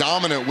so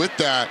dominant with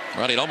that.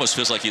 Right, it almost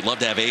feels like you'd love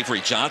to have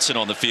Avery Johnson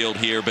on the field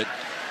here, but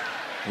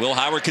Will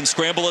Howard can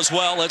scramble as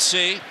well. Let's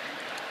see.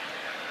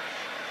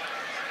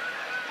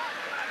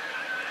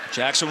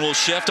 Jackson will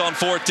shift on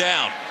 4th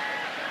down.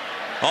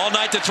 All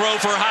night to throw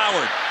for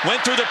Howard.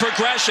 Went through the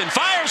progression,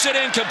 fires it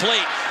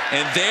incomplete.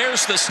 And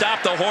there's the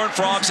stop the Horned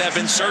Frogs have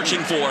been searching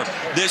for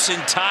this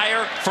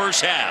entire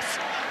first half.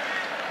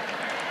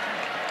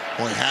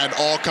 Well, he had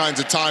all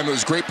kinds of time. It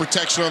was great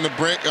protection on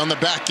the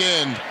back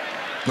end.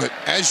 But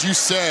as you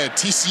said,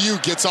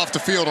 TCU gets off the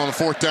field on a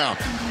 4th down.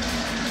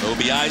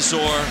 Obi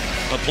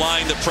Izor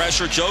applying the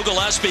pressure. Joe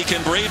Gillespie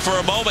can breathe for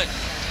a moment.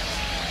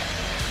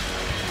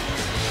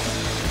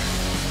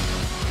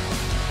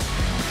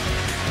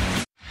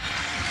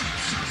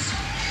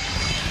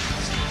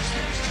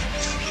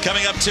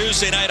 Coming up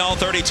Tuesday night, all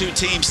 32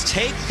 teams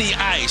take the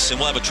ice, and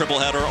we'll have a triple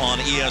header on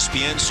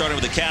ESPN, starting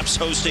with the Caps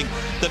hosting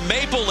the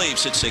Maple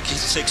Leafs at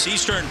 6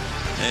 Eastern,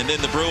 and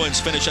then the Bruins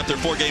finish up their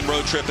 4-game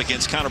road trip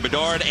against Connor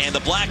Bedard and the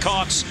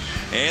Blackhawks.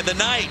 And the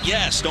night,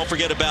 yes, don't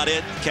forget about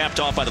it, capped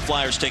off by the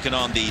Flyers taking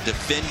on the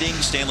defending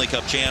Stanley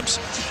Cup champs.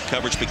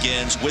 Coverage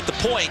begins with the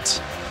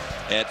Point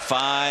at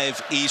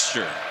 5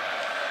 Eastern.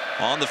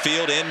 On the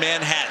field in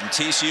Manhattan,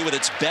 TCU with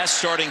its best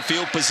starting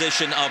field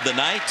position of the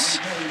night.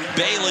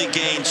 Bailey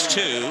gains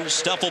 2.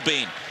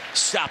 Stufflebean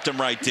stopped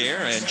him right there.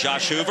 And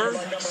Josh Hoover,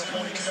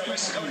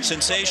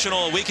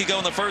 sensational a week ago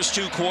in the first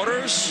 2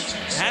 quarters.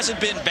 Hasn't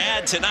been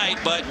bad tonight,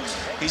 but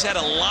he's had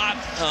a lot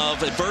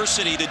of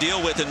adversity to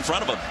deal with in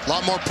front of him. A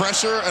lot more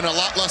pressure and a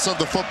lot less of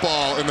the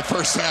football in the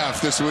first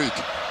half this week.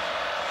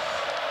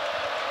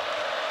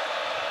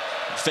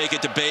 Fake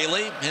it to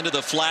Bailey, into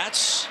the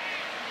flats.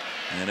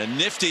 And a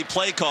nifty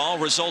play call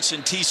results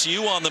in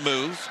TCU on the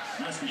move.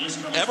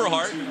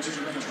 Everhart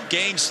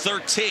gains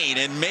 13,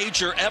 and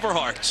Major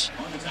Everhart.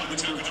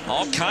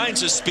 All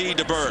kinds of speed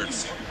to burn.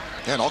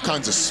 And all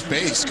kinds of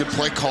space. Good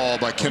play call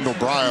by Kendall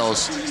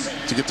Briles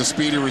to get the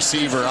speedy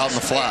receiver out in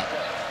the flat.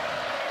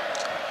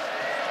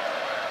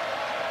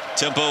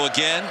 Tempo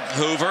again.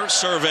 Hoover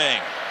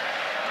surveying.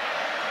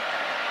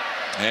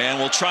 And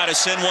we'll try to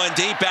send one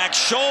deep. Back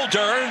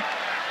shoulder.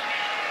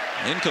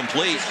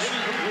 Incomplete.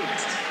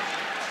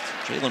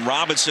 Jalen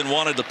Robinson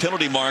wanted the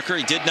penalty marker.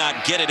 He did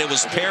not get it. It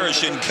was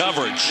Parrish in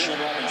coverage.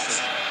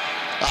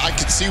 I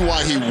could see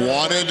why he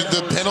wanted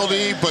the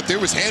penalty, but there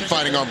was hand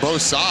fighting on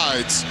both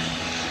sides.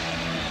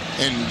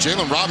 And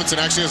Jalen Robinson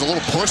actually has a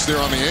little push there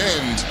on the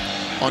end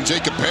on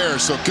Jacob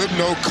Parrish. So good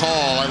no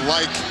call. I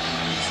like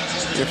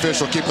The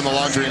official keeping the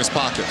laundry in his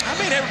pocket. I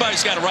mean,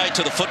 everybody's got a right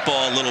to the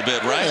football a little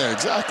bit, right? Yeah,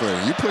 exactly.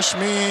 You push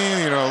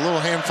me, a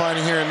little hand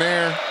fighting here and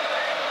there.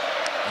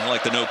 I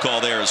like the no call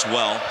there as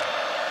well.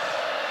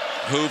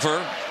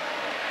 Hoover.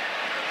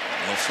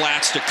 No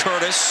flats to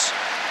Curtis.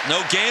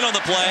 No gain on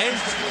the play.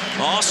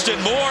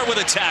 Austin Moore with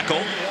a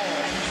tackle.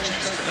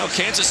 Now,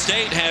 Kansas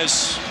State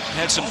has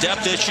had some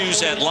depth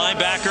issues at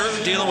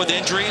linebacker, dealing with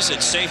injuries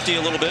at safety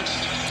a little bit.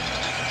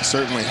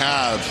 Certainly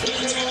have.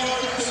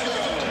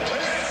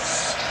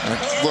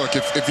 Look,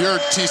 if you're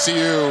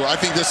TCU, I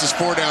think this is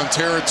 4-down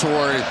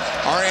territory.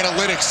 Our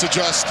analytics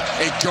suggest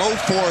a go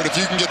for it if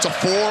you can get to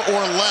 4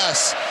 or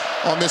less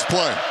on this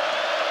play.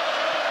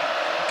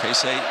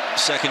 K-State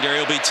secondary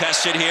will be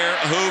tested here.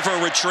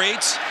 Hoover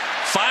retreats,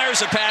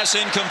 fires a pass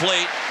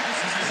incomplete,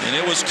 and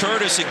it was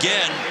Curtis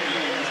again.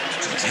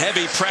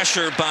 Heavy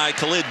pressure by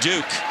Khalid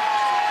Duke.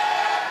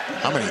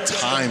 How many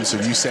times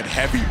have you said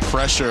heavy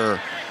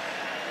pressure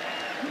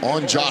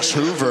on Josh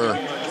Hoover?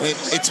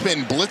 It's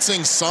been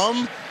blitzing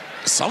some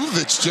of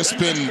it's just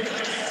been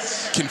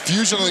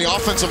confusion on the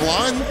offensive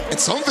line, and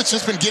some of it's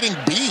just been getting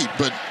beat.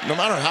 But no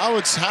matter how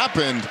it's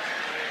happened,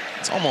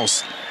 it's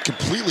almost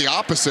completely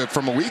opposite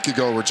from a week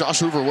ago where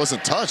Josh Hoover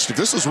wasn't touched. If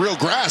this was real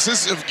grass,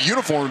 this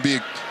uniform would be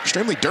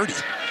extremely dirty.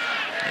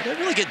 It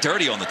doesn't really get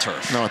dirty on the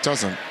turf. No, it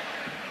doesn't.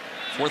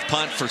 Fourth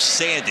punt for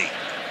Sandy.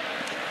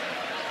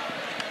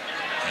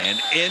 And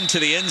into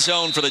the end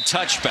zone for the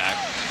touchback.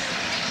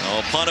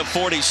 A punt of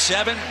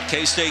 47.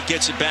 K-State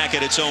gets it back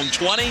at its own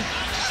 20.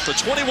 It's a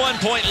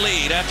 21-point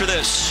lead after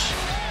this.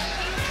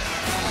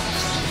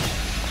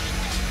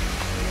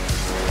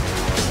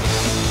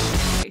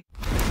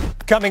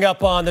 Coming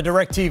up on the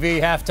DirecTV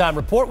halftime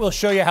report, we'll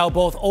show you how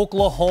both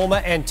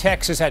Oklahoma and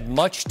Texas had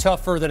much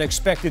tougher than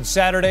expected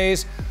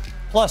Saturdays,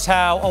 plus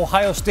how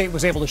Ohio State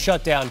was able to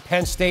shut down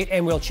Penn State,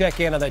 and we'll check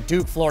in on that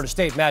Duke-Florida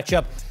State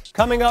matchup.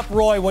 Coming up,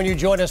 Roy, when you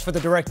join us for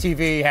the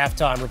DirecTV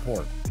halftime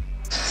report.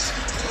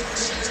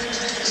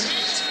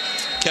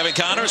 Kevin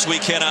Connors, we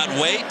cannot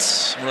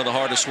wait. One of the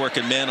hardest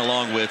working men,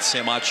 along with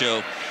Sam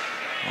Acho,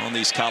 on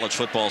these college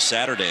football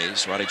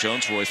Saturdays. Roddy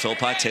Jones, Roy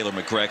Philpott, Taylor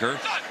McGregor.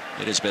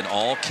 It has been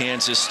all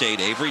Kansas State.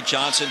 Avery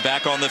Johnson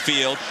back on the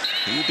field.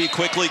 He would be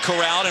quickly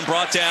corralled and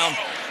brought down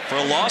for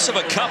a loss of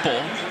a couple.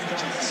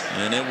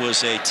 And it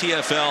was a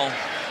TFL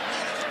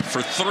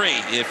for 3,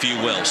 if you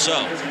will.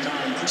 So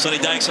Sonny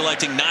Dykes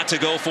electing not to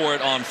go for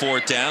it on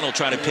 4th down. He'll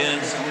try to pin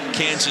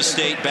Kansas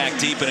State back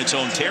deep in its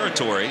own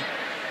territory.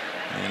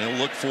 And he'll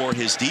look for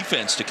his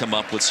defense to come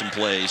up with some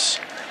plays.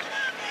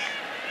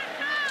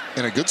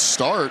 And a good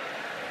start.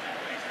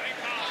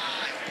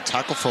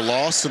 Tackle for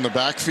loss in the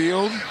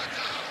backfield.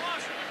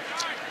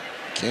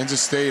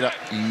 Kansas State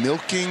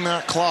milking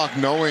that clock,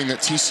 knowing that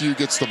TCU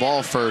gets the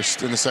ball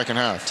first in the second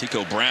half.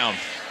 Tico Brown,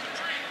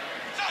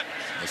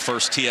 the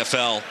first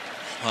TFL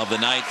of the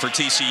night for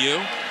TCU.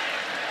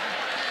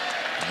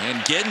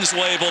 And Giddens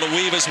will able to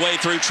weave his way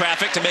through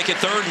traffic to make it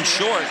 3rd and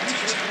short.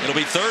 It'll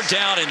be 3rd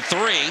down and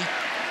 3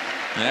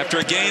 after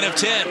a gain of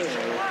 10.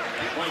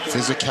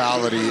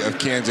 Physicality of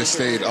Kansas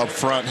State up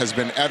front has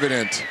been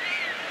evident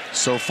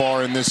so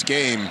far in this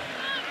game.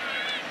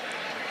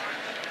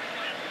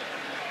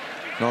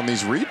 And on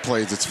these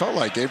replays, it's felt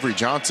like Avery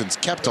Johnson's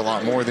kept a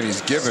lot more than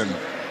he's given.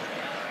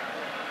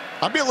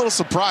 I'd be a little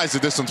surprised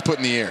if this one's put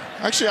in the air.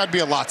 Actually, I'd be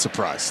a lot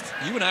surprised.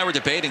 You and I were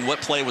debating what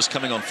play was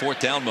coming on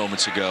 4th down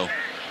moments ago.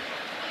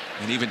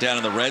 And even down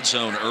in the red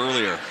zone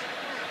earlier.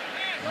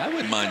 I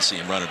wouldn't mind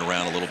seeing him running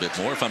around a little bit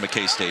more if I'm a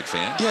K-State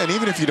fan. Yeah, and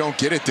even if you don't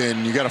get it,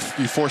 then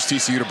you force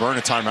TCU to burn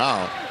a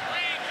timeout.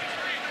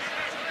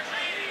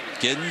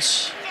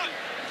 Giddens,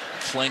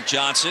 flank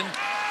Johnson.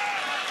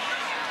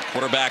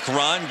 Quarterback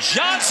run.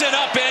 Johnson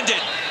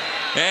upended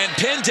and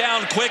pinned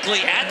down quickly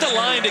at the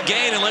line to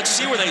gain. And let's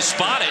see where they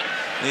spot it.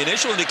 The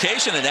initial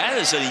indication that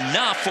is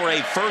enough for a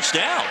 1st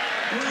down.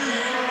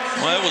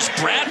 Well, it was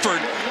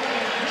Bradford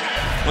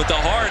with the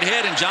hard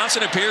hit, and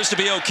Johnson appears to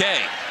be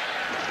okay.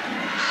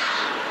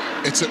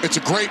 It's a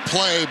great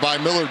play by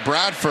Millard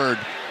Bradford.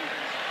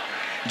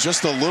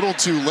 Just a little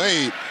too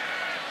late.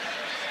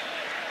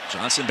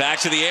 Johnson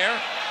back to the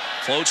air.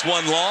 Floats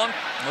one long.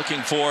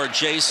 Looking for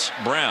Jace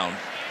Brown.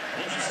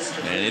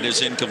 And it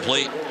is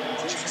incomplete.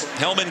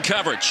 Hellman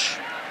coverage.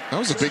 That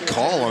was a big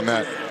call on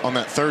that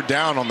 3rd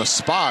down on the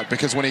spot,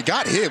 because when he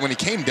got hit, when he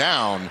came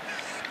down,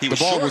 the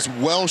ball was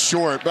well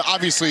short. But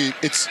obviously,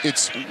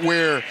 it's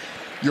where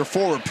your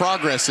forward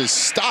progress is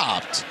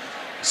stopped.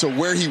 So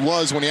where he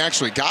was when he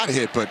actually got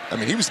hit, but I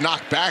mean, he was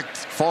knocked back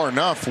far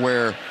enough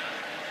where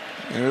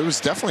it was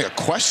definitely a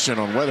question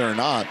on whether or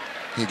not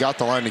he got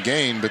the line to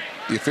gain, but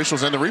the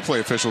officials and the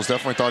replay officials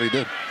definitely thought he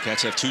did.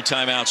 Cats have 2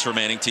 timeouts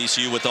remaining.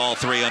 TCU with all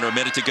 3 under a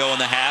minute to go in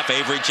the half.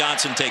 Avery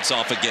Johnson takes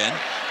off again.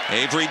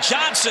 Avery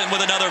Johnson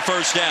with another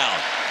 1st down.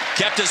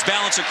 Kept his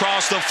balance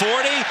across the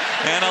 40,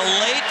 and a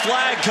late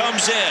flag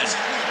comes in.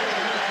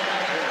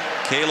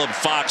 Caleb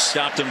Fox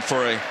stopped him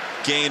for a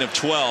gain of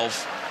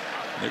 12.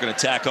 They're going to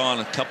tack on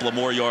a couple of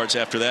more yards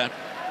after that.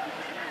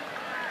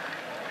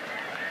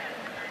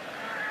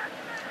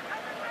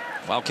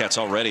 Wildcats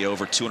already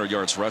over 200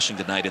 yards rushing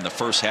tonight in the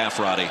first half,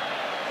 Roddy.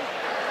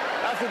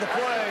 After the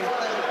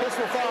play,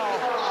 pistol foul,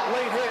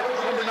 late hit,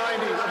 number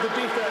 90 of the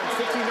defense,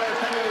 15-yard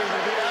penalty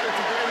will be added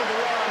to the end of the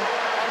run,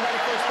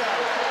 automatic first down.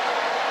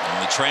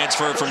 And the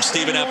transfer from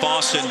Stephen F.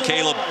 Austin,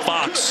 Caleb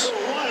Fox.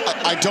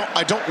 I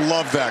don't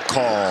love that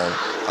call.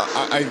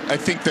 I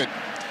think that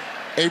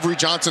Avery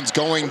Johnson's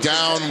going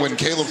down when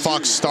Caleb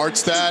Fox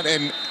starts that.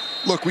 And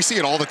look, we see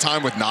it all the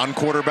time with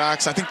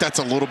non-quarterbacks. I think that's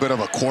a little bit of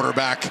a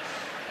quarterback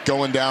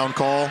going down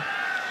call.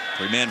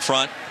 Three-man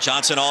front.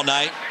 Johnson all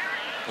night.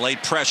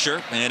 Late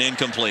pressure and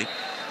incomplete.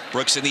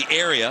 Brooks in the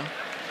area.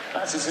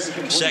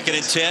 2nd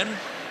and 10.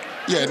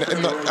 Yeah,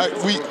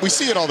 and we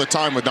see it all the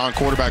time with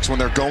non-quarterbacks when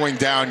they're going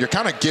down. You're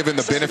kind of given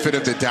the benefit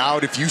of the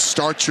doubt. If you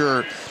start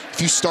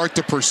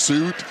the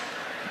pursuit,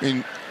 I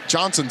mean,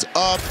 Johnson's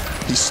up.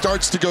 He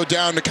starts to go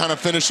down to kind of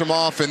finish him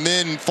off, and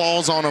then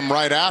falls on him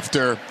right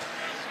after.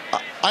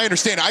 I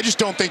understand. I just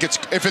don't think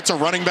if it's a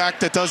running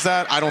back that does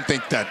that, I don't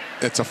think that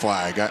it's a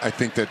flag. I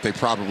think that they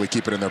probably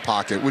keep it in their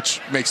pocket,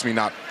 which makes me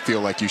not feel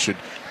like you should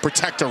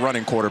protect a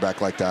running quarterback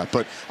like that.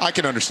 But I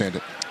can understand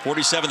it.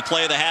 47th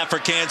play of the half for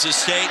Kansas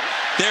State.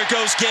 There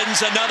goes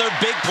Giddens, another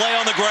big play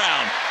on the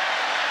ground.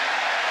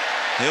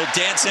 He'll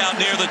dance out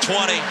near the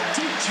 20.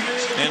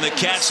 And the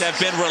Cats have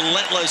been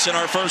relentless in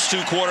our first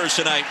 2 quarters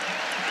tonight.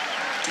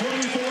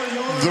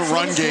 The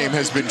run game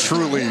has been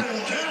truly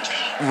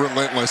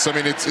relentless. I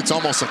mean, it's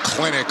almost a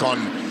clinic on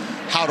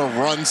how to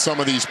run some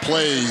of these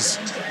plays.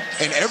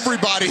 And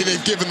everybody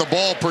they've given the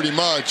ball pretty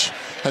much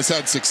has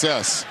had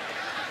success.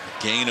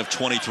 Gain of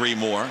 23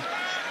 more.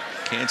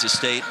 Kansas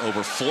State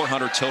over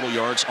 400 total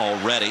yards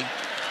already.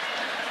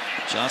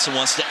 Johnson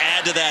wants to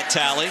add to that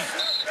tally.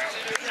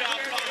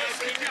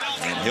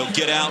 And he'll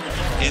get out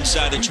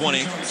inside the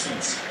 20.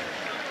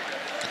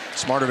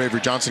 Smart of Avery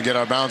Johnson to get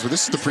out of bounds, but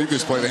this is the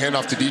previous play, the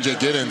handoff to DJ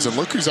Giddens, and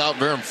look who's out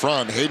there in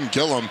front, Hayden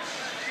Gillum,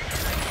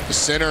 the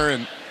center,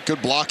 and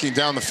good blocking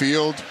down the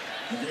field.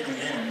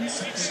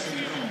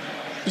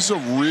 This is a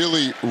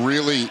really,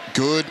 really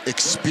good,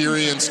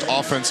 experienced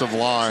offensive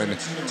line,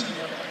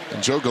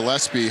 and Joe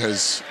Gillespie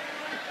has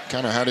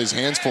kind of had his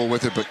hands full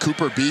with it, but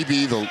Cooper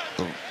Beebe, the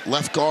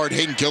left guard,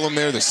 Hayden Gillum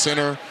there, the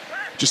center,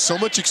 just so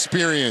much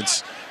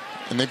experience,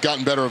 and they've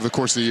gotten better over the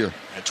course of the year.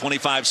 At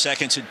 25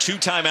 seconds and 2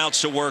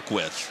 timeouts to work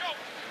with.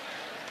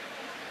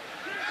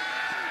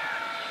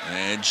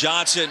 And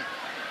Johnson,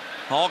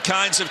 all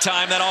kinds of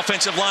time. That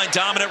offensive line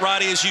dominant,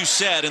 Roddy, as you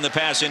said, in the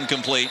pass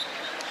incomplete.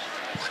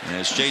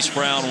 As Jace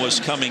Brown was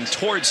coming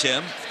towards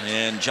him,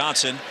 and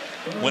Johnson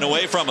went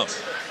away from him.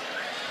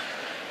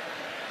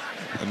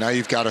 And now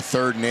you've got a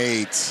 3rd and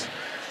 8.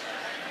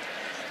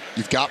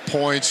 You've got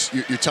points.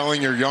 You're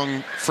telling your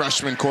young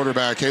freshman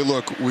quarterback, hey,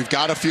 look, we've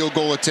got a field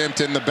goal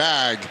attempt in the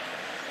bag.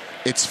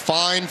 It's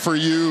fine for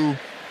you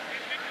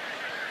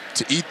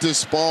to eat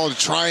this ball, to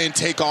try and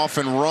take off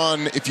and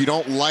run if you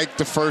don't like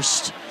the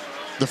first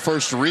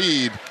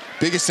read.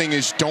 Biggest thing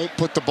is don't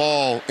put the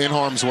ball in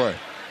harm's way.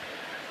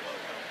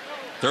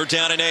 3rd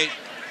down and 8. You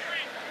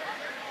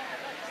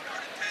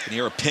can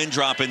hear a pin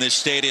drop in this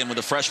stadium with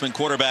a freshman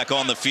quarterback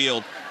on the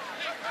field.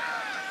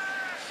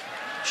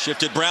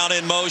 Shifted Brown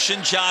in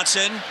motion.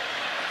 Johnson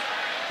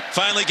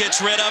finally gets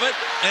rid of it.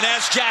 And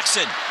as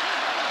Jackson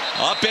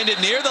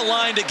upended near the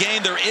line to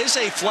gain, there is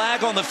a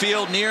flag on the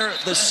field near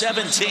the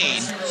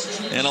 17.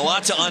 And a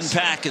lot to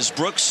unpack as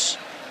Brooks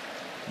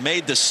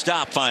made the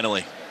stop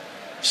finally.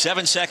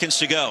 7 seconds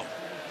to go.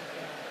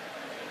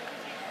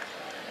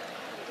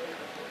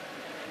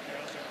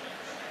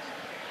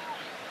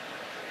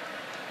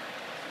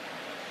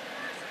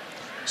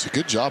 It's a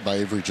good job by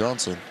Avery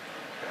Johnson.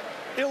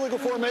 Illegal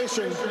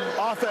formation,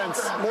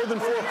 offense, more than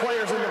 4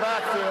 players in the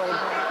backfield.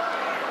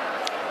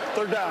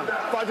 3rd down,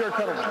 5-yard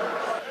penalty.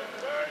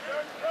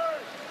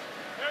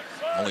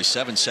 Only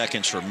 7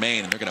 seconds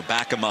remain, and they're going to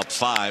back him up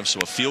 5, so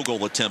a field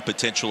goal attempt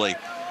potentially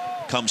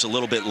comes a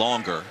little bit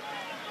longer.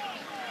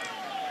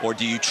 Or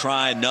do you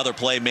try another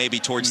play maybe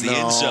towards the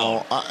end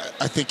zone?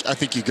 I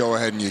think you go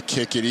ahead and you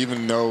kick it,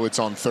 even though it's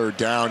on 3rd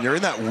down. You're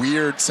in that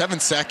weird 7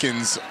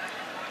 seconds.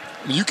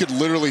 You could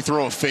literally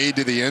throw a fade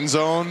to the end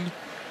zone,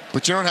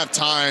 but you don't have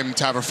time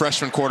to have a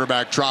freshman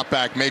quarterback drop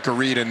back, make a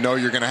read, and know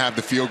you're going to have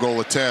the field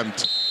goal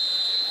attempt.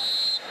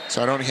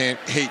 So I don't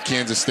hate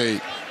Kansas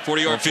State.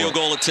 40-yard field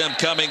goal attempt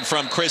coming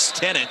from Chris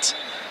Tennant.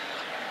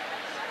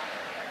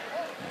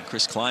 And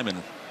Chris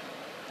Kleiman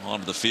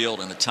onto the field,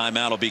 and a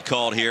timeout will be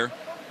called here.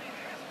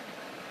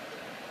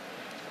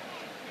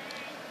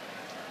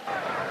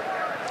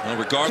 Well,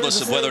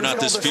 regardless of whether or not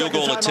this field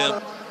goal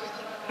attempt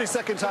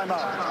 30-second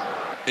timeout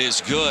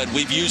is good.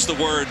 We've used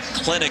the word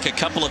clinic a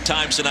couple of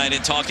times tonight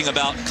in talking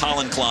about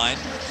Colin Klein,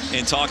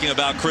 in talking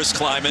about Chris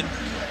Kleiman,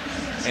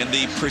 and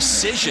the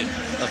precision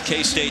of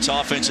K-State's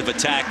offensive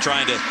attack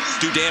trying to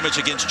do damage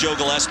against Joe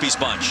Gillespie's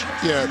bunch.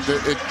 Yeah,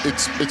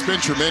 it's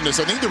been tremendous.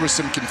 I think there was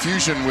some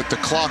confusion with the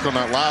clock on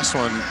that last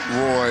one,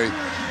 Roy,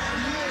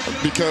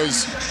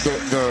 because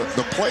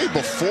the play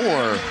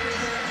before,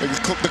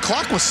 the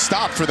clock was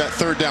stopped for that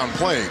 3rd down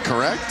play,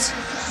 correct?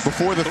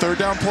 Before the 3rd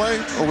down play,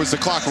 or was the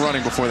clock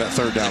running before that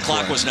 3rd down play?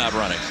 The clock was not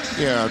running.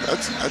 Yeah,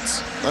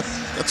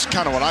 that's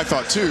kind of what I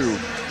thought too.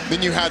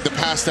 then you had the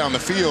pass down the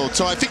field.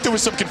 So I think there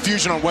was some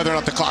confusion on whether or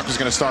not the clock was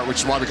going to start, which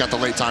is why we got the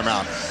late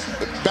timeout.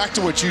 Back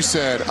to what you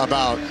said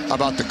about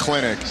the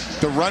clinic.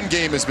 The run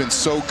game has been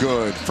so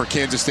good for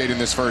Kansas State in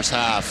this first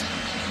half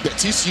that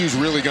TCU is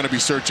really going to be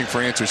searching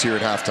for answers here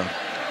at halftime.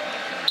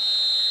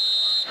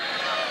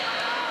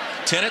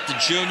 Tennant, the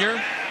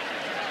junior,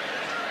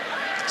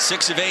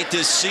 6 of 8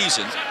 this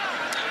season.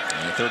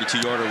 And a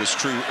 32-yarder was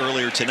true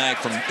earlier tonight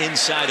from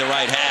inside the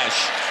right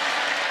hash.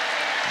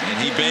 And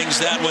he bangs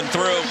that one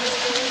through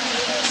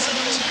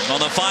on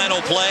the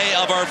final play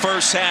of our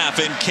first half.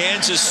 In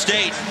Kansas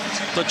State,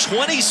 the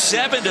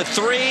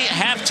 27-3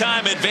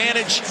 halftime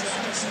advantage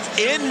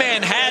in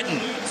Manhattan.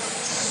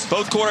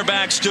 Both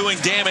quarterbacks doing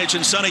damage,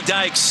 and Sonny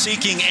Dykes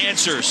seeking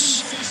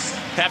answers.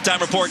 Halftime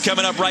report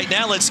coming up right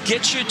now. Let's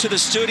get you to the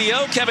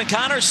studio. Kevin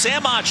Connors,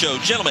 Sam Macho.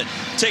 Gentlemen,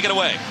 take it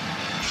away.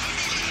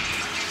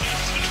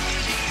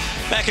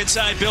 Back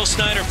inside Bill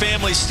Snyder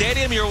Family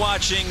Stadium, you're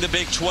watching the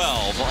Big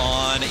 12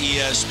 on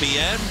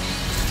ESPN.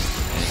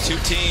 And two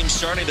teams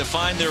starting to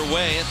find their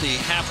way at the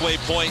halfway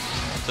point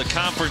of the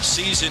conference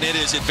season. It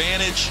is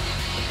advantage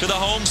to the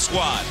home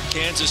squad.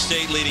 Kansas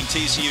State leading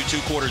TCU 2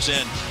 quarters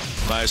in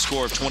by a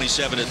score of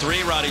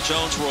 27-3. Roddy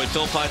Jones, Roy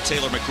Philpott,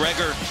 Taylor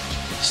McGregor.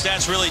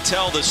 Stats really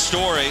tell the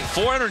story.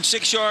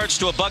 406 yards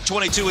to a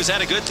 $122. Is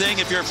that a good thing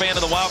if you're a fan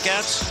of the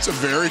Wildcats? It's a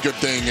very good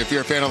thing if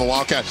you're a fan of the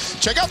Wildcats.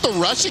 Check out the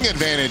rushing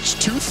advantage,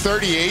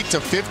 238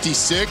 to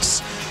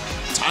 56.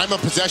 Time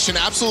of possession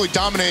absolutely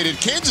dominated.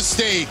 Kansas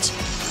State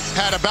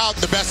had about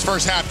the best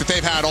first half that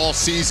they've had all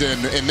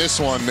season in this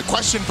one. The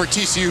question for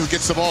TCU, who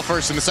gets the ball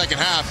first in the second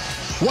half,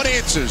 what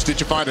answers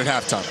did you find at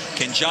halftime?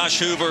 Can Josh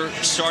Hoover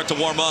start to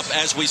warm up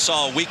as we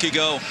saw a week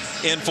ago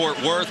in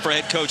Fort Worth for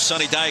head coach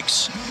Sonny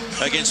Dykes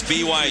against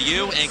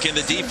BYU? And can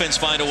the defense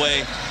find a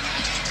way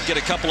to get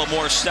a couple of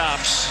more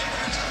stops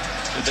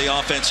with the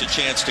offense a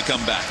chance to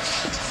come back?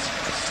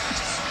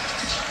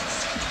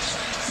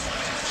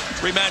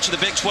 Rematch of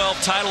the Big 12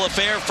 title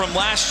affair from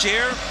last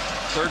year.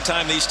 Third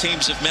time these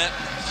teams have met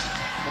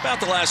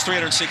about the last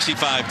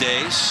 365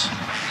 days.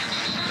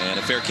 And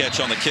a fair catch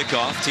on the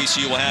kickoff.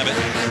 TCU will have it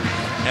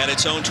at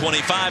its own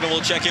 25, and we'll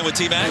check in with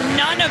T-Mac.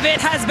 None of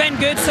it has been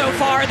good so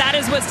far. That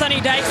is what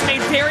Sonny Dykes made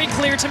very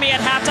clear to me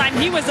at halftime.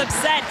 He was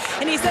upset,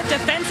 and he said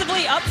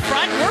defensively up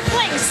front, we're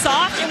playing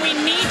soft, and we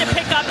need to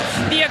pick up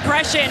the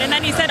aggression. And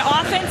then he said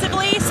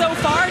offensively, so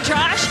far,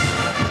 Josh,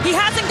 he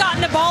hasn't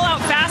gotten the ball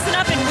out fast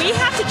enough, and we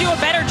have to do a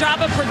better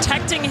job of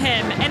protecting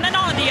him. And then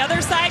on the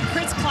other side,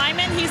 Chris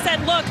Kleiman, he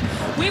said, look,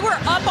 we were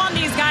up on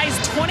these guys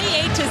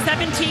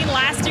 28-17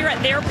 last year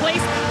at their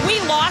place. We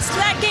lost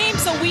that game,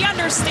 so we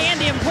understand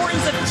the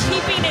importance of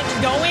keeping it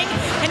going.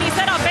 And he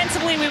said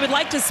offensively, we would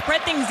like to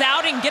spread things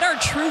out and get our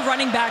true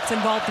running backs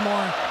involved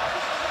more.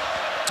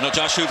 No,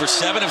 Josh Hoover,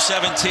 7 of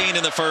 17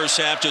 in the first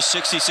half, just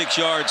 66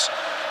 yards,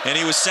 and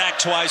he was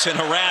sacked twice and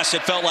harassed.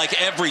 It felt like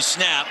every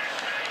snap.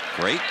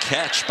 Great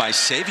catch by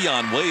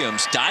Savion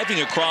Williams,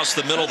 diving across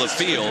the middle of the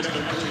field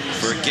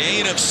for a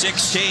gain of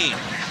 16.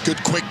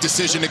 Good quick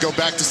decision to go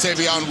back to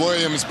Savion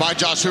Williams by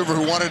Josh Hoover,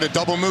 who wanted a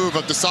double move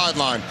up the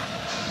sideline.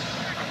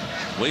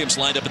 Williams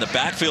lined up in the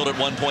backfield at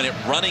one point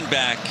at running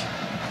back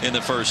in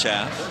the first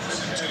half.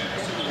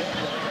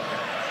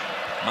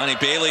 Monty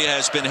Bailey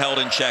has been held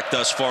in check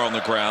thus far on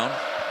the ground.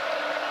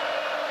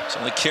 He's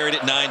only carried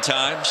it 9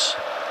 times.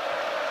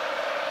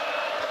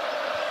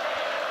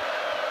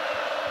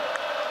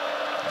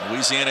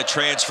 Louisiana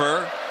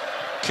transfer,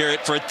 carry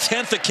it for a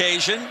 10th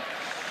occasion.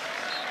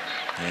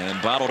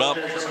 And bottled up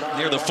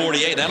near the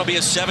 48. That'll be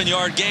a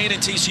 7-yard gain,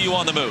 and TCU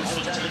on the move.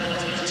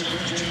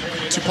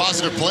 2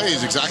 positive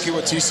plays, exactly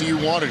what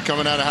TCU wanted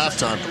coming out of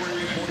halftime.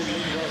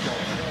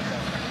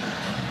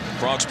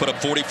 Frogs put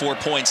up 44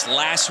 points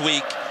last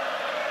week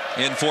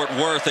in Fort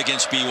Worth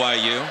against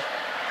BYU.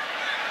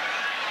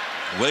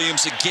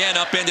 Williams again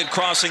upended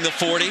crossing the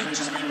 40.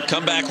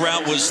 Comeback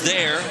route was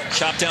there.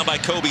 Chopped down by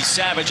Kobe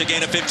Savage, a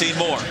gain of 15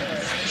 more.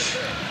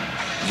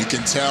 You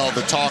can tell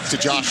the talk to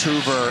Josh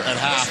Hoover at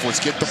half was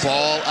get the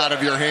ball out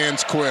of your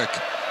hands quick.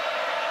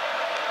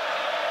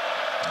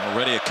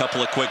 Already a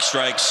couple of quick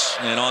strikes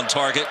and on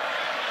target.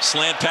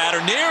 Slant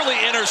pattern nearly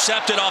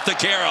intercepted off the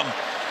carom.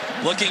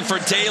 Looking for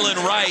Dalen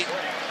Wright.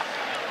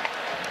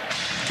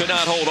 Could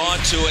not hold on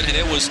to it, and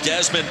it was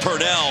Desmond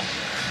Purnell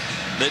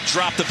that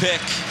dropped the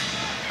pick.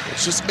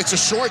 It's a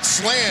short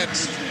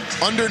slant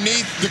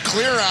underneath the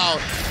clear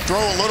out, throw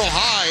a little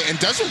high, and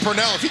Desmond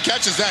Purnell, if he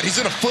catches that, he's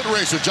in a foot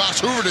race with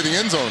Josh Hoover to the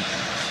end zone.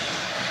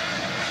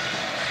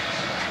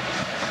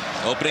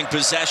 Opening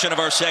possession of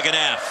our second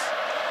half.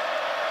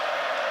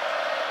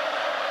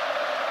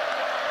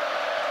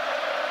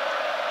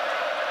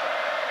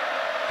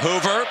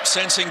 Hoover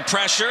sensing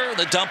pressure,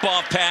 the dump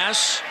off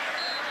pass,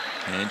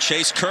 and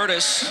Chase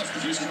Curtis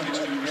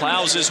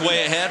plows his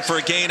way ahead for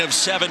a gain of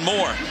 7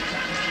 more.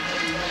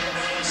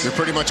 They're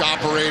pretty much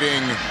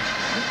operating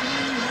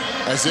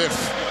as if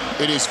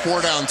it is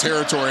 4-down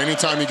territory.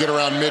 Anytime you get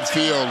around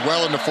midfield,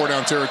 well into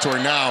 4-down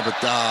territory now, but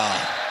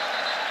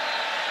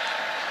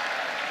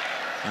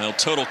well,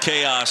 total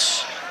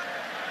chaos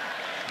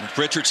with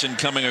Richardson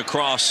coming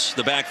across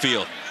the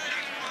backfield.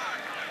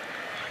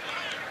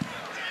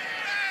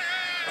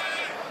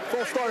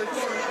 Full start.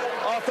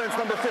 Offense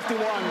number 51.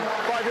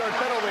 5-yard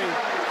penalty.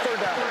 Third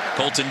down.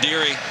 Colton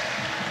Deary,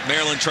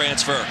 Maryland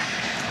transfer.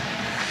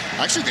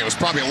 I actually think it was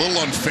probably a little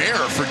unfair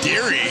for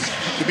Deary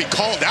to be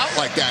called out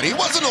like that. He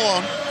wasn't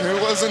alone. It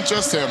wasn't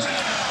just him.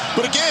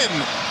 But again,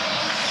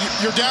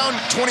 you're down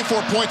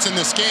 24 points in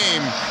this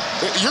game.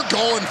 You're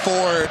going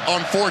for it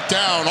on fourth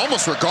down,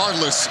 almost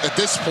regardless at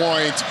this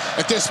point,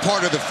 at this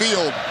part of the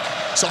field.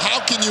 So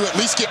how can you at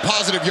least get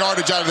positive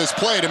yardage out of this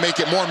play to make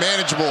it more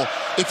manageable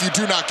if you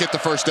do not get the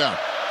first down?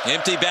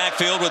 Empty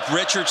backfield with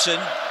Richardson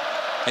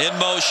in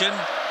motion.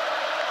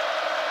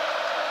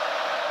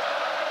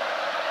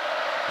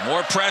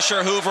 More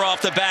pressure, Hoover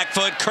off the back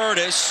foot.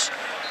 Curtis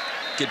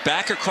get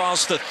back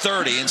across the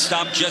 30 and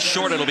stop just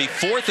short. It'll be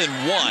 4th and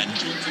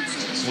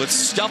 1 with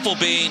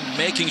Stufflebean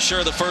making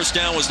sure the first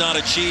down was not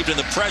achieved, and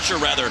the pressure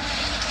rather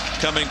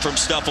coming from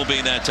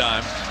Stufflebean that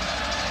time.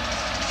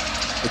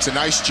 It's a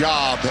nice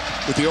job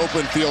with the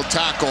open field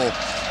tackle.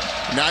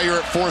 Now you're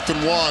at 4th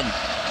and 1.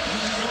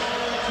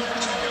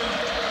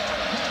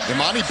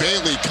 Imani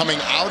Bailey coming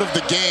out of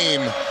the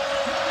game.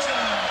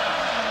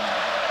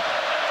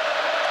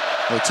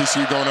 With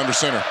TCU going under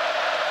center.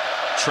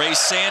 Trey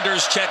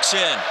Sanders checks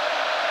in.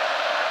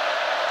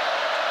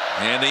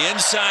 And the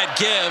inside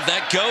give,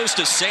 that goes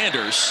to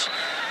Sanders.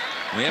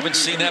 We haven't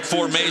seen that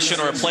formation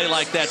or a play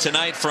like that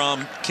tonight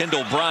from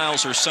Kendall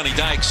Briles or Sonny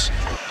Dykes.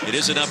 It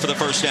is enough for the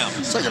first down.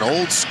 It's like an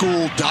old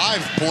school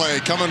dive play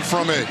coming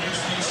from the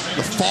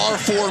far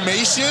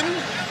formation.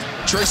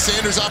 Trey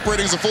Sanders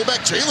operating as a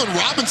fullback. Jalen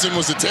Robinson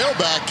was the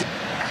tailback.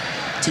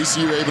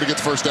 TCU able to get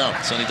the first down.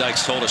 Sonny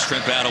Dykes told us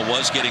Trent Battle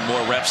was getting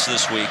more reps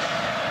this week.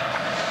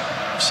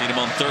 We've seen him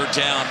on third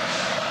down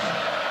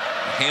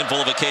a handful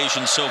of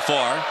occasions so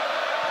far.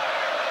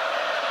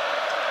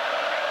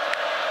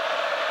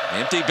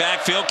 Empty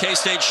backfield.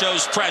 K-State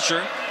shows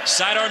pressure.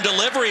 Sidearm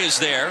delivery is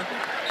there.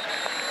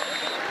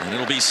 And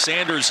it'll be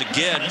Sanders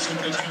again.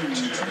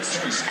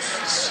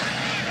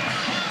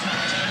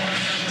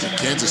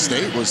 Kansas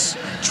State was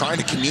trying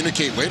to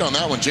communicate late on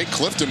that one. Jake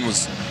Clifton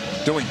was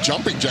doing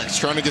jumping jacks,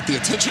 trying to get the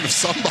attention of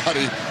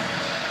somebody.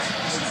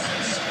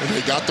 And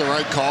they got the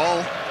right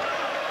call.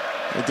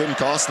 It didn't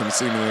cost them,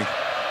 seemingly.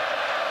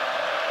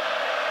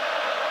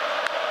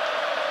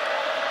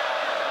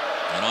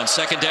 And on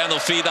second down, they'll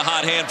feed the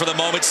hot hand for the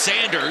moment.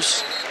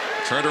 Sanders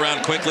turned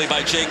around quickly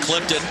by Jake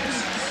Clifton.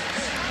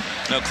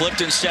 Now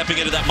Clifton stepping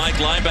into that Mike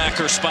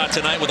linebacker spot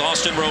tonight with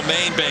Austin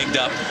Romaine banged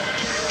up.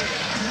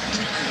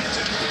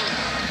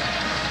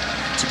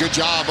 It's a good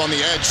job on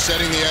the edge,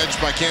 setting the edge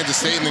by Kansas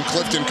State, and then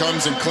Clifton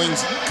comes and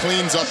cleans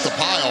up the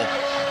pile.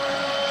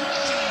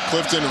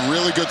 Clifton, a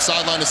really good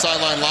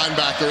sideline-to-sideline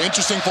linebacker.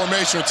 Interesting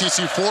formation with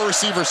TCU. 4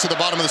 receivers to the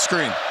bottom of the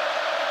screen.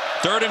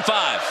 3rd and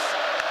 5.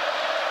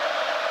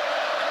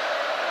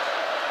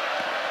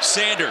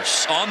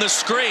 Sanders on the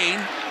screen,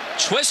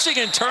 twisting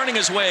and turning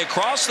his way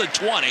across the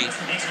 20.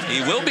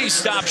 He will be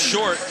stopped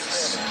short.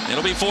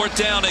 It'll be 4th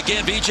down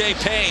again. BJ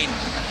Payne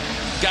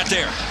got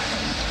there.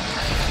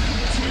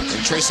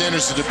 And Trey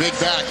Sanders is a big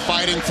back,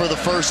 fighting for the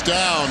first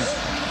down.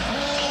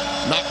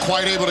 Not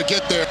quite able to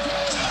get there.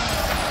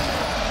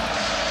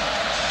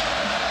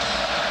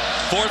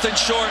 4th and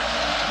short.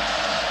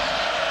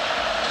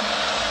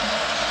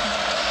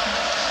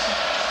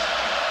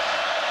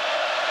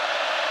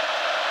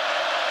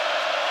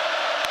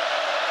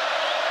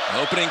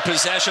 Opening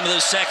possession of the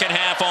second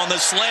half on the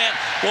slant.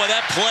 Boy,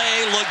 that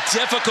play looked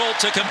difficult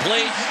to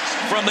complete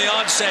from the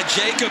onset.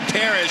 Jacob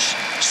Parrish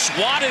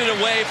swatted it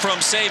away from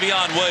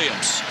Savion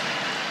Williams.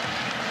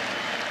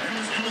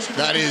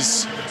 That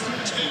is,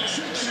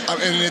 I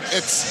mean,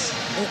 it's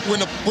when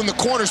the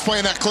corner's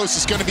playing that close,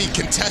 it's going to be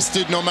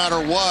contested no matter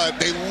what.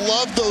 They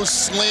love those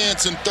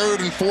slants in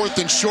 3rd and 4th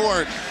and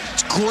short.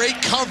 It's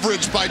great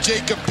coverage by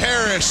Jacob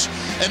Parrish,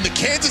 and the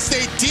Kansas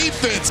State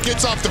defense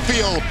gets off the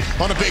field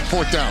on a big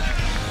 4th down.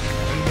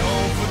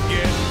 Don't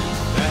forget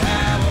to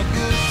have a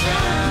good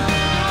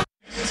time.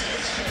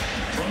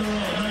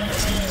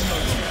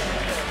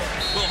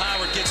 Will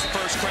Howard gets the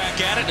first crack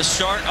at it to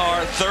start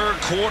our 3rd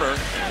quarter.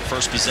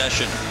 First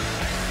possession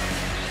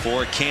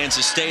for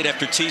Kansas State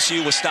after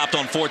TCU was stopped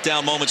on 4th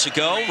down moments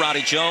ago.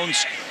 Roddy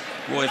Jones,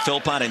 Roy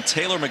Philpott, and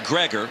Taylor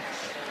McGregor.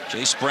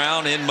 Jace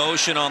Brown in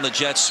motion on the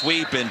jet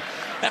sweep, and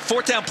that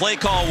 4th down play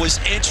call was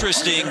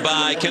interesting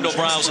by Kendall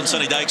Briles and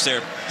Sonny Dykes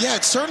there. Yeah,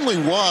 it certainly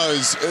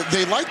was.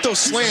 They like those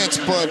slants,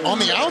 but on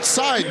the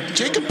outside,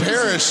 Jacob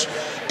Parrish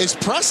is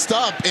pressed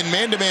up in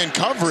man-to-man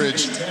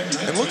coverage.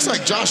 It looks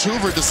like Josh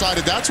Hoover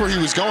decided that's where he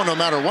was going no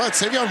matter what.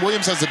 Savion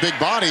Williams has a big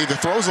body. The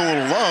throw's a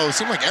little low. It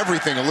seemed like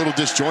everything a little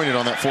disjointed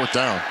on that 4th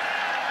down.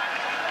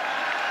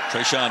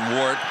 Trayshawn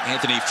Ward,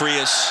 Anthony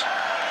Frias,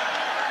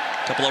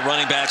 a couple of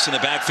running backs in the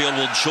backfield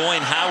will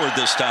join Howard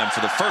this time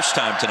for the first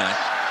time tonight.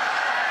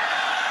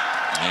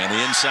 And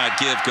the inside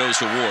give goes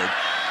to Ward.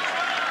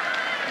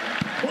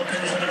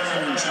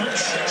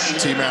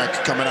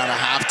 T-Mac coming out of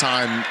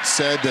halftime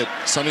said that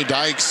Sonny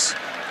Dykes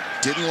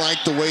didn't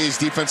like the way his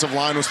defensive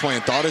line was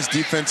playing. Thought his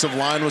defensive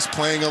line was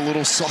playing a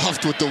little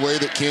soft with the way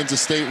that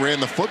Kansas State ran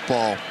the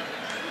football.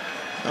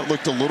 That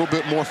looked a little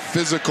bit more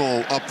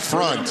physical up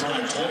front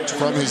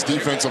from his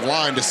defensive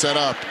line to set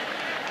up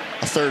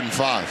a 3rd and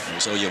 5. It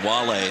was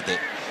Oyewale that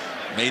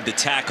made the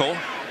tackle.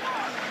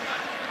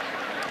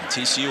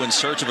 TCU in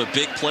search of a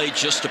big play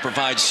just to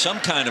provide some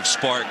kind of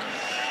spark.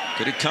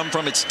 Could it come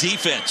from its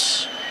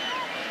defense?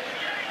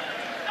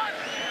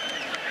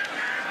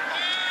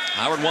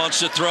 Howard wants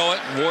to throw it.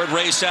 Ward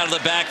raced out of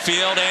the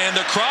backfield, and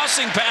the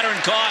crossing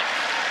pattern caught.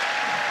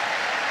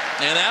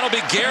 And that'll be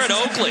Garrett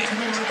Oakley.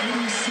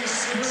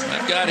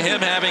 I've got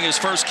him having his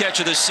first catch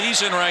of the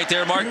season right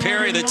there. Mark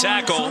Perry, the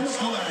tackle.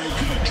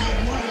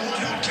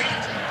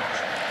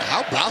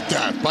 How about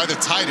that by the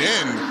tight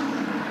end?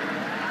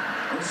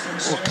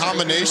 A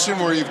combination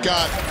where you've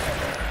got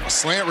a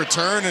slant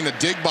return and a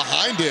dig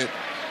behind it.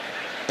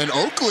 And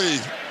Oakley,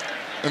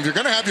 if you're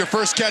going to have your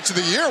first catch of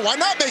the year, why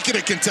not make it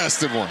a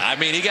contested one? I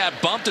mean, he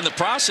got bumped in the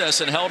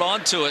process and held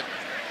on to it.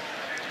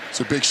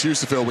 So big shoes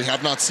to fill. We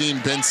have not seen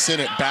Ben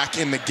Sinnott back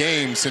in the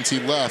game since he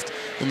left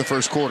in the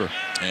first quarter.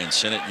 And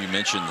Sinnott, you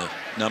mentioned the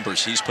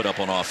numbers he's put up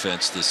on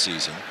offense this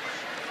season.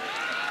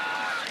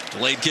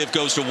 Delayed give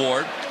goes to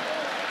Ward.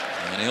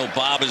 And he'll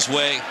bob his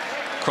way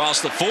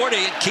across the 40.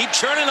 Keep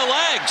churning the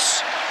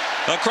legs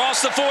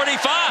across the 45.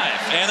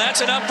 And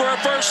that's enough for a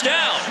first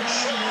down.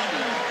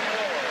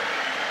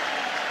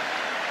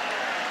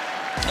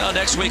 Well,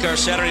 next week, our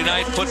Saturday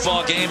night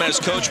football game has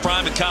Coach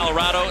Prime in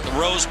Colorado at the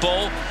Rose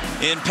Bowl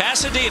in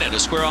Pasadena to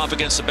square off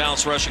against the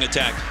balanced rushing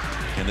attack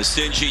and the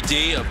stingy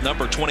D of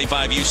number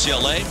 25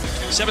 UCLA.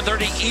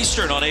 7:30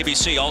 Eastern on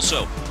ABC,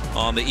 also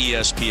on the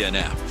ESPN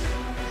app.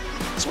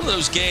 It's one of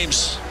those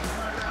games.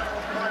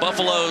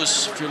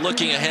 Buffaloes, if you're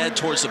looking ahead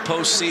towards the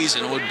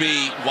postseason, it would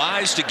be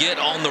wise to get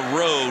on the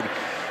road,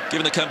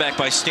 given the comeback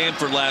by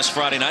Stanford last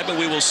Friday night, but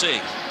we will see.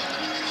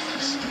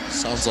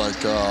 Sounds like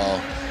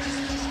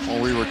when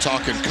we were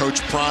talking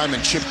Coach Prime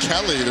and Chip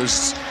Kelly,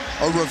 there's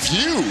a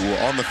review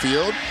on the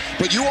field.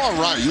 But you are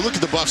right. You look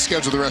at the Buff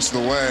schedule the rest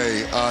of the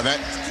way.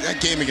 That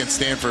game against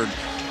Stanford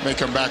may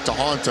come back to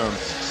haunt them.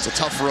 It's a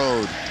tough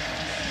road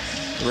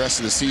the rest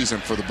of the season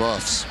for the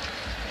Buffs.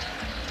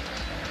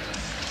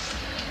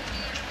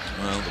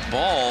 Well, the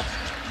ball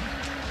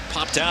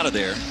popped out of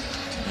there,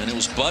 and it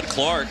was Bud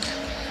Clark.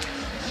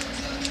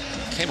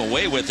 Came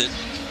away with it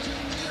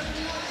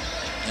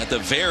at the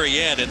very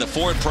end, and the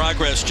forward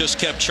progress just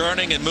kept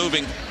churning and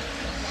moving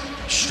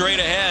straight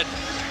ahead.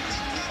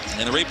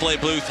 And the replay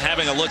booth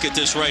having a look at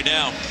this right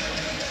now.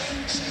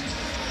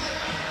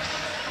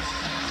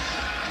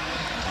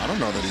 I don't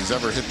know that he's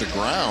ever hit the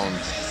ground.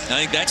 I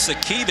think that's the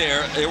key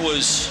there. There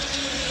was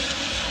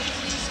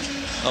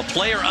a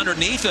player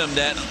underneath him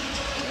that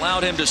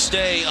allowed him to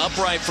stay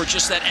upright for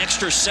just that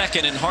extra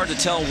second, and hard to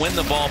tell when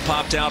the ball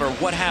popped out or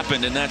what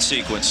happened in that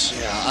sequence.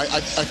 Yeah,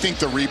 I think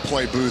the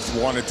replay booth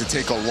wanted to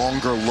take a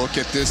longer look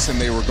at this, and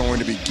they were going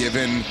to be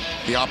given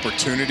the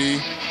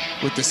opportunity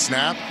with the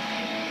snap.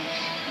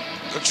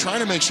 They're trying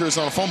to make sure it's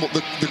not a fumble.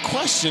 The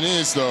question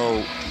is,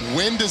 though,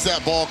 when does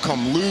that ball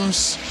come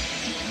loose?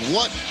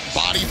 What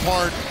body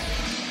part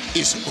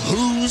is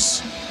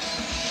whose?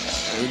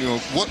 You know,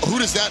 who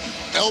does that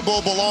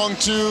elbow belong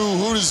to?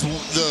 Who does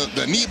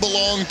the knee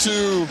belong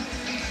to?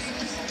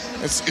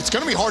 It's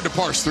going to be hard to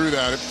parse through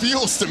that. It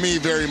feels to me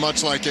very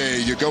much like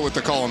you go with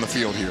the call on the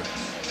field here.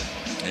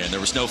 And there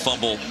was no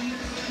fumble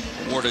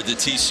awarded to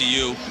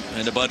TCU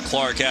and to Bud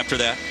Clark after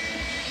that.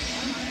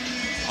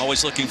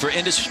 Always looking for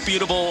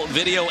indisputable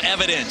video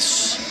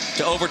evidence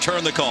to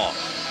overturn the call.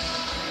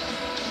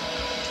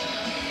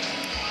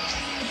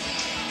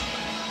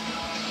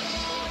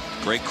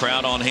 Great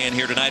crowd on hand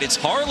here tonight. It's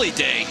Harley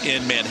Day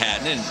in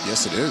Manhattan. And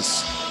yes, it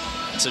is.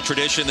 It's a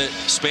tradition that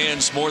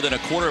spans more than a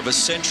quarter of a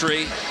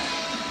century.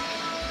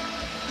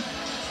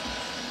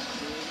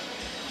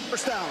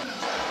 First down.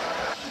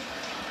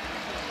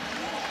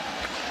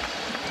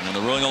 And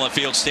the ruling on the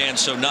field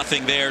stands, so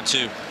nothing there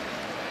to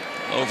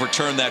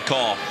overturn that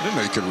call. I didn't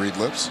know you could read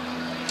lips.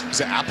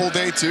 Is it Apple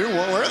Day too?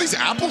 Where are these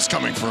apples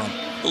coming from?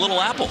 The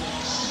little apple.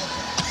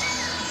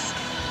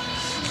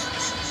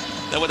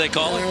 Is that what they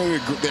call it?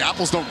 The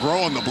apples don't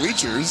grow on the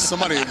bleachers.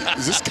 Somebody,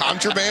 is this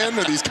contraband?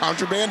 Are these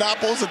contraband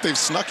apples that they've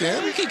snuck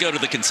in? You could go to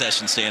the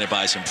concession stand and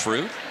buy some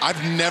fruit.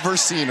 I've never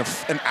seen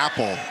an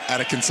apple at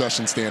a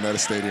concession stand at a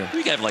stadium.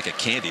 You could have like a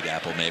candied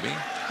apple, maybe.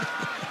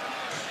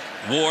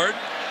 Ward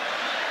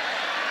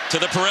to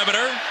the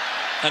perimeter.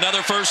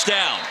 Another first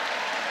down.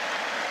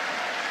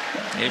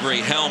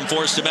 Avery Helm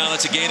forced him out.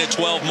 That's a gain of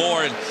 12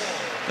 more. And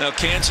now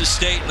Kansas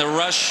State in the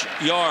rush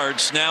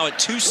yards now at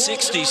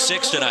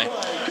 266 tonight.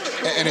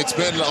 And it's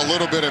been a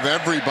little bit of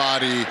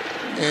everybody.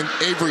 And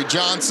Avery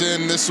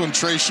Johnson, this one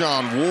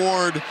Trayshawn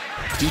Ward.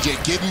 DJ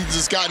Giddens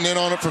has gotten in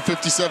on it for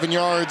 57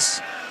 yards.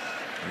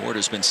 Ward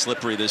has been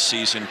slippery this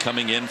season,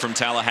 coming in from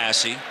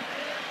Tallahassee.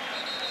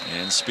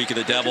 And speak of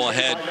the devil,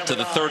 ahead to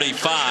the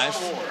 35.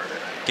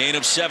 Gain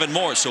of 7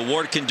 more, so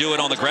Ward can do it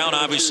on the ground,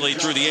 obviously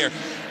through the air.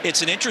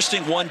 It's an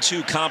interesting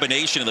 1-2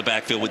 combination in the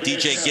backfield with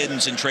DJ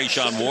Giddens and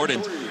Trayshawn Ward,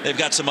 and they've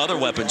got some other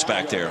weapons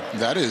back there.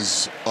 That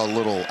is a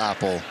little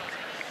apple.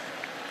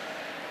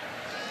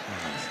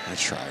 I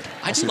tried.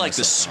 I do like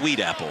the sweet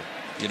apple,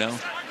 you know?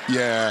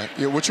 Yeah.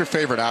 What's your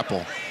favorite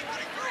apple?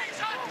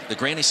 The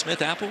Granny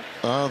Smith apple?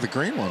 The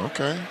green one.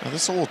 Okay.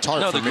 That's a little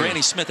tart. No, for the me.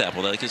 Granny Smith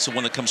apple. Like, it's the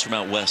one that comes from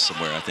out west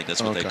somewhere. I think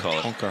that's what they call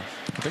it. Okay.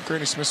 I think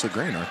Granny Smiths are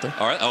green, aren't they?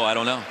 All right. Oh, I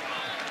don't know.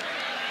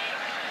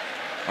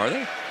 Are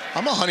they?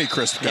 I'm a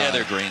Honeycrisp guy. Yeah,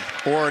 they're green.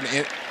 Or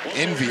an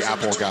Envy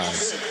apple guy,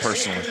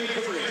 personally.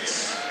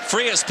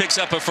 Frias picks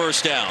up a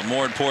first down,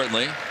 more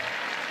importantly.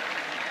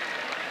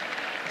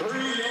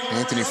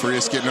 Anthony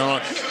Frias getting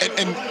on.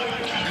 And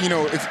you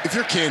know, if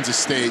you're Kansas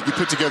State, you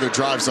put together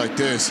drives like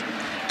this,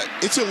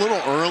 it's a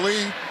little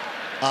early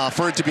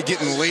for it to be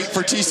getting late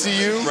for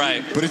TCU.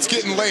 Right. But it's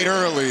getting late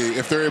early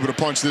if they're able to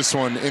punch this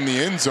one in the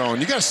end zone.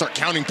 You got to start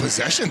counting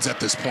possessions at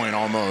this point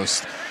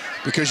almost,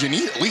 because you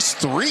need at least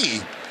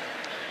 3,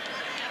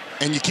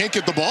 and you can't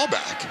get the ball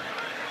back.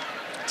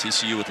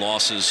 TCU with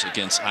losses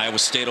against Iowa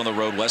State on the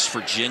road, West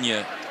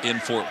Virginia in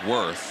Fort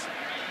Worth,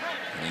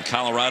 and in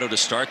Colorado to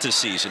start this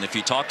season. If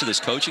you talk to this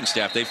coaching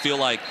staff, they feel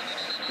like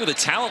the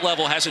talent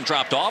level hasn't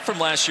dropped off from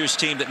last year's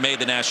team that made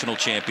the national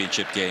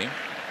championship game.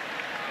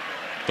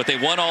 But they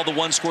won all the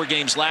one-score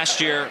games last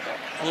year.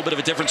 A little bit of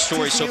a different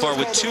story so far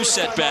with 2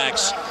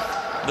 setbacks.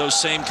 Those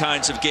same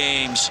kinds of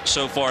games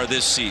so far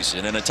this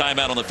season. And a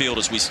timeout on the field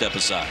as we step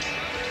aside.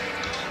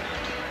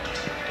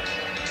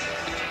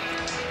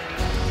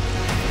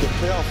 The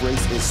playoff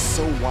race is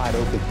so wide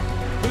open.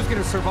 Who's going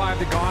to survive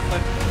the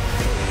gauntlet?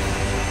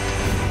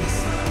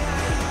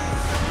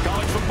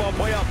 College football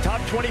playoff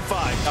top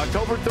 25,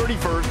 October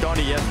 31st on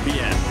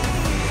ESPN.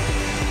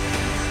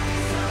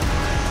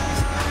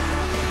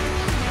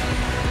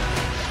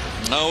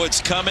 Oh,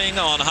 it's coming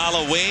on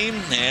Halloween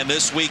and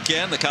this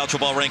weekend. The college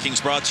football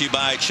rankings brought to you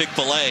by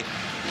Chick-fil-A.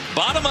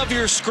 Bottom of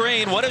your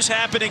screen, what is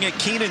happening at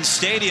Kenan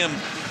Stadium?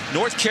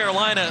 North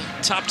Carolina,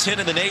 top 10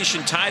 in the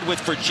nation, tied with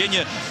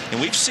Virginia. And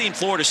we've seen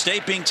Florida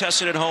State being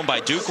tested at home by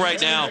Duke right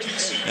now,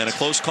 and a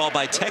close call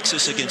by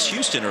Texas against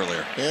Houston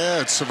earlier. Yeah,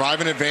 it's survive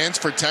and advance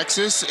for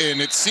Texas,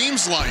 and it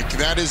seems like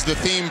that is the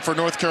theme for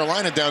North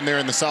Carolina down there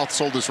in the South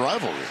Soldus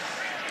rivalry.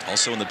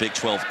 Also in the Big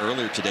 12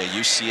 earlier today,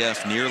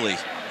 UCF nearly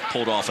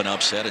pulled off an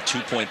upset, a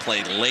 2-point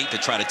play late to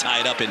try to tie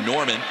it up in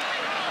Norman.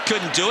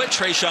 Couldn't do it.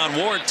 Trayshawn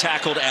Ward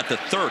tackled at the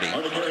 30.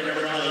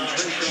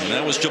 And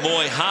that was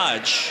Jamoy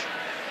Hodge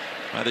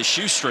by the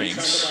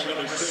shoestrings.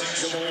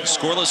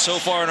 Scoreless so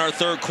far in our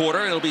third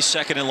quarter. It'll be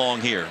second and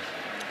long here.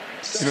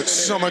 You know,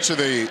 so much of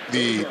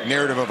the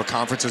narrative of a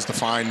conference is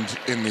defined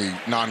in the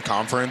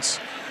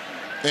non-conference.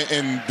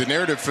 And the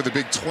narrative for the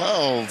Big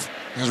 12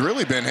 has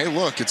really been, hey,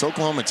 look, it's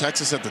Oklahoma and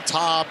Texas at the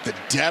top. The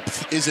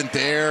depth isn't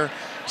there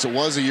as it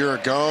was a year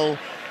ago.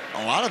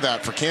 A lot of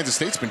that for Kansas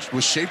State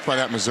was shaped by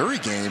that Missouri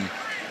game.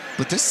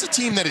 But this is a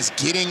team that is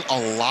getting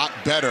a lot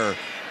better.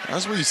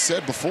 As we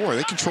said before,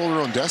 they control their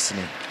own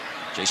destiny.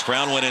 Chase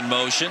Brown went in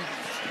motion.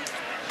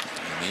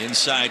 And the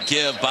inside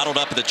give, bottled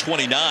up at the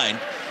 29.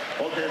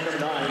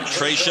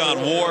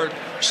 Trayshawn Ward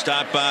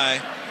stopped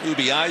by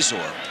Ubi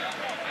Izor.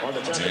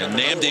 And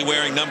Namdi,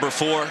 wearing number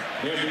 4,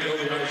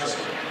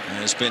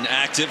 has been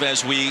active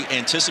as we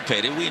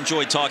anticipated. We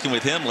enjoyed talking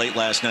with him late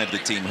last night at the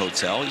team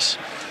hotel. His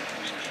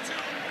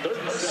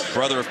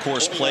brother, of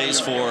course, plays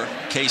for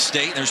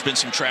K-State. There's been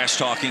some trash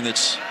talking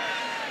that's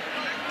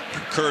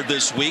occurred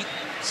this week.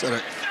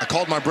 Said I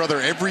called my brother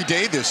every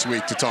day this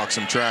week to talk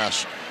some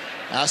trash.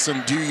 Asked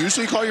him, do you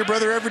usually call your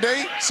brother every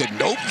day? He said,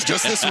 nope,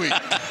 just this week.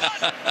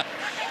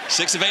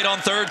 6 of 8 on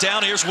third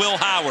down. Here's Will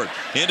Howard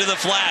into the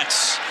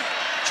flats.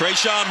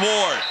 Trayshawn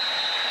Ward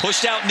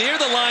pushed out near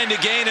the line to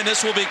gain, and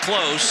this will be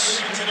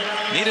close.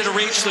 Needed to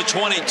reach the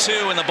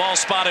 22, and the ball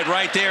spotted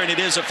right there, and it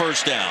is a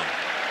first down.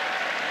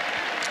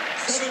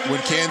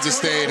 When Kansas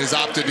State has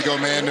opted to go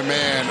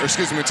man-to-man, or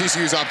excuse me, when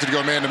TCU's opted to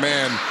go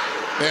man-to-man,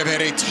 they have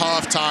had a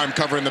tough time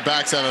covering the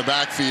backside of the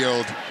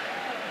backfield.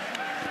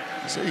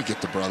 So you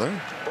get the brother,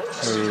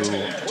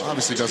 who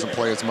obviously doesn't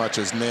play as much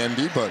as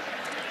Namdi, but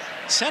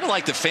sounded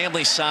like the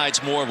family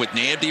side's more with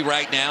Namdi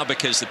right now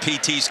because the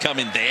PT's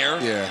coming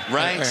there. Yeah,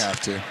 right? They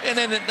have to. And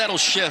then that'll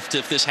shift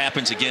if this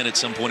happens again at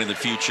some point in the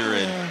future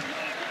and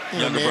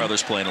younger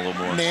brother's playing a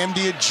little more.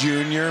 Namdi a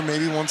junior,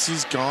 maybe once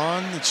he's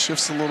gone, it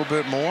shifts a little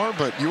bit more.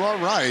 But you are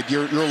right.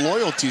 Your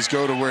loyalties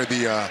go to where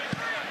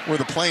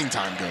the playing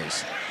time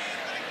goes.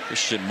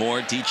 Christian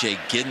Moore, DJ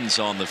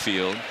Giddens on the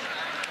field.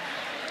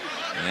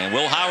 And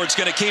Will Howard's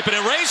going to keep it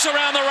and race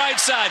around the right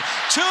side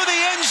to the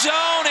end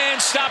zone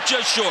and stop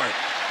just short.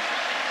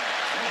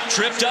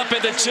 Tripped up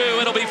at the 2.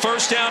 It'll be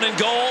first down and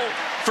goal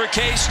for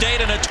K-State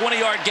and a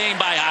 20-yard gain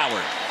by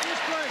Howard.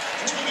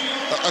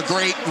 A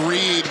great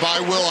read by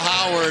Will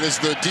Howard as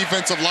the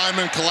defensive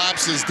lineman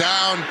collapses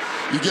down.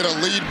 You get a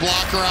lead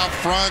blocker out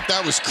front.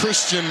 That was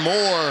Christian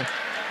Moore.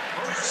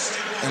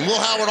 And Will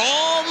Howard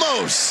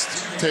almost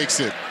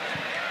takes it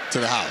to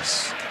the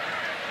house.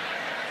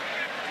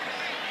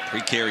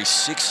 Pre-carry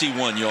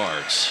 61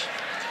 yards.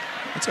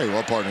 I'll tell you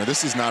what, partner,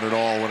 this is not at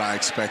all what I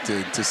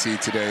expected to see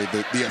today.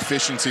 The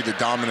efficiency, the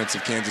dominance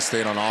of Kansas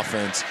State on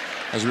offense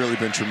has really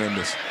been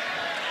tremendous.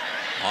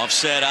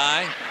 Offset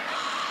eye.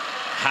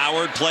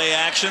 Howard play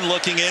action,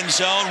 looking in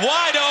zone,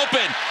 wide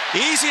open.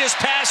 Easiest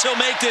pass he'll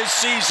make this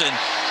season.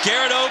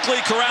 Garrett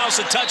Oakley corrals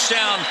a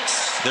touchdown.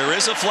 There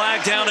is a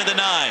flag down at the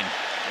 9.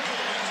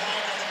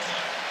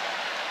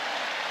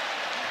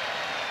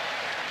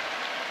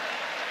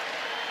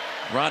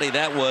 Roddy,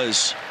 that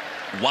was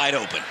wide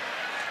open.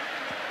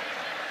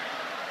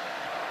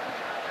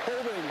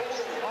 Holding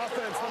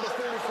offense number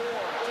 34.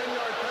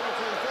 10-yard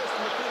penalty and first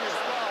in the previous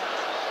foul.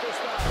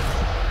 First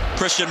down.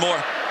 Christian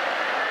Moore.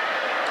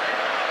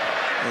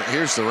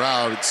 Here's the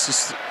route. It's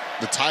just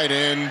the tight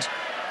end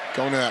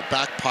going to that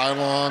back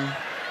pylon.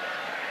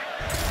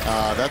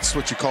 That's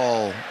what you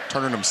call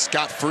turning them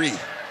scot-free. In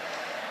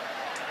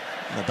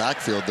the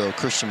backfield, though,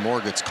 Christian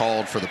Moore gets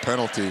called for the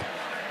penalty.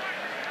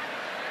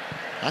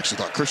 I actually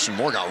thought Christian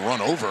Moore got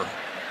run over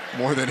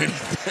more than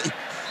anything.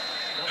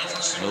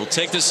 We'll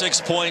take the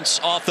 6 points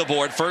off the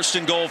board. First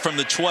and goal from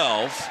the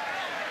 12.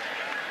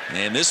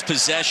 And this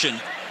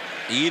possession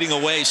eating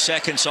away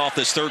seconds off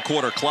this third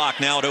quarter clock,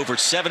 now at over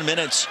 7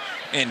 minutes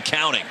and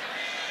counting.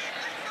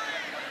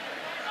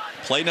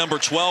 Play number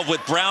 12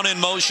 with Brown in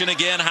motion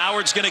again.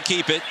 Howard's going to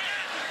keep it.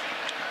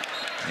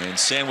 And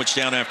sandwiched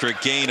down after a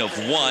gain of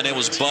 1. It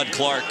was Bud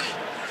Clark.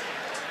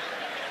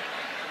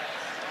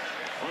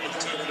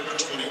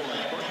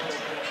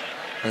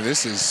 And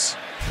this is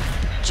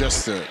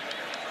just a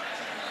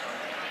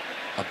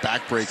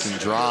back-breaking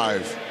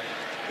drive.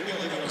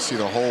 You see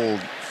the hold,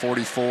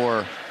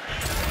 44.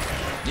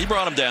 He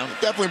brought him down.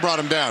 Definitely brought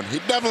him down. He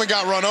definitely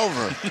got run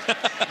over.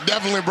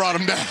 Definitely brought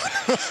him down.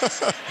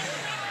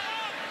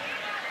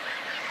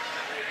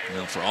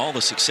 Well, for all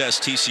the success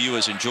TCU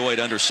has enjoyed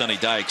under Sonny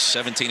Dykes,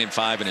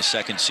 17-5 in his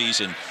second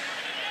season,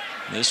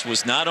 this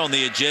was not on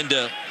the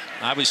agenda.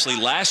 Obviously,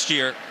 last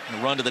year, a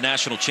run to the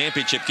national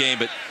championship game,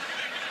 but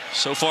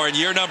so far in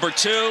year number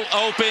 2,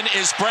 open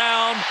is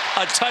Brown.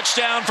 A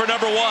touchdown for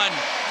number 1.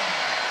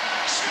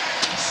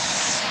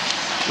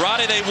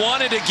 Roddy, they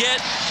wanted to get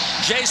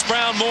Jace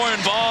Brown more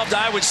involved.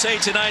 I would say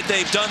tonight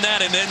they've done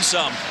that and then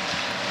some.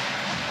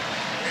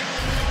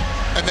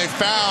 And they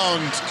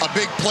found a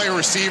big play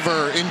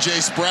receiver in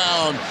Jace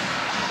Brown.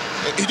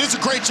 He does a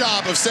great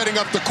job of setting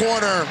up the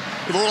corner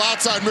with a little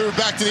outside move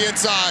back to the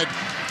inside.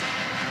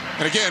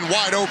 And again,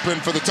 wide open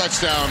for the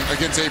touchdown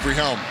against Avery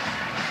Helm.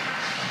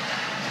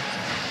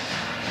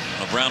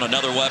 Brown,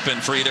 another weapon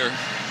for either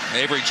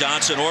Avery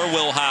Johnson or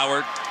Will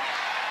Howard.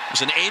 It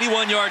was an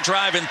 81-yard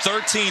drive in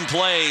 13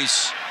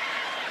 plays.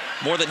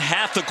 More than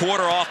half the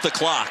quarter off the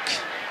clock.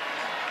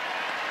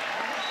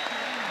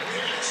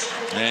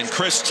 And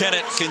Chris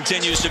Tennant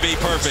continues to be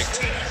perfect.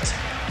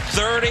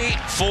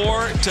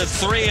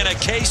 34-3 in a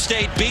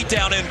K-State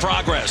beatdown in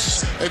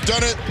progress. They've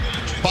done it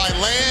by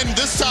land.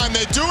 This time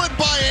they do it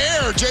by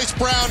air. Jace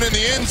Brown in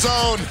the end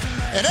zone.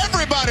 And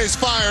everybody's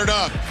fired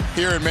up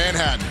here in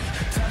Manhattan.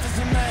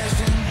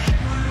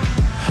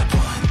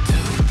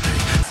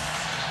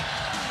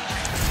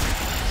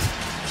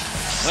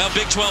 Well,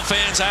 Big 12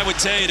 fans, I would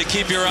tell you to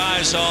keep your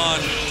eyes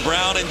on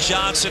Brown and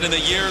Johnson in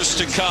the years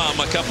to come.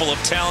 A couple of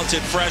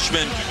talented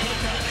freshmen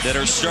that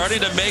are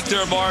starting to make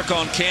their mark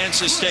on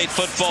Kansas State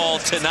football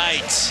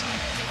tonight.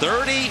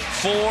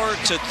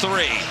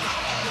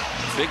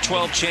 34-3. Big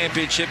 12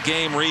 championship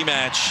game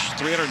rematch.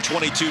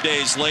 322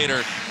 days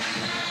later,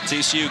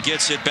 TCU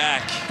gets it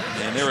back,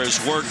 and there is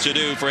work to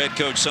do for head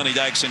coach Sonny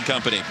Dykes and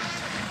company.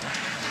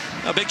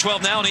 Big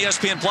 12 now on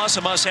ESPN Plus,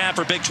 a must-have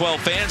for Big 12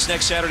 fans.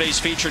 Next Saturday's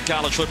featured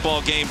college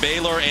football game,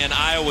 Baylor and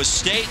Iowa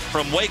State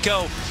from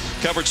Waco.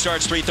 Coverage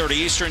starts 3:30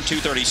 Eastern,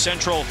 2:30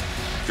 Central.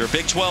 If you're a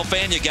Big 12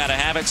 fan, you got to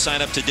have it.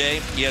 Sign up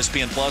today,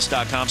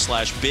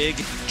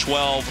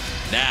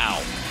 ESPNplus.com/Big12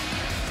 now.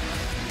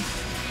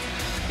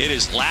 It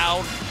is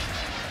loud.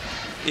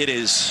 It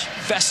is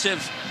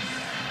festive.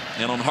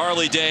 And on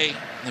Harley Day,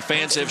 the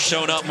fans have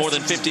shown up more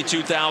than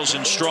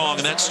 52,000 strong,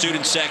 and that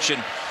student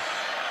section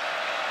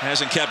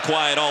hasn't kept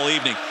quiet all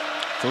evening.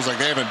 Feels like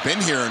they haven't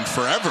been here in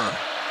forever.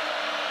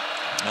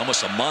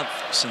 Almost a month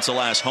since the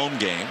last home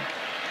game.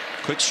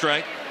 Quick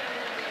strike.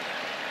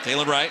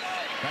 Taylor Wright.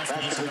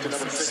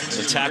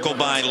 The tackle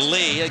by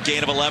Lee, a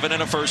gain of 11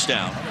 and a first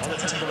down.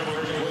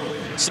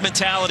 It's the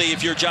mentality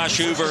if you're Josh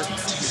Hoover,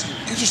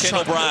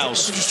 Kendall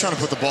Briles. You're just trying to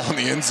put the ball in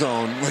the end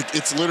zone. Like,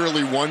 it's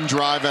literally one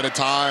drive at a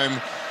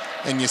time,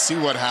 and you see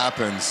what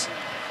happens.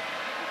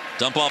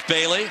 Dump off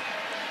Bailey.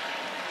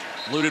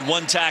 Eluded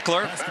one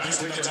tackler.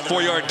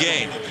 4-yard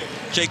gain.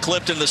 Jay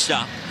Clifton the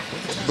stop.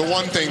 The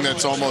one thing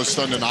that's almost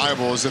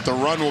undeniable is that the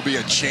run will be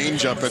a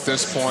changeup at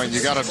this point. You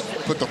got to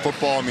put the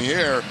football in the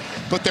air.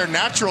 But their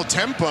natural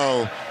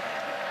tempo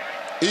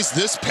is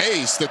this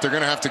pace that they're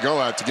going to have to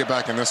go at to get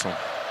back in this one.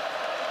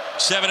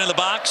 7 in the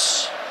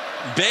box.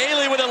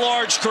 Bailey with a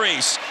large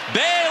crease.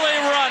 Bailey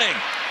running.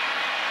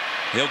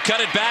 He'll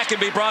cut it back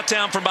and be brought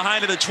down from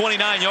behind to the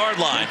 29-yard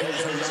line.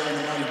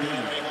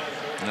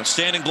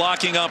 Outstanding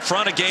blocking up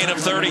front, a gain of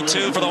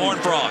 32 for the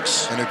Horned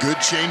Frogs. And a good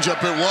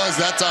changeup it was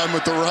that time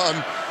with the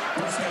run.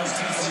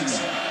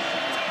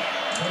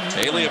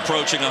 Bailey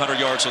approaching 100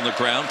 yards on the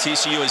ground.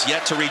 TCU has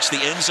yet to reach the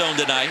end zone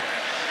tonight.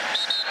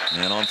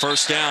 And on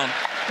first down,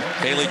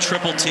 Bailey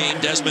triple team.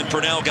 Desmond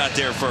Purnell got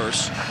there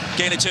first.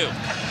 Gain of 2.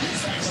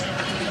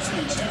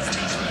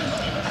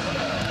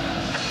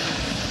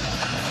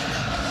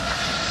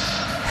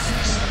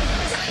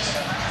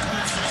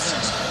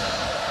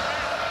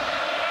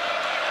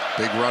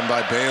 Big run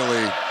by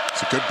Bailey.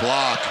 It's a good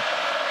block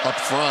up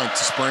front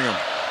to spring him.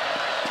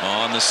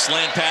 On the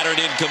slant pattern,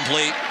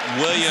 incomplete.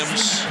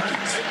 Williams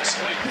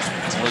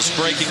was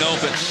breaking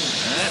open.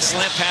 And that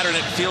slant pattern,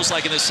 it feels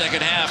like in the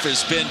second half,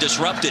 has been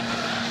disrupted.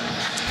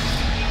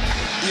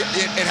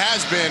 It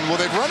has been. Well,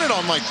 they've run it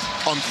on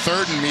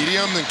 3rd and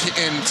medium,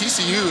 and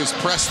TCU is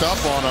pressed up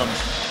on them.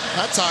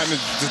 That time,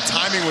 the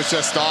timing was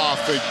just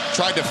off. They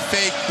tried to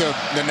fake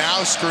the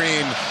now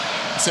screen.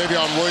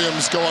 Savion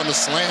Williams go on the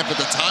slant, but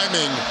the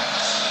timing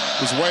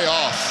was way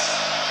off.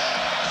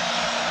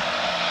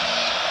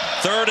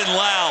 3rd and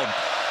loud.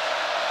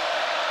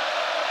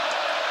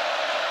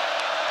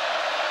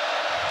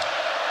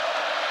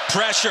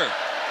 Pressure.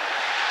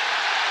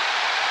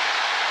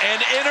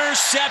 And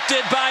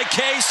intercepted by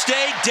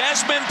K-State.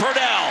 Desmond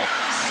Purnell.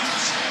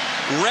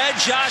 Read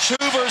Josh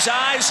Hoover's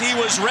eyes. He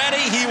was ready.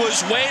 He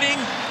was waiting.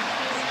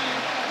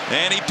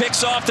 And he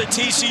picks off the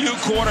TCU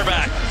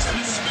quarterback.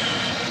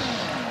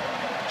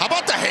 How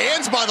about the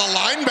hands by the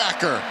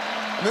linebacker?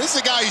 This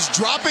is a guy who's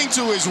dropping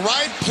to his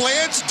right,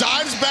 plants,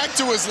 dives back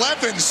to his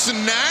left, and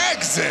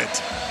snags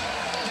it.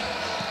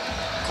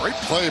 Great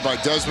play by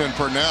Desmond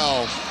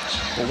Purnell.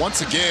 But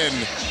once again,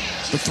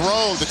 the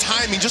throw, the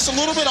timing, just a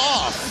little bit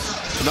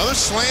off. Another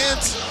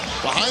slant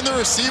behind the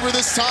receiver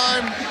this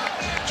time.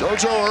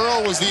 JoJo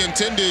Earl was the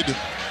intended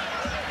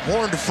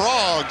horned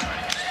frog,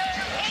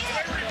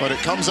 but it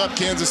comes up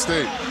Kansas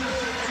State.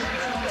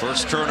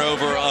 First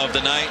turnover of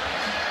the night.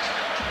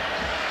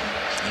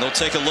 And they'll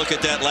take a look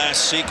at that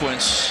last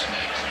sequence.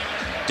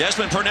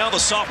 Desmond Purnell, the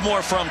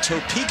sophomore from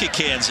Topeka,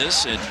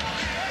 Kansas, and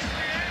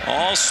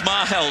all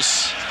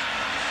smiles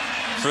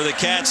for the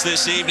Cats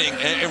this evening,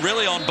 and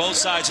really on both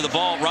sides of the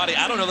ball. Roddy,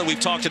 I don't know that we've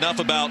talked enough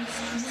about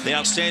the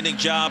outstanding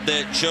job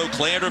that Joe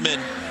Klanderman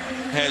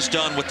has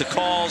done with the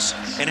calls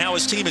and how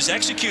his team has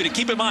executed.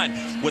 Keep in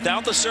mind,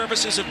 without the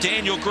services of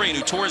Daniel Green,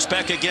 who tore his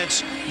pec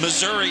against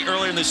Missouri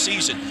earlier in the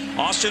season,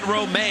 Austin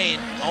Romaine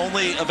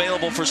only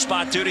available for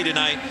spot duty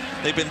tonight.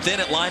 They've been thin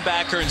at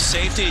linebacker and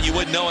safety, and you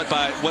wouldn't know it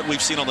by what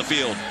we've seen on the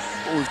field.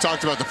 Well, we've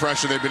talked about the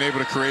pressure they've been able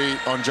to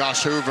create on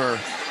Josh Hoover.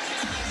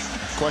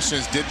 The question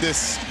is, did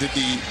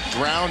the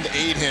ground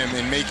aid him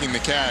in making the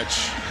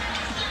catch?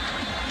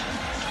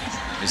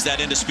 Is that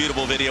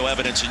indisputable video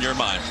evidence in your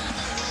mind?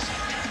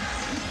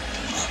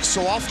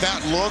 So off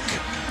that look,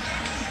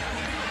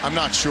 I'm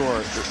not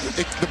sure.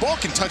 The ball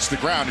can touch the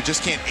ground. It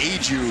just can't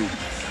aid you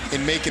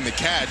in making the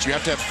catch. You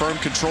have to have firm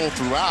control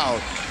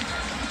throughout.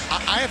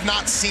 I have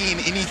not seen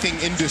anything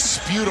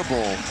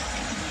indisputable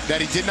that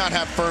he did not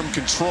have firm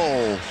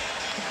control.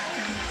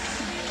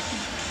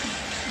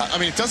 I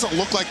mean, it doesn't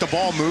look like the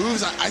ball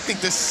moves. I think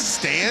this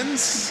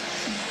stands.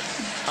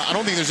 I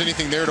don't think there's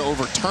anything there to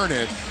overturn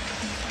it.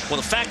 Well,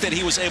 the fact that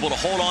he was able to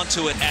hold on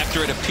to it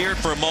after it appeared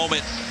for a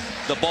moment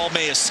the ball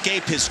may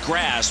escape his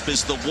grasp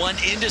is the one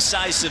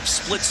indecisive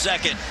split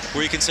second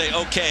where you can say,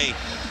 okay,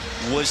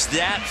 was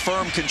that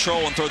firm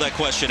control, and throw that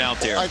question out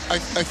there. I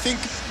think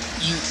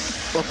you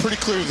are pretty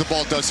clear that the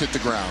ball does hit the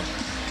ground.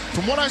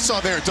 From what I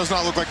saw there, it does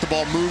not look like the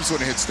ball moves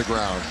when it hits the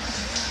ground.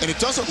 And it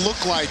doesn't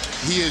look like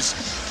he is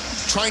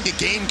trying to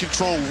gain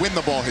control when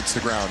the ball hits the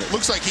ground. It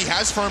looks like he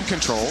has firm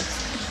control.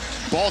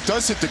 Ball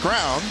does hit the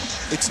ground.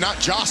 It's not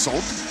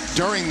jostled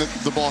during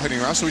the ball hitting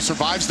around, so he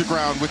survives the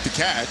ground with the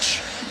catch.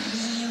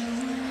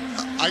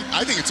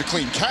 I think it's a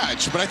clean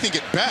catch, but I think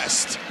at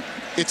best,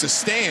 it's a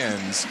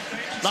stands.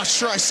 Not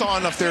sure I saw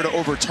enough there to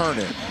overturn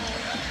it.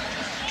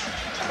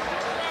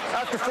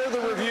 After further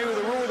review,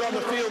 the ruling on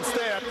the field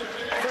stand.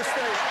 First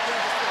state.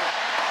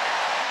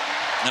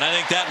 And I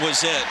think that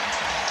was it.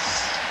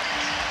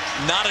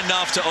 Not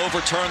enough to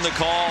overturn the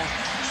call,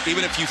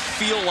 even if you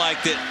feel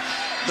like that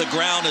the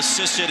ground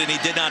assisted and he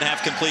did not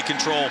have complete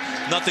control.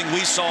 Nothing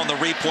we saw in the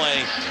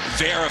replay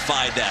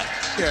verified that.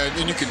 Yeah,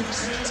 and you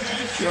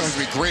don't have to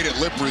be great at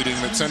lip reading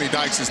that Sonny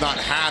Dykes is not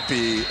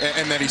happy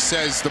and that he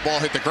says the ball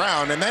hit the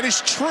ground, and that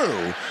is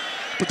true.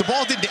 But the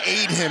ball didn't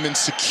aid him in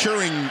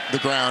securing the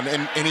ground,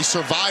 and he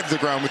survived the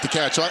ground with the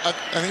catch. So I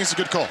think it's a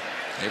good call.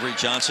 Avery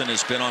Johnson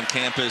has been on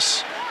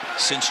campus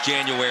since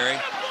January.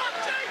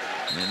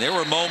 And there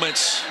were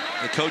moments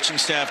the coaching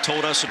staff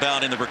told us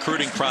about in the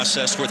recruiting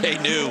process where they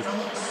knew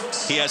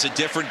he has a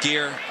different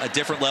gear, a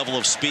different level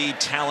of speed,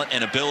 talent,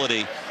 and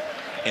ability.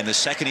 And the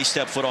second he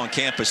stepped foot on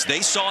campus,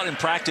 they saw it in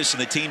practice,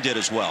 and the team did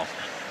as well.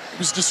 It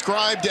was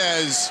described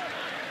as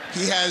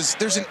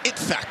there's an it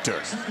factor.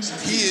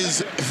 He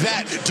is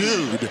that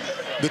dude,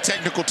 the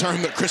technical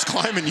term that Chris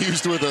Kleiman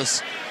used with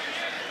us.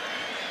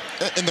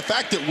 And the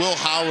fact that Will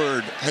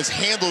Howard has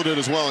handled it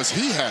as well as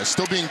he has,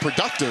 still being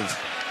productive,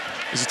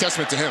 is a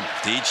testament to him.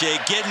 DJ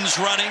Giddens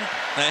running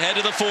ahead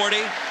of the 40.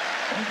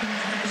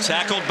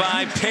 Tackled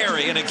by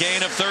Perry, and a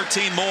gain of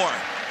 13 more.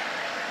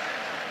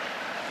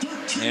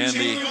 And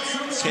the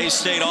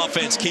K-State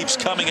offense keeps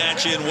coming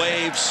at you in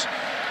waves.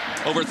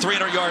 Over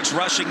 300 yards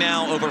rushing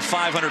now, over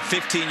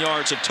 515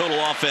 yards of total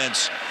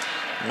offense,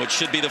 which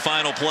should be the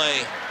final play.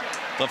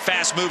 The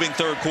fast-moving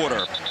third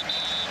quarter.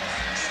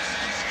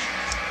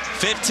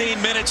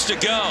 15 minutes to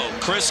go.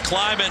 Chris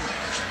Kleiman,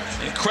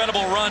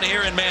 incredible run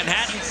here in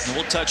Manhattan. And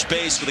we'll touch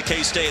base with the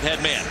K-State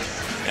head man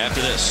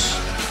after this.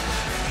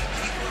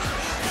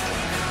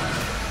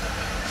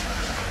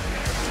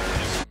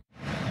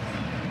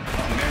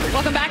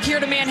 Welcome back here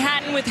to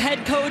Manhattan with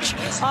head coach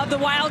of the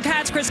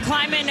Wildcats, Chris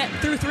Kleiman.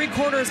 Through 3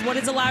 quarters, what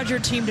has allowed your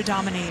team to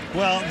dominate?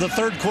 Well, the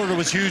third quarter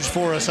was huge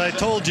for us. I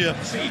told you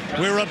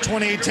we were up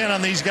 28-10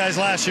 on these guys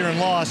last year and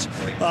lost.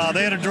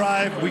 They had a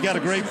drive. We got a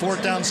great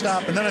 4th down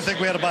stop. And then I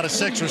think we had about a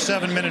 6 or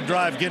 7 minute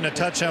drive. Getting a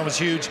touchdown was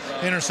huge.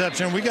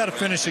 Interception. We got to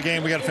finish the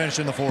game. We got to finish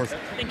in the 4th.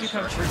 Thank you,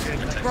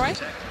 Coach. Roy?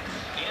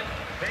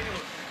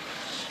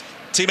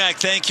 T-Mac,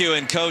 thank you.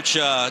 And Coach,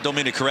 don't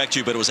mean to correct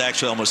you, but it was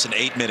actually almost an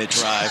 8-minute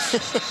drive.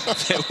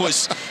 It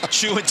was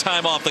chewing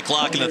time off the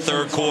clock in the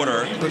third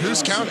quarter. But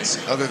who's counting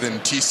other than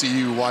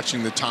TCU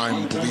watching the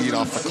time bleed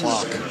off the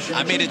clock?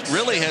 I mean, it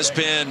really has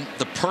been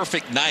the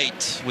perfect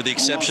night with the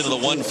exception of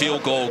the 1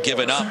 field goal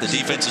given up. The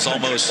defense has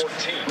almost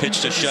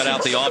pitched to shut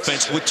out the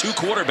offense with 2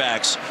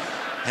 quarterbacks.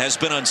 Has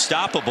been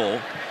unstoppable.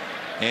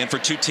 And for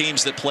 2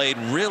 teams that played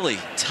really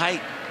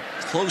tight,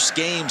 close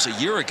games a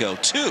year ago,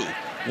 2.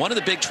 One in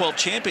the Big 12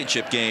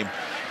 championship game.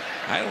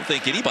 I don't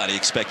think anybody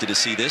expected to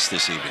see this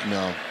evening.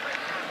 No.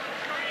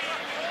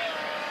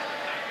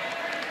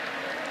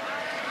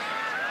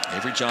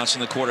 Avery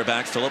Johnson, the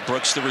quarterback. Phillip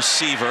Brooks, the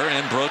receiver.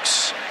 And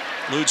Brooks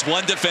eludes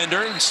 1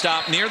 defender and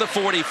stopped near the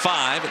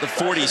 45 at the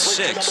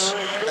 46.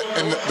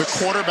 And the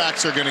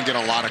quarterbacks are going to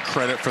get a lot of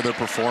credit for their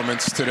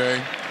performance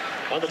today.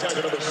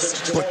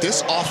 But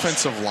this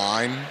offensive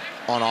line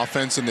on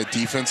offense and the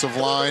defensive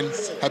line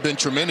have been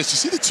tremendous. You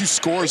see the 2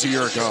 scores a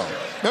year ago.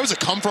 That was a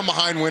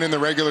come-from-behind win in the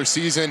regular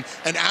season,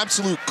 an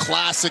absolute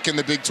classic in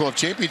the Big 12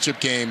 championship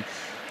game.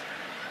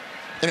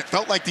 And it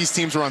felt like these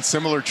teams were on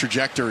similar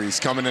trajectories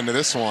coming into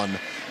this one.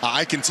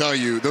 I can tell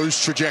you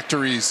those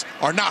trajectories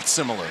are not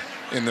similar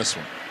in this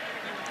one.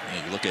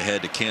 Yeah, you look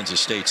ahead to Kansas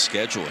State's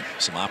schedule.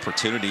 Some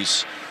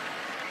opportunities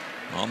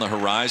on the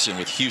horizon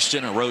with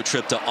Houston, a road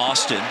trip to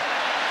Austin.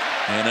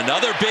 And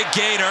another big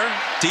gainer,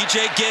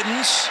 DJ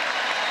Giddens,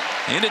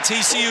 into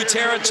TCU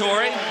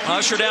territory,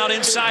 ushered out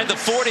inside the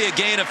 40, a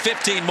gain of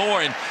 15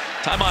 more. And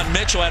Tymon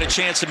Mitchell had a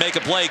chance to make a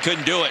play,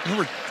 couldn't do it.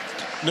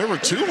 There were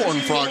 2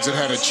 Horned Frogs that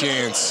had a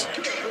chance.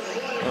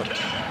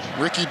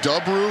 Ricky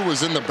Dubrew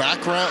was in the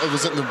background. It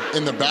was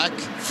in the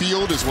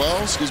backfield as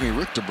well. Excuse me,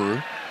 Rick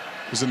Dubrew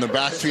was in the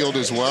backfield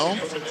as well.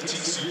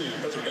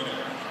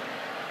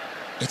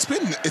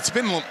 It's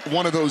been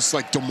one of those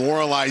like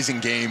demoralizing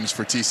games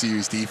for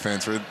TCU's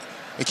defense where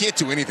they can't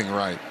do anything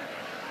right.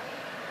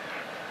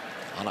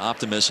 A lot of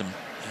optimism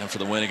for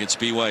the win against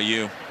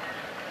BYU.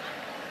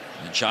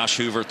 And Josh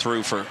Hoover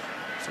threw for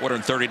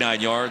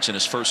 439 yards in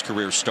his first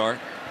career start.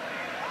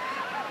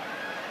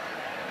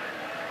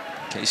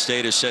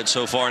 K-State has said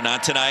so far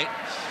not tonight.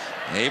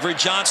 Avery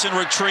Johnson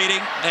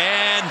retreating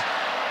and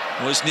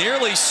was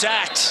nearly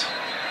sacked.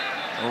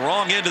 The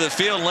wrong end of the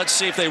field. Let's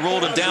see if they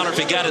ruled him down or if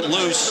he got it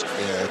loose.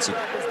 Yeah, it's a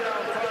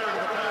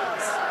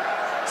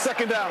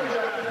 2nd down.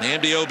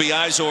 Namdi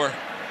Obiizor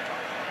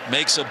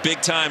makes a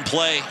big-time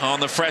play on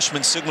the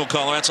freshman signal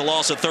caller. That's a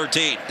loss of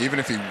 13. Even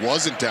if he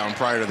wasn't down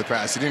prior to the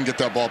pass, he didn't get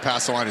that ball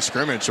past the line of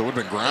scrimmage, so it would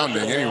have been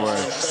grounding anyway.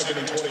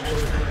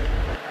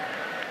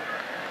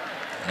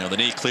 You know, the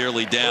knee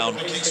clearly down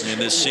in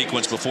this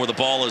sequence before the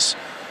ball is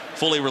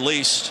fully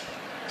released.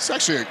 It's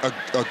actually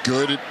a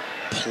good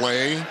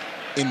play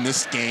in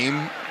this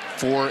game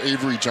for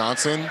Avery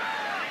Johnson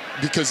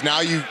because now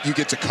you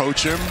get to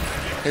coach him.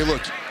 Hey,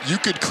 look, you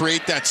could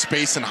create that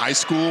space in high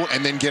school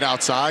and then get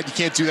outside. You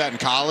can't do that in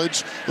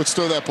college. Let's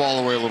throw that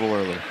ball away a little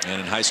early.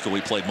 And in high school, we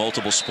played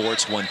multiple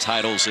sports, won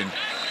titles in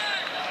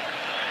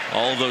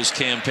all of those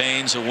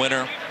campaigns, a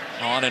winner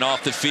on and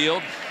off the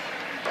field.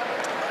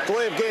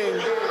 Delay of game,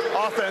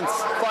 offense,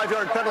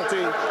 5-yard penalty,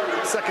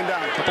 2nd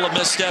down. A couple of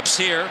missteps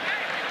here.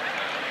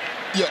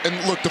 Yeah,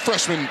 and look, the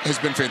freshman has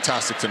been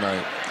fantastic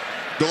tonight.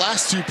 The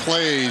last 2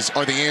 plays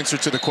are the answer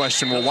to the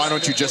question, well, why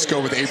don't you just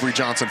go with Avery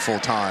Johnson full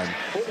time?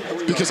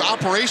 Because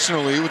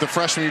operationally, with a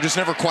freshman, you're just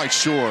never quite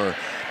sure.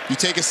 You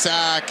take a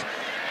sack,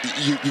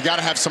 you got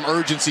to have some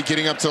urgency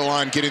getting up to the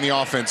line, getting the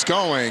offense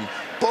going.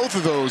 Both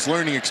of those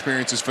learning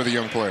experiences for the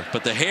young player.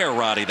 But the hair,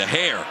 Roddy, the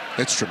hair.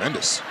 It's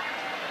tremendous.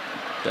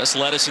 Best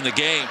lettuce in the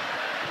game.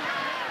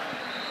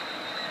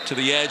 To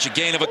the edge, a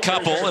gain of a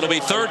couple. It'll be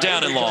 3rd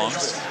down and long.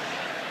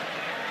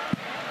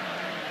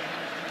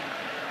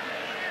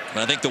 And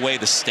I think the way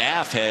the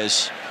staff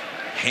has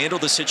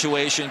handled the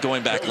situation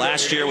going back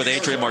last year with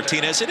Adrian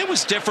Martinez, and it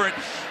was different.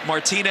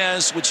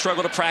 Martinez would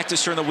struggle to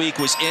practice during the week,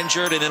 was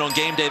injured, and then on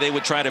game day they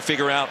would try to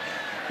figure out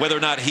whether or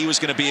not he was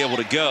going to be able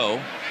to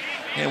go.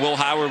 And Will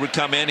Howard would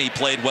come in. He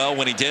played well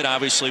when he did,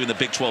 obviously in the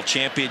Big 12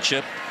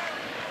 championship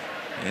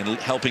and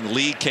helping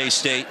lead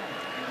K-State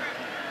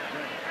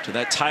to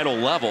that title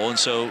level. And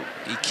so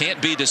he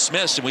can't be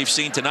dismissed, and we've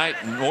seen tonight,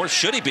 nor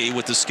should he be,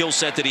 with the skill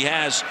set that he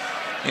has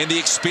and the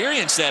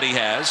experience that he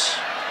has.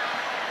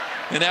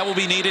 And that will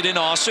be needed in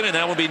Austin, and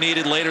that will be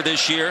needed later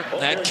this year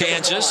at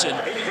Kansas and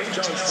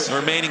the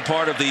remaining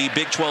part of the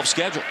Big 12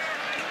 schedule.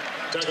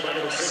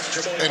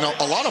 And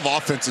a lot of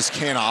offenses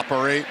can't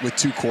operate with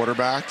two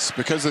quarterbacks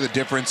because of the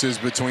differences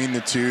between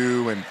the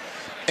two.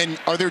 And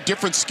are there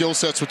different skill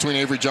sets between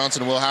Avery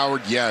Johnson and Will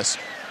Howard? Yes.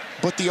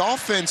 But the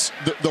offense,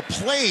 the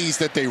plays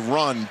that they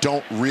run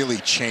don't really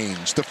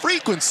change. The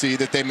frequency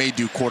that they may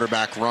do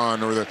quarterback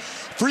run, or the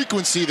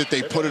frequency that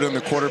they put it on the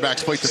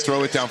quarterback's plate to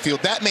throw it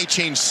downfield, that may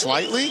change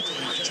slightly.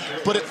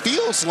 But it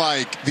feels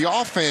like the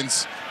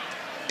offense,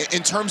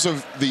 in terms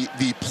of the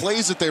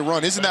plays that they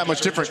run, isn't that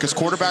much different, because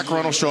quarterback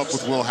run will show up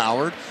with Will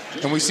Howard,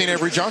 and we've seen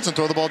Avery Johnson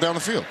throw the ball down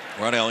the field.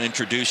 Right, I'll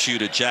introduce you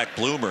to Jack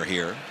Bloomer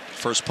here.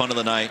 First punt of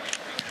the night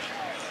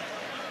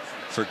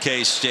for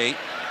K-State.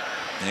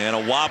 And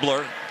a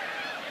wobbler.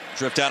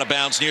 Drift out of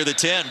bounds near the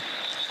 10.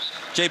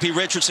 J.P.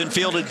 Richardson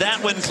fielded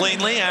that one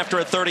cleanly after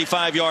a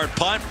 35-yard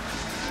punt.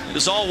 It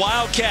is all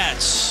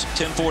Wildcats.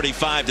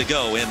 10:45 to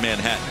go in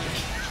Manhattan.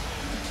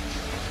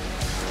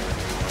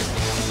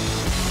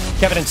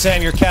 Kevin and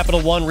Sam, your Capital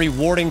One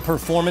rewarding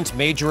performance.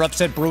 Major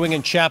upset brewing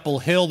in Chapel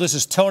Hill. This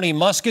is Tony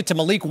Muskett to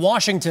Malik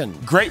Washington.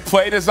 Great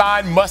play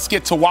design.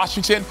 Muskett to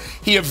Washington.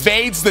 He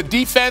evades the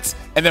defense,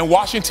 and then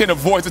Washington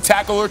avoids a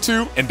tackle or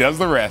two and does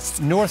the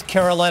rest. North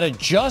Carolina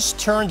just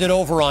turned it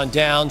over on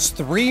downs.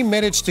 3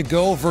 minutes to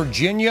go.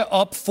 Virginia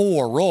up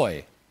 4.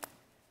 Roy.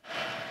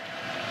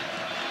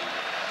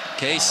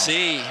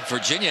 KC,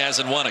 Virginia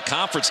hasn't won a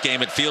conference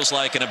game, it feels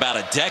like, in about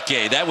a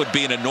decade. That would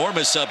be an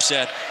enormous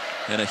upset.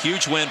 And a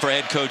huge win for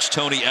head coach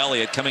Tony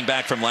Elliott, coming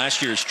back from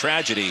last year's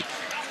tragedy.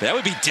 That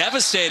would be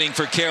devastating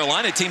for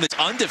Carolina, a team that's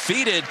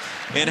undefeated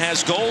and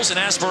has goals and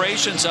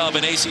aspirations of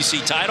an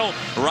ACC title.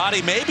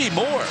 Roddy, maybe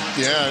more.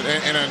 Yeah,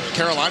 and a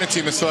Carolina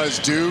team that still has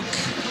Duke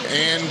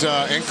and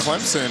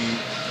Clemson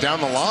down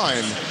the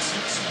line.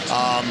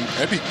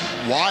 That'd be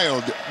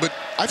wild. But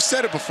I've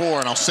said it before,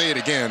 and I'll say it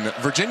again.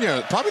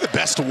 Virginia, probably the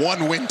best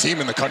one-win team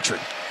in the country.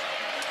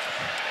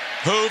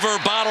 Hoover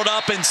bottled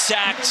up and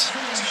sacked.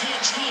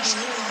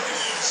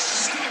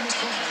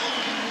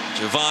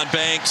 Javon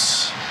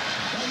Banks,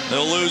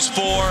 they'll lose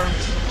 4.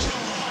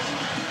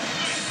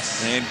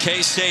 And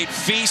K-State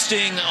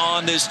feasting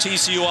on this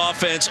TCU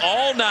offense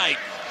all night.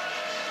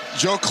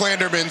 Joe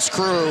Klanderman's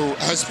crew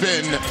has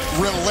been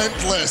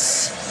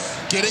relentless,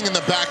 getting in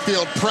the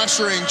backfield,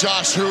 pressuring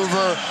Josh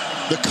Hoover.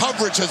 The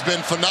coverage has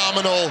been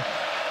phenomenal.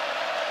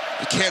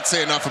 You can't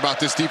say enough about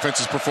this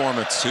defense's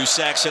performance. 2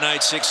 sacks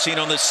tonight, 16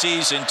 on the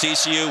season.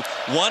 TCU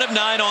 1 of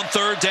 9 on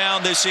third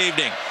down this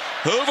evening.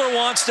 Hoover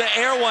wants to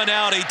air one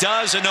out. He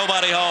does, and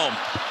nobody home.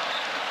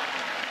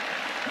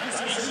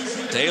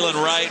 Dalen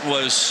Wright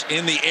was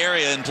in the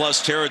area in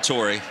plus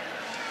territory.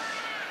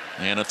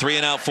 And a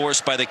 3-and-out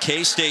forced by the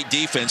K-State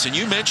defense. And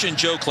you mentioned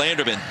Joe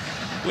Klanderman.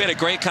 We had a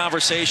great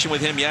conversation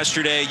with him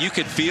yesterday. You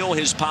could feel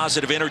his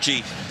positive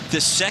energy the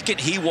second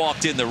he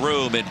walked in the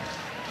room. And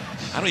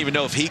I don't even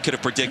know if he could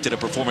have predicted a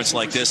performance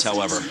like this,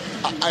 however.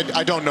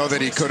 I don't know that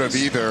he could have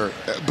either,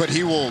 but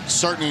he will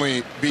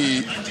certainly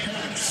be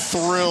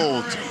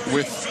thrilled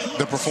with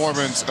the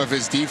performance of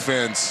his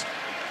defense.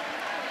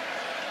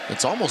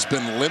 It's almost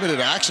been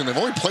limited action. They've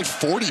only played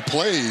 40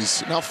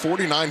 plays, now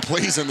 49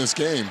 plays in this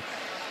game.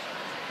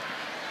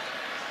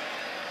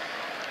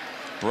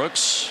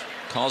 Brooks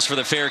calls for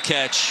the fair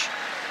catch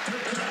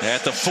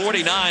at the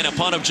 49, a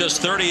punt of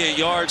just 38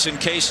 yards, and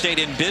K-State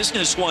in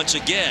business once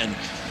again.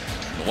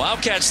 The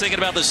Wildcats thinking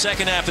about the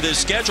second half of this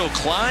schedule,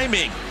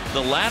 climbing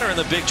the ladder in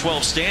the Big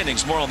 12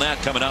 standings. More on that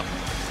coming up.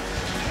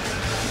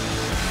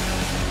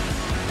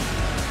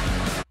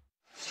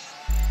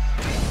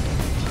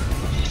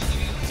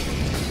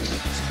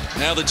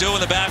 Now the duo in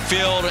the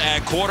backfield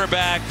at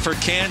quarterback for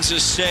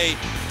Kansas State.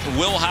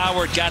 Will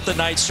Howard got the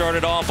night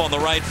started off on the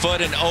right foot,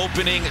 an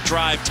opening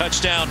drive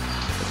touchdown,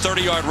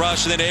 30-yard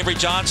rush, and then Avery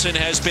Johnson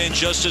has been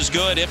just as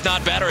good, if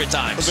not better at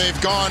times. They've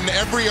gone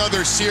every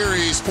other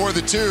series for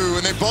the two,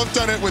 and they've both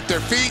done it with their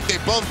feet.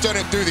 They've both done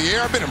it through the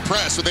air. I've been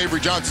impressed with Avery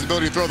Johnson's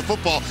ability to throw the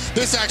football.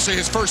 This actually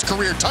his first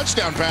career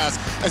touchdown pass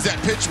as that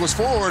pitch was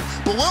forward.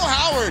 But Will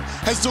Howard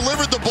has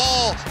delivered the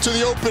ball to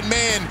the open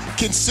man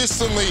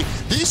consistently.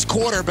 These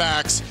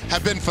quarterbacks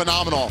have been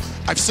phenomenal.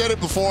 I've said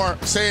it before,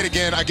 say it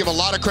again. I give a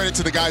lot of credit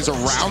to the guys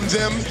around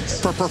them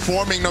for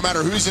performing no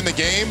matter who's in the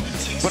game.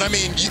 But I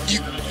mean,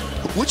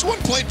 which one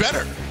played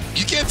better?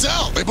 You can't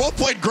tell. They both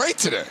played great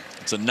today.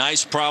 It's a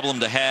nice problem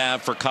to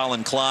have for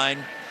Colin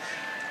Klein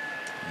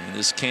and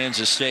this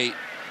Kansas State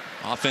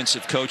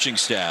offensive coaching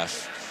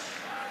staff.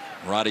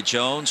 Roddy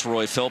Jones,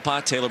 Roy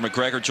Philpott, Taylor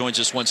McGregor joins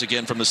us once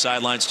again from the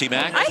sidelines.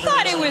 T-Mac. I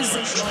thought it was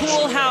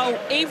cool how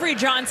Avery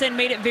Johnson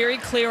made it very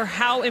clear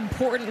how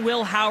important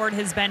Will Howard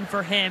has been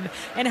for him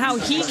and how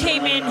he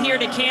came in here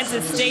to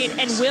Kansas State,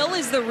 and Will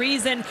is the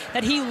reason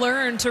that he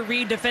learned to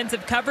read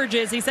defensive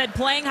coverages. He said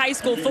playing high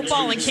school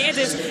football in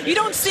Kansas, you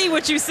don't see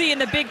what you see in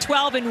the Big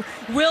 12, and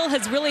Will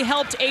has really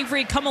helped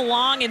Avery come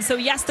along. And so,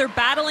 yes, they're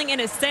battling in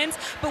a sense,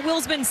 but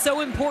Will's been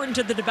so important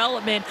to the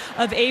development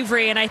of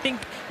Avery, and I think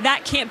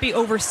that can't be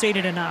overstated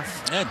motivated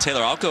enough. And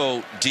Taylor, I'll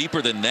go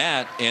deeper than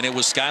that. And it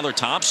was Skylar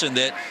Thompson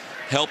that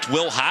helped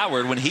Will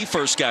Howard when he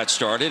first got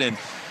started and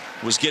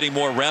was getting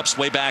more reps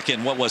way back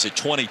in, what was it,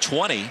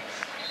 2020.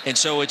 And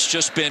so it's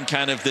just been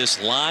kind of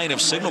this line of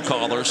signal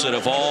callers that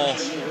have all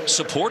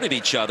supported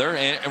each other.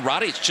 And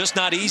Roddy, it's just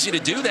not easy to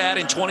do that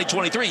in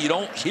 2023. You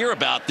don't hear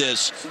about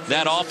this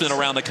that often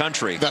around the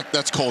country.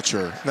 That's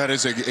culture. That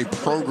is a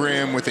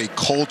program with a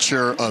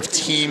culture of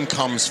team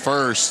comes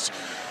first.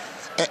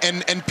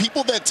 And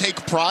people that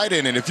take pride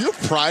in it. If you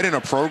have pride in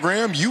a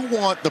program, you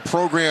want the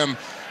program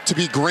to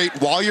be great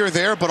while you're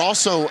there, but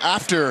also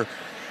after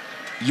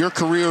your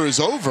career is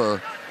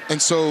over.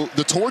 And so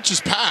the torch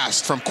is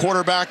passed from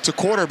quarterback to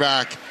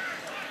quarterback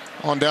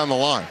on down the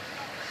line.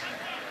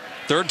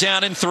 3rd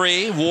down and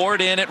 3.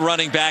 Ward in at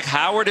running back.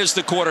 Howard is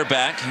the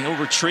quarterback. He'll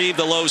retrieve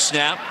the low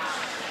snap.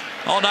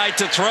 All night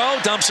to throw.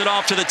 Dumps it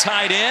off to the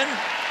tight end.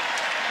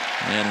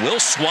 And Will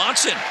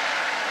Swanson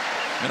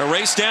in a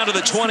race down to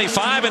the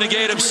 25 and a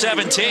gain of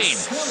 17.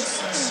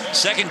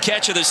 Second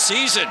catch of the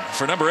season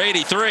for number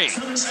 83.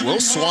 Will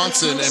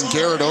Swanson and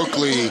Garrett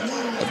Oakley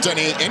have done,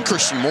 and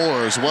Christian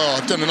Moore as well,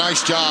 have done a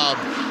nice job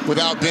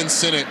without Ben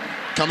Sinnott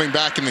coming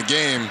back in the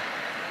game.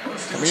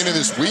 Coming into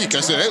this week, I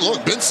said, hey,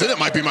 look, Ben Sinnott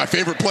might be my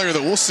favorite player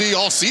that we'll see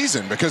all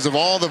season because of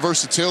all the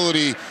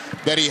versatility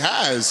that he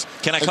has.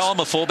 Can I call him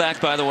a fullback,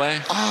 by the way?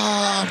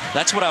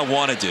 That's what I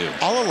want to do.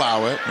 I'll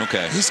allow it.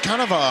 Okay. He's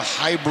kind of a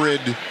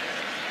hybrid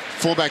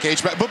fullback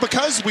H-back, but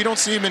because we don't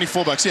see many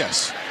fullbacks,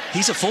 yes.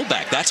 He's a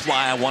fullback. That's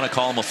why I want to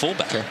call him a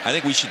fullback. Okay. I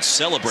think we should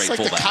celebrate fullbacks. It's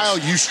like fullbacks. the Kyle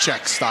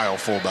Juszczyk style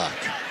fullback.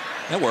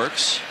 That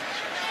works.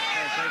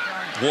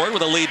 Ward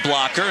with a lead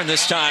blocker, and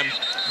this time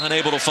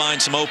unable to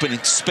find some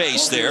open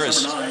space there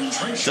as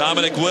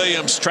Dominic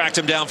Williams tracked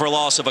him down for a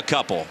loss of a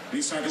couple.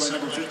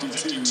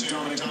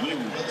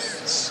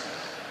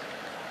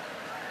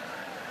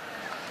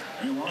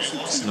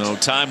 No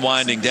time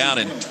winding down,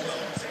 and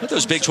with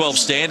those Big 12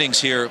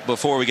 standings here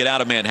before we get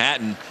out of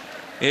Manhattan,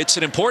 it's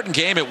an important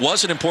game. It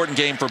was an important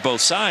game for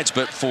both sides,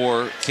 but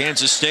for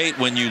Kansas State,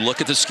 when you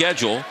look at the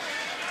schedule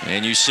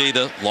and you see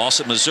the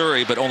loss at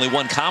Missouri, but only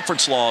one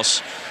conference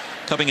loss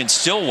coming in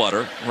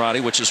Stillwater,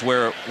 Roddy, which is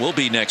where it will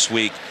be next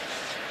week,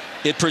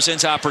 it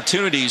presents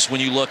opportunities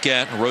when you look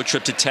at a road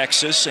trip to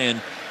Texas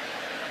and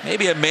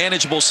maybe a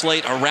manageable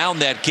slate around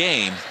that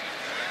game.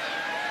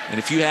 And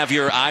if you have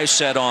your eyes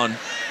set on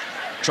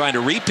trying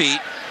to repeat,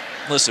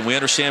 listen, we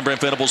understand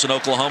Brent Venables and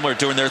Oklahoma are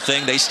doing their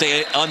thing. They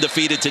stay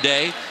undefeated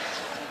today,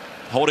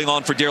 holding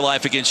on for dear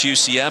life against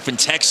UCF, and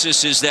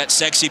Texas is that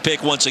sexy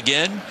pick once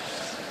again.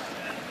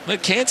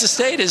 But Kansas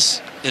State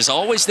is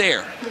always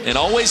there and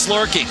always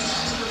lurking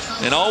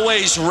and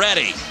always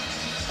ready.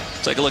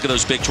 Take a look at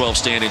those Big 12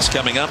 standings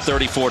coming up.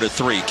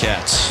 34-3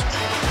 Cats.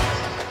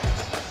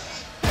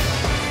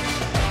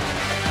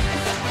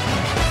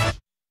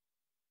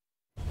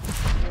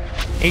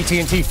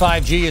 AT&T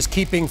 5G is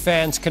keeping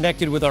fans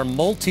connected with our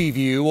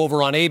multi-view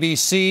over on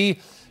ABC.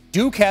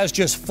 Duke has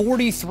just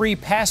 43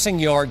 passing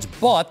yards,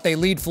 but they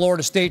lead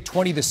Florida State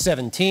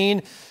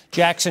 20-17.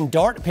 Jackson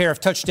Dart, a pair of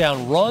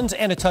touchdown runs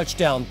and a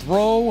touchdown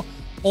throw.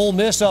 Ole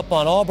Miss up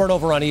on Auburn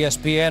over on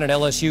ESPN, and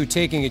LSU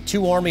taking it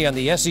to Army on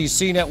the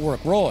SEC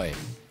Network. Roy.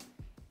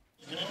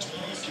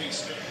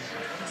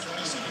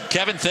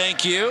 Kevin,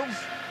 thank you.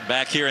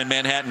 Back here in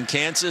Manhattan,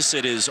 Kansas,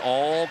 it is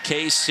all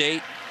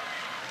K-State,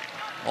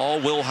 all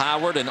Will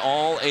Howard, and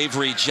all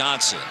Avery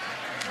Johnson.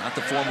 Not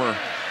the former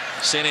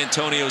San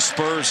Antonio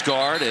Spurs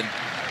guard and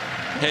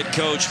head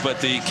coach,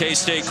 but the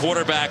K-State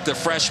quarterback, the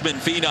freshman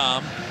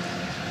phenom.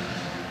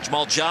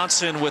 Jamal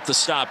Johnson with the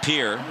stop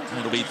here.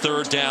 It'll be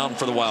 3rd down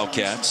for the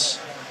Wildcats.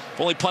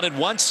 Only punted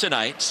once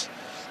tonight.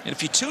 And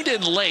if you tuned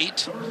in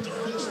late,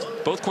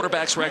 both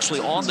quarterbacks were actually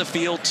on the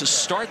field to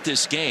start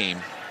this game,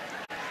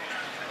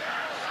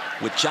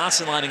 with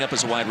Johnson lining up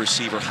as a wide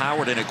receiver,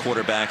 Howard in at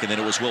quarterback, and then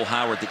it was Will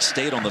Howard that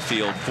stayed on the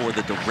field for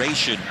the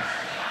duration,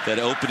 that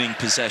opening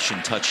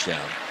possession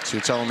touchdown. So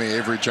you're telling me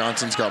Avery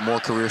Johnson's got more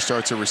career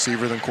starts at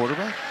receiver than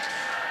quarterback?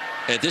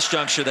 At this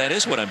juncture, that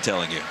is what I'm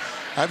telling you.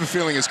 I have a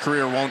feeling his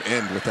career won't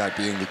end with that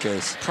being the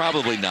case.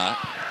 Probably not.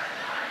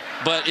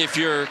 But if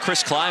you're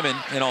Chris Kleiman,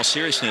 in all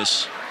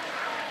seriousness,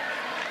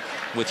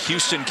 with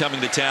Houston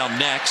coming to town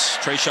next,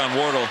 Trayshawn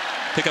Ward will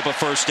pick up a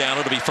 1st down.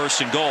 It'll be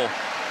 1st and goal.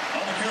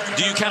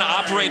 Do you kind of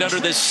operate under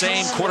this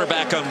same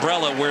quarterback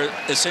umbrella where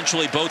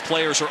essentially both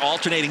players are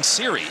alternating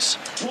series?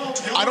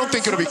 I don't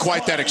think it'll be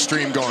quite that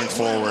extreme going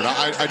forward.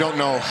 I don't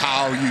know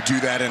how you do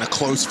that in a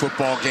close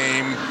football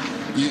game.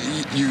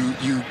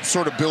 You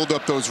sort of build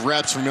up those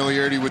reps,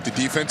 familiarity with the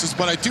defenses,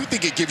 but I do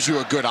think it gives you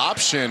a good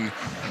option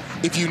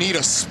if you need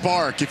a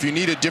spark, if you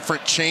need a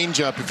different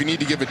changeup, if you need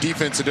to give a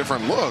defense a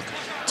different look,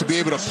 to be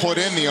able to put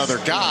in the other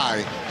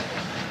guy,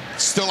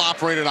 still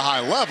operate at a high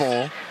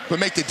level, but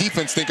make the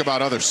defense think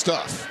about other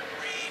stuff.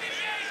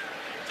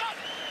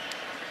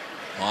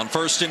 On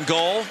 1st and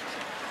goal,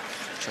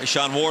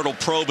 Trayshawn Ward will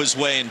probe his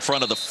way in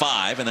front of the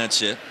 5, and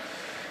that's it.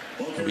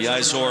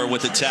 Izor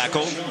with the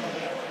tackle.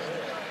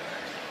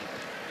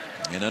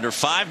 And under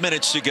 5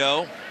 minutes to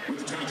go.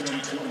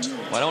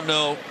 Well, I don't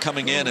know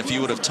coming in if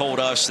you would have told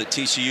us that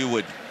TCU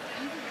would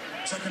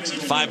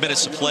 5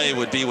 minutes to play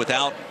would be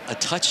without a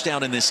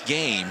touchdown in this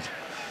game.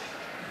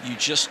 You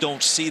just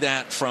don't see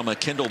that from a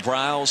Kendall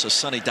Briles, a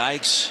Sonny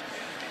Dykes,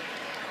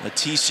 a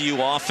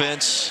TCU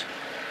offense,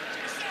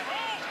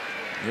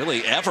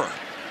 really ever.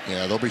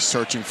 Yeah, they'll be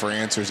searching for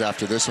answers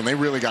after this one. They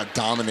really got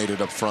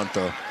dominated up front,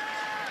 though.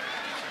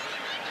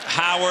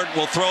 Howard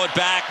will throw it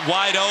back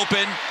wide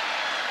open.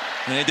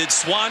 And did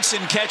Swanson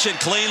catch it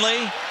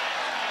cleanly?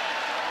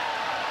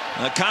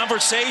 A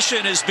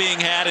conversation is being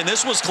had, and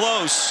this was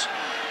close.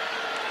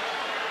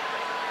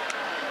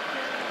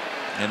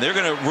 And they're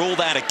going to rule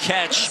that a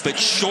catch, but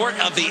short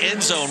of the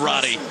end zone,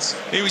 Roddy.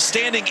 He was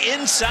standing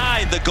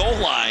inside the goal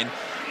line,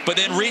 but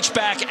then reached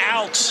back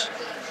out.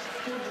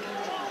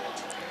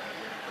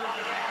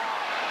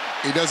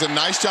 He does a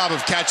nice job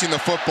of catching the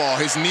football.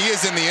 His knee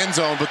is in the end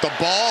zone, but the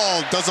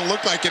ball doesn't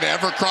look like it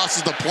ever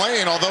crosses the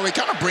plane, although he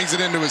kind of brings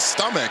it into his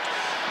stomach.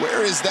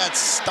 Where is that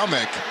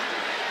stomach?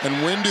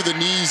 And when do the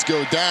knees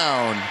go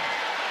down?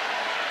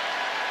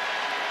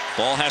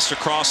 Ball has to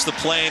cross the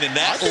plane, and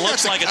that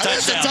looks like a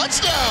touchdown. That's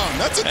a touchdown.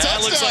 That's a touchdown.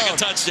 That looks like a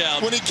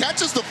touchdown. When he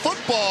catches the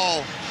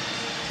football,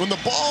 when the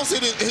ball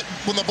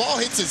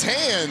hits his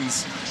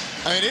hands,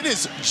 I mean, it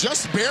is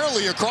just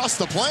barely across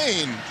the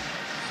plane.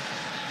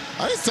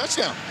 I think it's a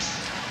touchdown.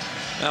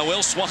 Now,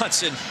 Will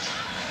Swanson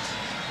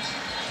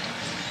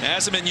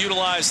hasn't been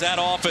utilized that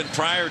often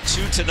prior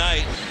to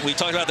tonight. We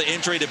talked about the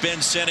injury to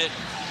Ben Sinnott.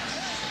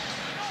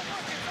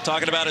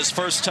 Talking about his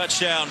first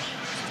touchdown.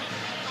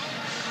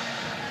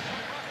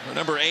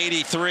 Number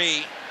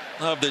 83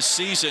 of the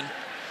season.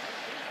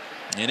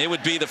 And it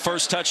would be the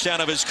first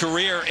touchdown of his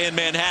career in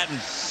Manhattan.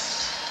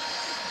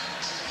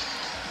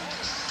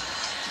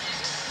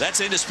 That's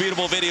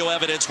indisputable video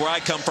evidence where I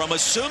come from.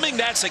 Assuming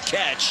that's a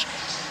catch,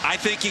 I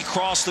think he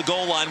crossed the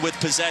goal line with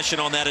possession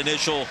on that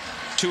initial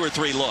 2 or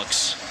 3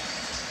 looks.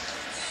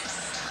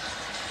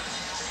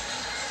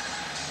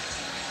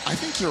 I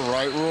think you're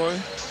right, Roy.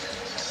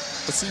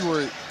 Let's see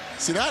where.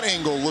 See, that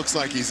angle looks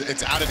like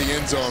it's out of the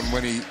end zone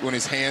when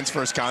his hands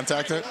first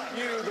contact it.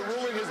 The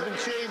ruling has been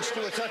changed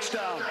to a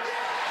touchdown.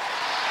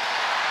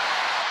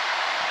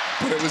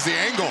 But it was the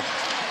angle.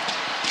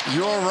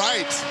 You're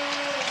right.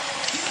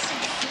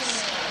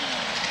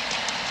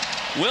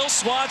 Will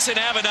Swanson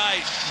have a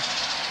night?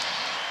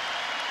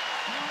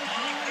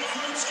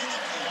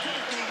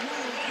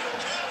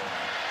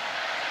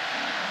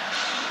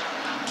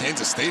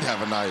 Kansas State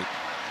have a night.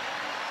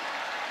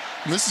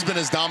 And this has been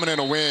as dominant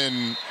a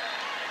win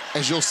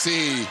as you'll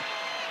see.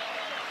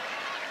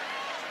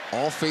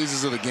 All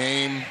phases of the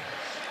game,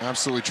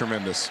 absolutely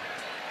tremendous.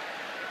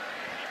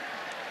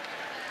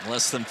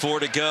 Less than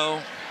 4 to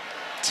go.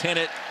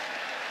 Tennant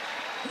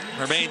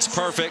remains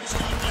perfect.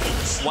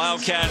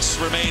 Wildcats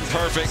remain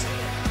perfect.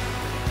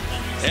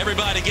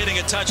 Everybody getting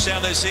a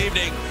touchdown this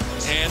evening.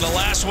 And the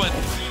last one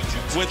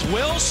with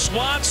Will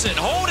Swanson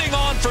holding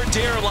on for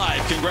dear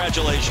life.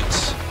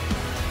 Congratulations.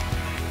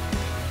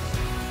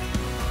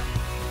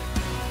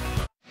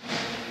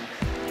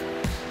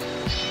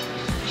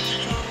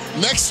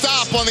 Next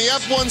stop on the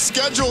F1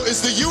 schedule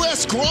is the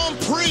U.S. Grand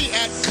Prix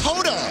at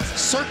COTA,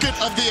 Circuit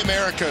of the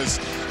Americas,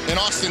 in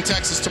Austin,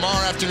 Texas.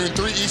 Tomorrow afternoon,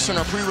 3 Eastern.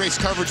 Our pre-race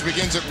coverage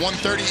begins at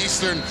 1:30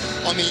 Eastern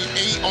on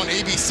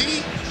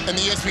ABC and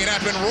the ESPN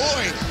app. And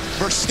Roy,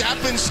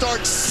 Verstappen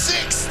starts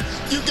 6th.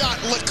 You got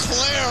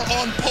Leclerc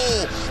on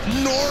pole,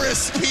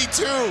 Norris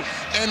P2,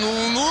 and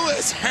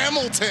Lewis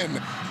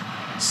Hamilton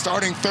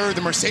starting 3rd.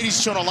 The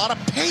Mercedes showed a lot of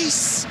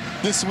pace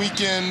this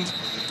weekend.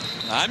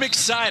 I'm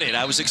excited.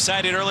 I was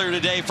excited earlier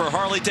today for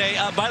Harley Day.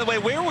 By the way,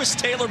 where was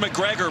Taylor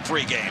McGregor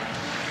pregame?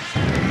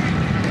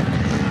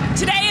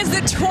 Today is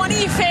the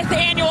 25th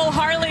annual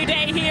Harley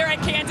Day here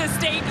at Kansas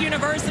State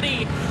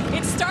University.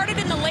 It started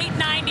in the late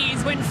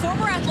 90s when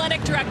former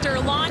athletic director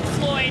Lon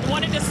Floyd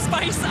wanted to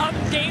spice up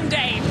game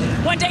day.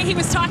 One day he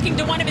was talking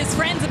to one of his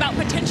friends about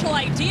potential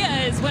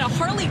ideas when a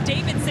Harley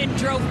Davidson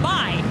drove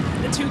by.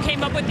 The two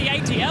came up with the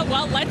idea,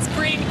 well, let's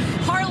bring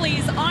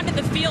Harleys onto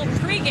the field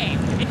pregame.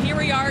 And here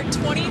we are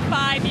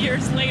 25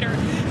 years later.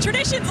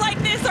 Traditions like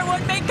this are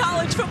what make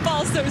college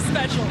football so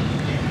special.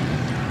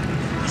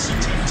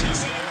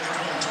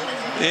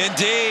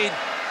 Indeed.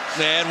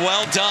 And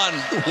well done.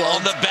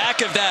 On the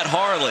back of that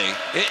Harley.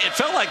 It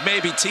felt like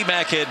maybe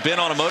T-Mac had been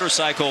on a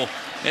motorcycle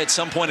at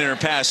some point in her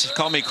past.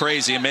 Call me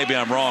crazy, and maybe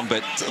I'm wrong,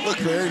 but it looked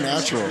very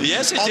natural.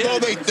 Yes, it Although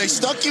did. they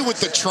stuck you with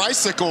the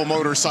tricycle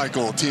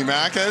motorcycle,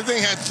 T-Mac. That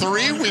thing had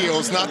 3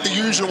 wheels, not the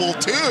usual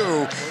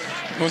 2.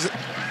 Was it?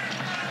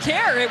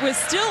 It was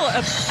still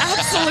an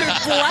absolute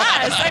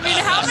blast. I mean,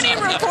 how many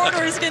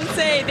reporters can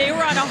say they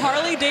were on a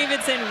Harley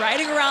Davidson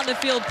riding around the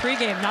field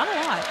pregame? Not a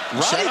lot.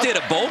 Roddy did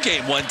a bowl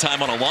game one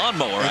time on a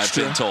lawnmower, I've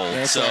been told.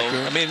 That's so,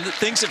 accurate. I mean,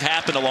 things have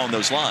happened along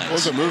those lines. It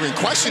was a moving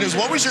question is,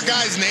 what was your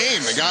guy's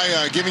name? The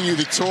guy giving you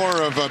the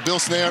tour of Bill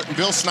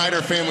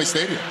Snyder Family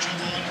Stadium.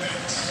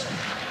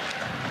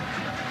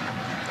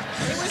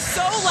 It was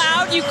so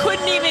loud you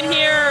couldn't even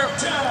hear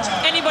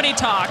anybody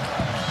talk.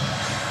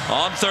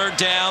 On 3rd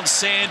down,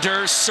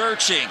 Sanders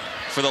searching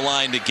for the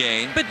line to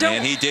gain,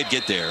 and he did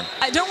get there.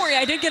 Don't worry,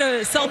 I did get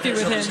a selfie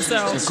with him.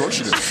 So of course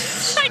you did.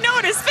 I know know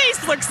what his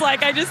face looks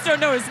like. I just don't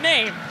know his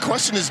name.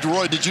 Question is,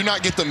 Roy, did you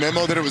not get the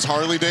memo that it was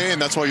Harley Day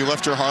and that's why you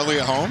left your Harley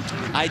at home?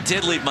 I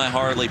did leave my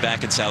Harley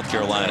back in South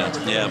Carolina.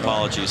 Yeah,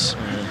 apologies.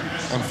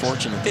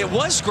 Unfortunate. It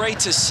was great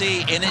to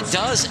see, and it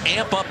does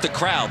amp up the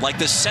crowd. Like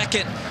the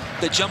second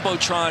the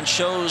Jumbotron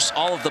shows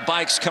all of the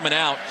bikes coming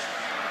out,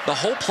 the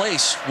whole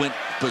place went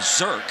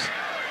berserk.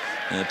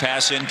 And the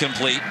pass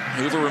incomplete.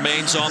 Hoover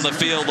remains on the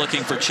field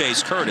looking for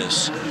Chase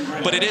Curtis.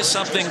 But it is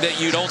something that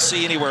you don't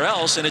see anywhere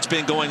else, and it's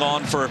been going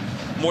on for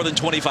more than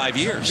 25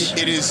 years.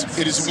 It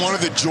is one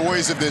of the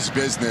joys of this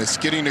business,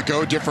 getting to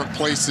go different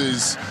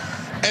places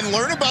and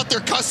learn about their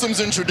customs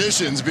and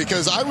traditions,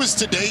 because I was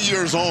today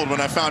years old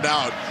when I found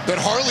out that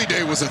Harley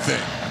Day was a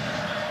thing.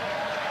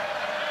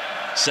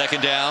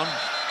 Second down.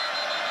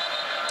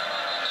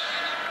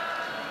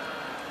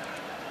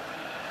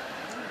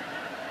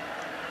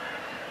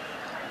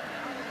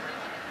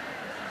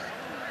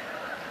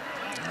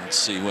 Let's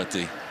see what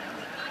the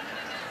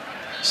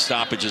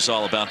stoppage is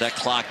all about. That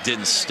clock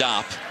didn't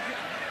stop.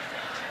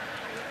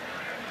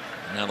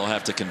 Now they'll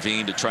have to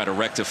convene to try to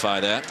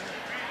rectify that.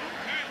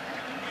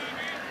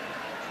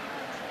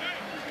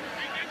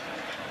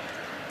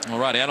 All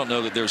right, I don't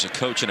know that there's a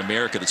coach in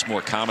America that's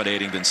more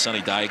accommodating than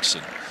Sonny Dykes,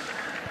 and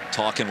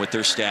talking with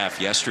their staff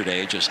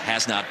yesterday, just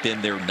has not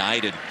been their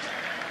night. And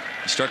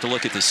you start to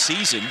look at the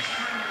season.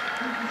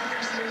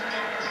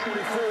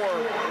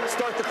 44,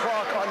 start the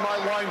clock on my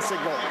line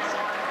signal.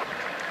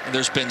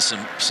 There's been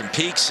some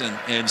peaks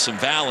and some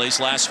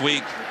valleys. Last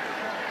week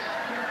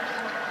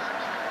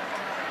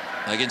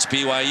against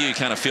BYU, you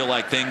kind of feel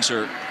like things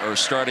are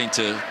starting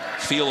to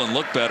feel and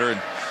look better. And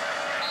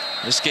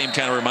this game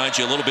kind of reminds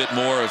you a little bit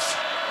more of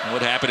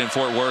what happened in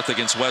Fort Worth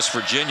against West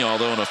Virginia,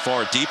 although on a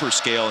far deeper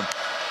scale. And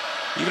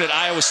even at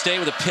Iowa State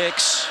with the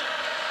picks,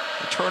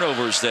 the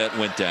turnovers that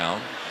went down.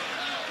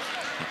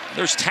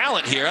 There's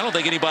talent here. I don't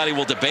think anybody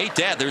will debate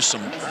that. There's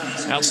some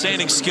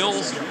outstanding skill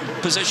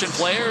position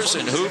players,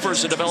 and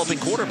Hoover's a developing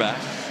quarterback.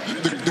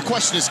 The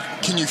question is,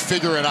 can you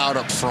figure it out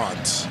up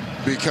front?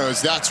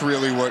 Because that's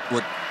really what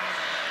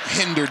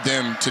hindered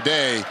them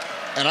today.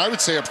 And I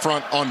would say up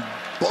front on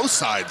both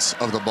sides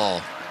of the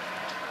ball.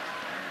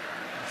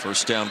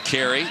 First down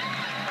carry.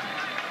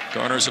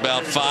 Garner's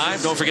about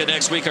 5. Don't forget,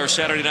 next week our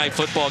Saturday night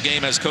football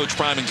game has Coach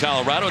Prime in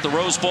Colorado at the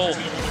Rose Bowl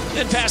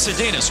in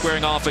Pasadena,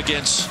 squaring off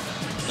against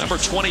number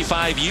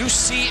 25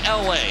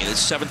 UCLA. It's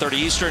 7:30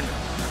 Eastern,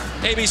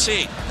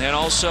 ABC, and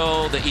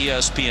also the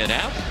ESPN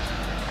app.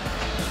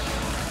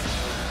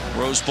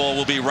 Rose Bowl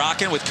will be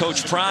rocking with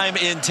Coach Prime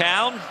in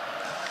town,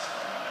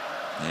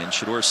 and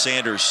Shedeur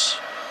Sanders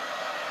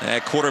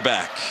at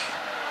quarterback.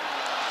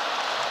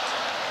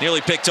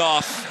 Nearly picked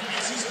off.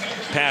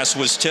 Pass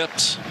was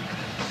tipped.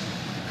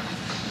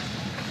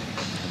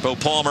 Bo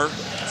Palmer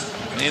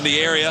in the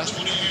area.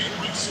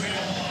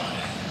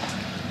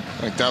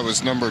 I think that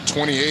was number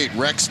 28,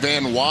 Rex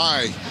Van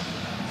Wy.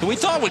 Who we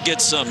thought would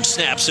get some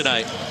snaps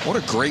tonight. What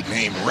a great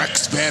name,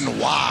 Rex Van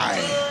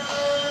Wy.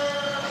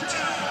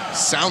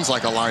 Sounds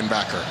like a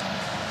linebacker.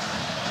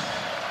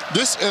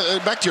 This,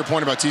 back to your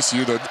point about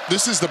TCU, though,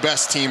 this is the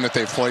best team that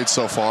they've played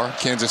so far,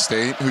 Kansas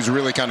State, who's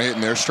really kind of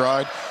hitting their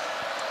stride.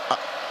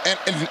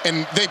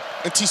 And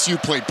TCU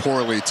played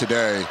poorly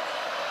today.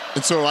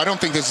 And so I don't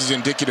think this is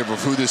indicative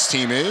of who this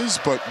team is,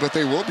 but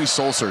they will be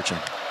soul searching.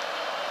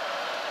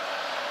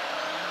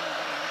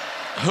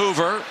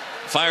 Hoover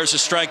fires a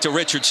strike to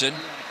Richardson.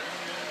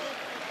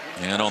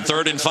 And on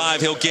 3rd and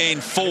 5, he'll gain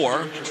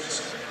 4.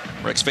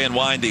 Rex Van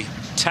Wy the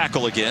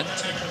tackle again.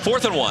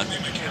 4th and 1.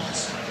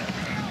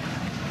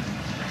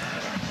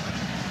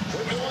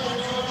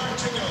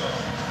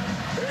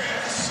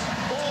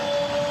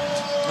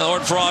 The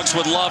Horned Frogs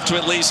would love to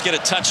at least get a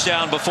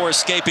touchdown before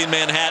escaping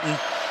Manhattan.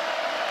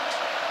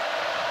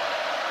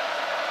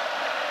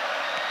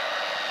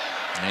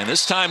 And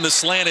this time the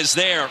slant is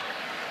there.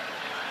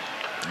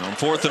 On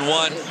 4th and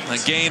 1, a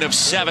gain of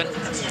 7.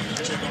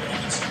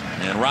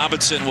 And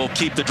Robinson will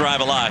keep the drive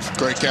alive.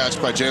 Great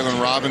catch by Jalen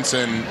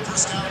Robinson.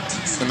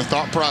 And the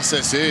thought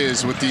process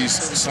is, with these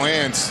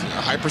slants,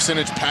 a high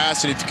percentage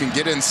pass, and if you can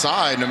get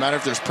inside, no matter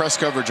if there's press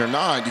coverage or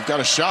not, you've got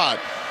a shot.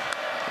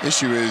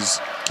 Issue is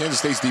Kansas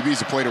State's DBs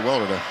have played it well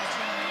today.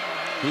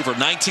 Hoover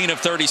 19 of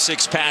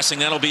 36 passing.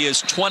 That'll be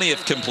his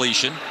 20th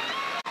completion.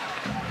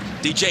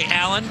 DJ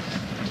Allen.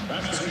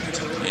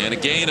 And a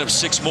gain of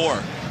 6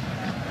 more.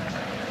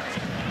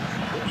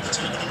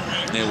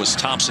 It was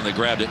Thompson that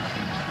grabbed it.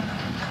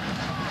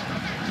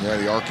 Yeah,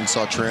 the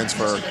Arkansas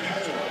transfer.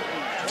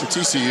 For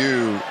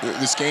TCU,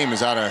 this game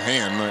is out of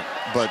hand,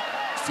 but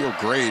feel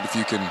great if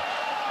you can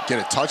get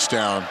a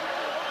touchdown.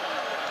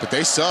 But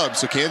they sub,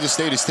 so Kansas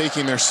State is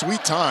taking their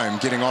sweet time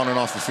getting on and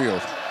off the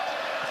field.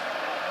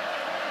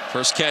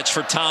 First catch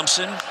for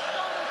Thompson.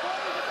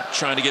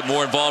 Trying to get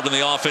more involved in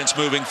the offense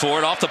moving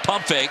forward. Off the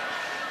pump fake.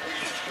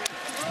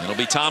 It'll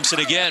be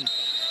Thompson again.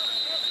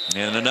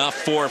 And enough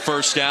for a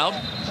first down.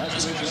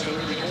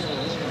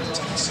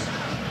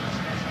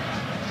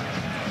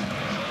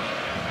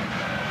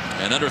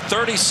 And under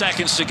 30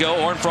 seconds to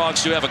go. Horned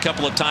Frogs do have a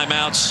couple of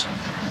timeouts.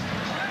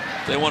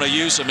 They want to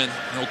use them, and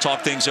they'll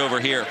talk things over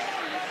here.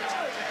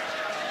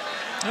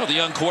 Oh, the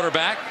young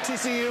quarterback.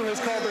 TCU has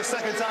called their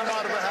second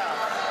timeout of the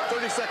half.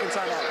 30-second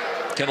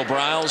timeout. Kendall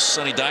Briles,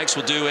 Sonny Dykes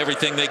will do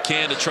everything they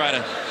can to try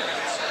to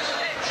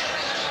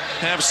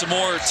have some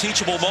more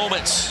teachable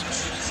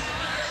moments.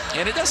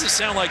 And it doesn't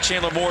sound like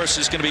Chandler Morris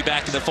is going to be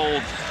back in the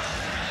fold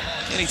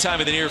anytime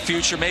in the near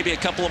future. Maybe a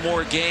couple of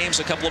more games,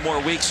 a couple of more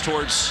weeks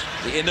towards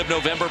the end of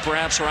November,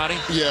 perhaps, Ronnie?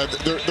 Yeah,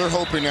 they're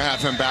hoping to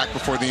have him back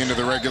before the end of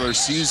the regular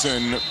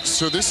season.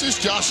 So this is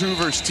Josh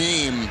Hoover's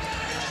team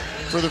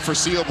for the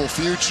foreseeable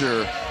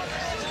future.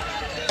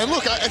 And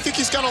look, I think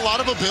he's got a lot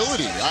of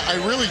ability. I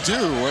really do.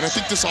 And I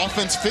think this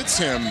offense fits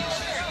him.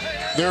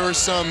 There was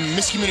some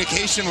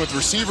miscommunication with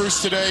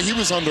receivers today. He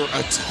was under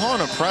a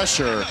ton of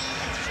pressure.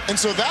 And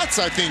so that's,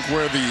 I think,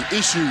 where the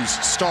issues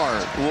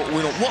start.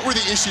 What were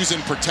the issues in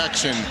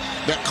protection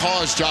that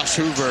caused Josh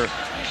Hoover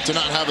to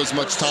not have as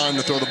much time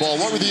to throw the ball?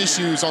 What were the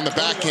issues on the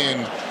back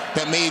end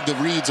that made the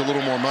reads a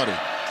little more muddy?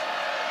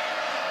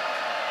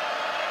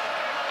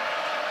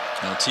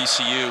 Now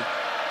TCU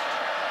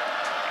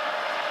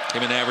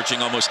came in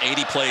averaging almost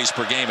 80 plays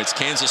per game. It's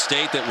Kansas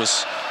State that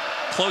was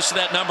close to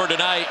that number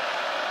tonight.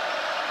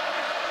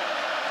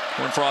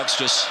 Horned Frogs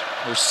just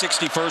their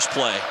 61st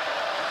play.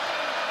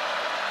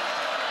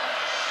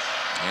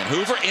 And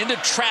Hoover into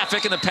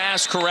traffic in the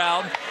pass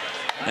corral.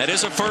 That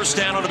is a first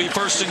down. It'll be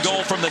first and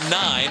goal from the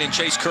 9. And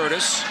Chase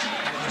Curtis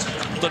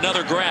with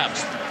another grab.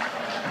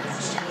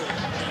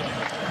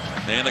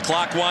 And the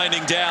clock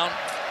winding down.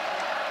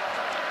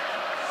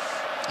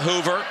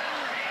 Hoover.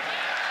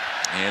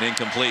 And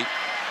incomplete.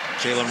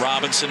 Jalen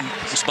Robinson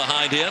is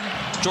behind him.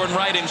 Jordan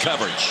Wright in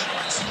coverage.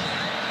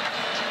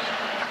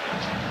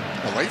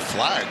 A late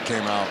flag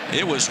came out.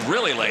 It was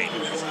really late.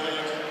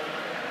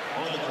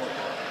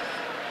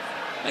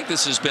 I think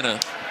this has been a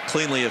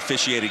cleanly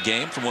officiated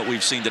game from what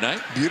we've seen tonight.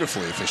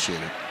 Beautifully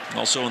officiated.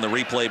 Also in the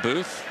replay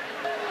booth.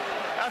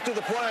 After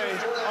the play,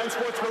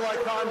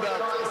 unsportsmanlike conduct,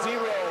 0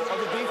 of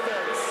the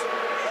defense.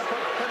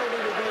 That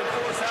penalty will be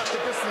enforced half the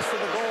distance to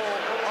the goal.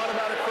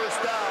 Automatic first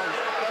down.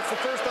 That's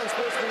the first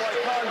unsportsmanlike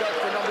conduct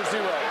for number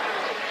 0.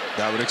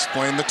 That would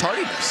explain the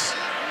tardiness.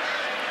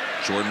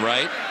 Jordan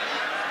Wright.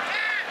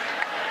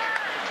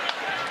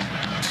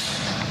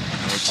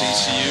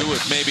 TCU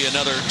with maybe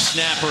another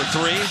snap or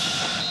 3.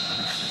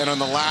 And on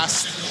the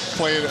last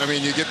play, I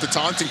mean, you get the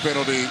taunting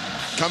penalty.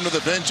 Come to the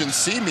bench and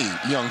see me,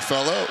 young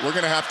fellow. We're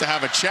going to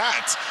have a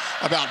chat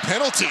about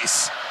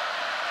penalties.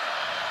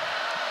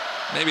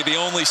 Maybe the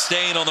only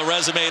stain on the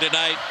resume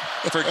tonight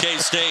for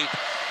K-State.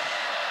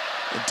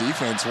 The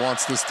defense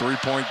wants this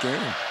 3-point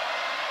game.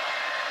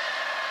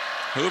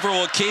 Hoover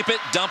will keep it,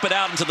 dump it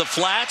out into the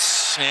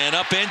flats, and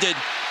upended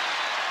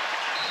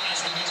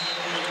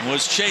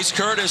was Chase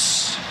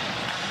Curtis.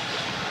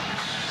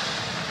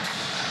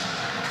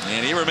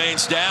 And he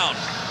remains down.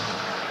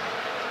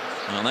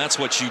 Well, that's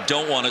what you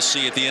don't want to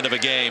see at the end of a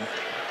game.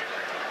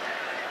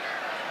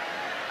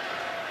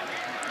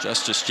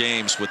 Justice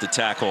James with the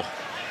tackle.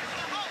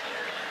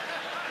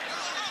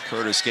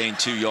 Curtis gained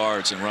 2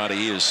 yards, and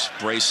Roddy is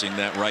bracing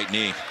that right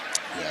knee.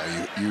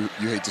 Yeah,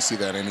 you hate to see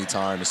that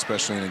anytime,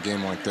 especially in a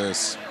game like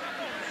this.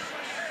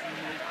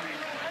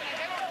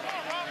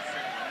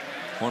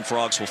 Horned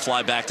Frogs will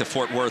fly back to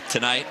Fort Worth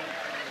tonight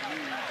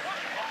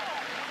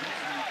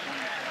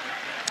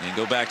and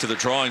go back to the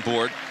drawing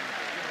board.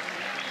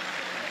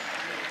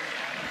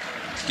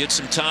 Get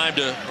some time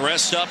to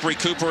rest up,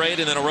 recuperate,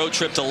 and then a road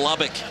trip to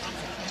Lubbock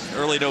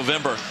early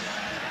November.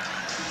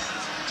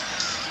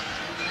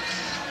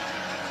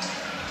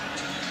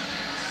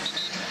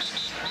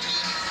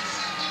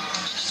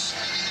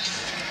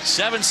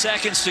 Seven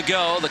seconds to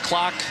go. The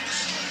clock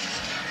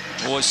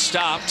was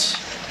stopped.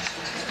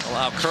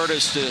 Allow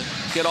Curtis to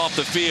get off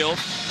the field.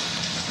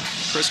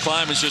 Chris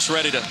Klein is just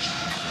ready to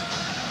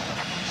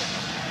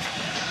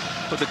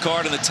put the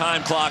card in the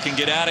time clock and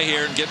get out of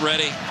here and get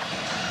ready.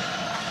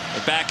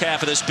 The back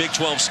half of this Big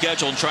 12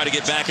 schedule and try to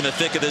get back in the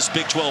thick of this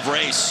Big 12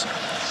 race.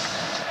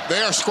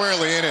 They are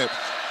squarely in it.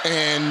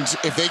 And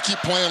if they keep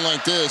playing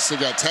like this, they've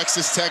got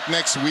Texas Tech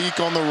next week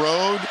on the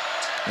road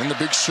and the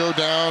big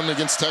showdown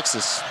against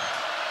Texas.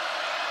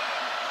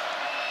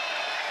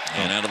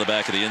 And out of the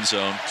back of the end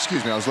zone.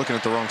 Excuse me, I was looking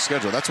at the wrong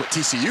schedule. That's what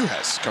TCU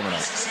has coming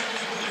up.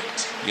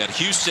 You got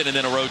Houston and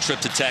then a road trip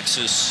to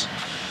Texas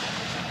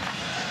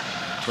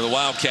for the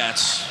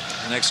Wildcats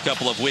the next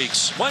couple of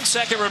weeks. 1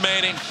 second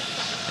remaining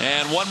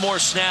and one more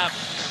snap,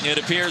 it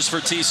appears, for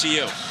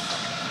TCU.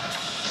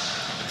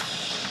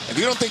 If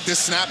you don't think this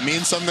snap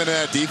means something to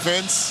that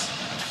defense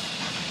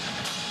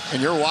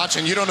and you're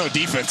watching, you don't know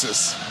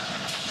defenses.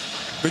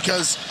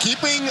 Because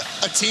keeping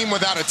a team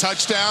without a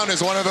touchdown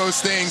is one of those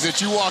things that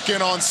you walk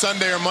in on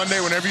Sunday or Monday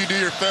whenever you do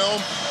your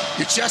film,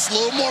 your chest a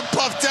little more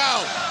puffed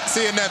out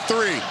seeing that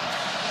 3.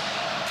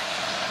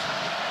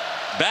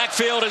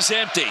 Backfield is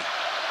empty.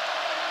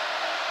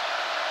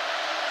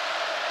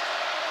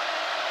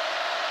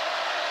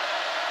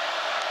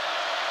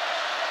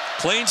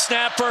 Clean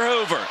snap for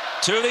Hoover.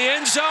 To the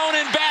end zone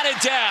and batted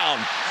down.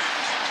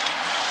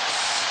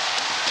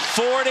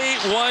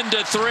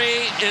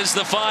 41-3 is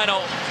the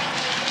final.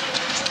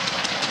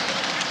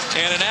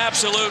 And an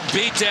absolute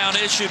beatdown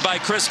issued by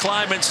Chris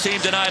Kleiman's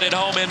team tonight at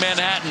home in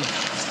Manhattan.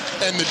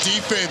 And the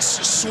defense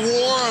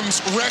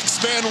swarms Rex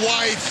Van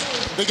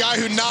Wythe, the guy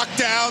who knocked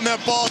down that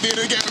ball at the end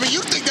of the game. I mean,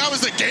 you think that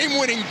was the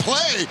game-winning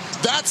play.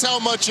 That's how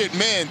much it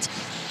meant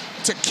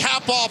to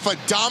cap off a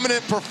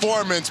dominant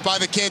performance by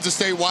the Kansas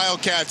State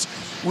Wildcats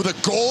with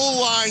a goal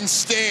line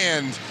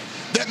stand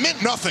that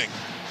meant nothing.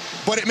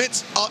 But it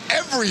meant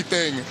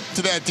everything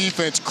to that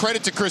defense.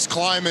 Credit to Chris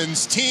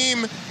Kleiman's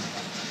team.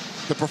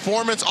 The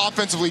performance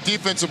offensively,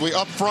 defensively,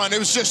 up front, it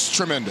was just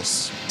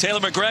tremendous.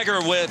 Taylor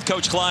McGregor with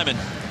Coach Kleiman.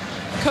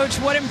 Coach,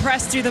 what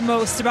impressed you the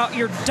most about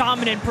your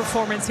dominant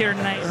performance here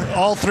tonight?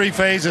 All three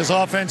phases,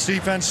 offense,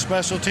 defense,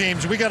 special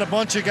teams. We got a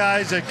bunch of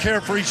guys that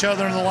care for each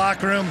other in the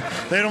locker room.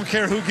 They don't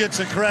care who gets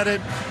the credit.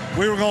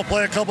 We were going to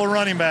play a couple of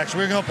running backs.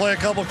 We were going to play a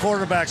couple of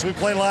quarterbacks. We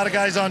played a lot of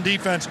guys on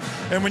defense.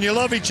 And when you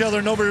love each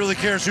other, nobody really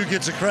cares who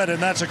gets the credit,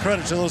 and that's a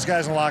credit to those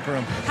guys in the locker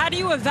room. How do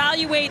you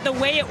evaluate the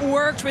way it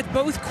worked with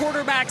both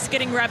quarterbacks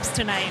getting reps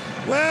tonight?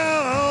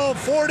 Well,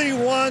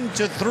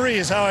 41-3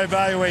 is how I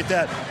evaluate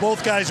that.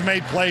 Both guys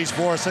made plays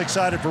for us.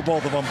 Excited for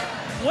both of them.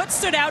 What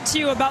stood out to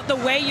you about the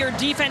way your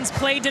defense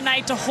played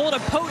tonight to hold a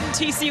potent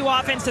TCU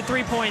offense to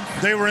 3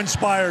 points? They were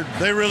inspired.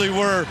 They really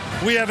were.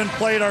 We haven't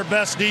played our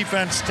best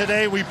defense.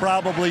 Today we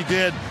probably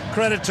did.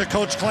 Credit to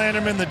Coach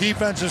Kleiman, the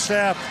defensive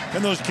staff,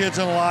 and those kids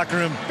in the locker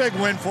room. Big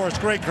win for us.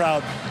 Great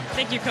crowd.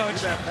 Thank you, Coach.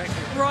 Thank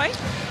you. Roy?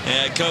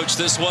 Yeah, Coach,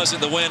 this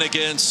wasn't the win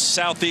against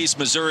Southeast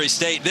Missouri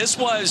State. This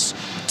was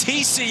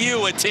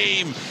TCU, a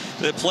team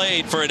that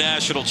played for a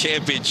national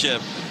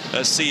championship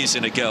a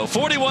season ago.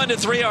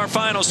 41-3, our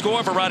final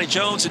score for Roddy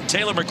Jones and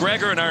Taylor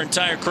McGregor and our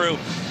entire crew.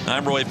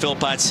 I'm Roy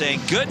Philpott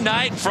saying good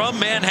night from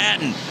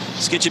Manhattan.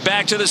 Let's get you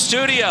back to the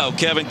studio.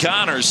 Kevin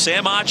Connors,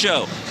 Sam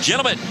Acho.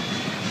 Gentlemen,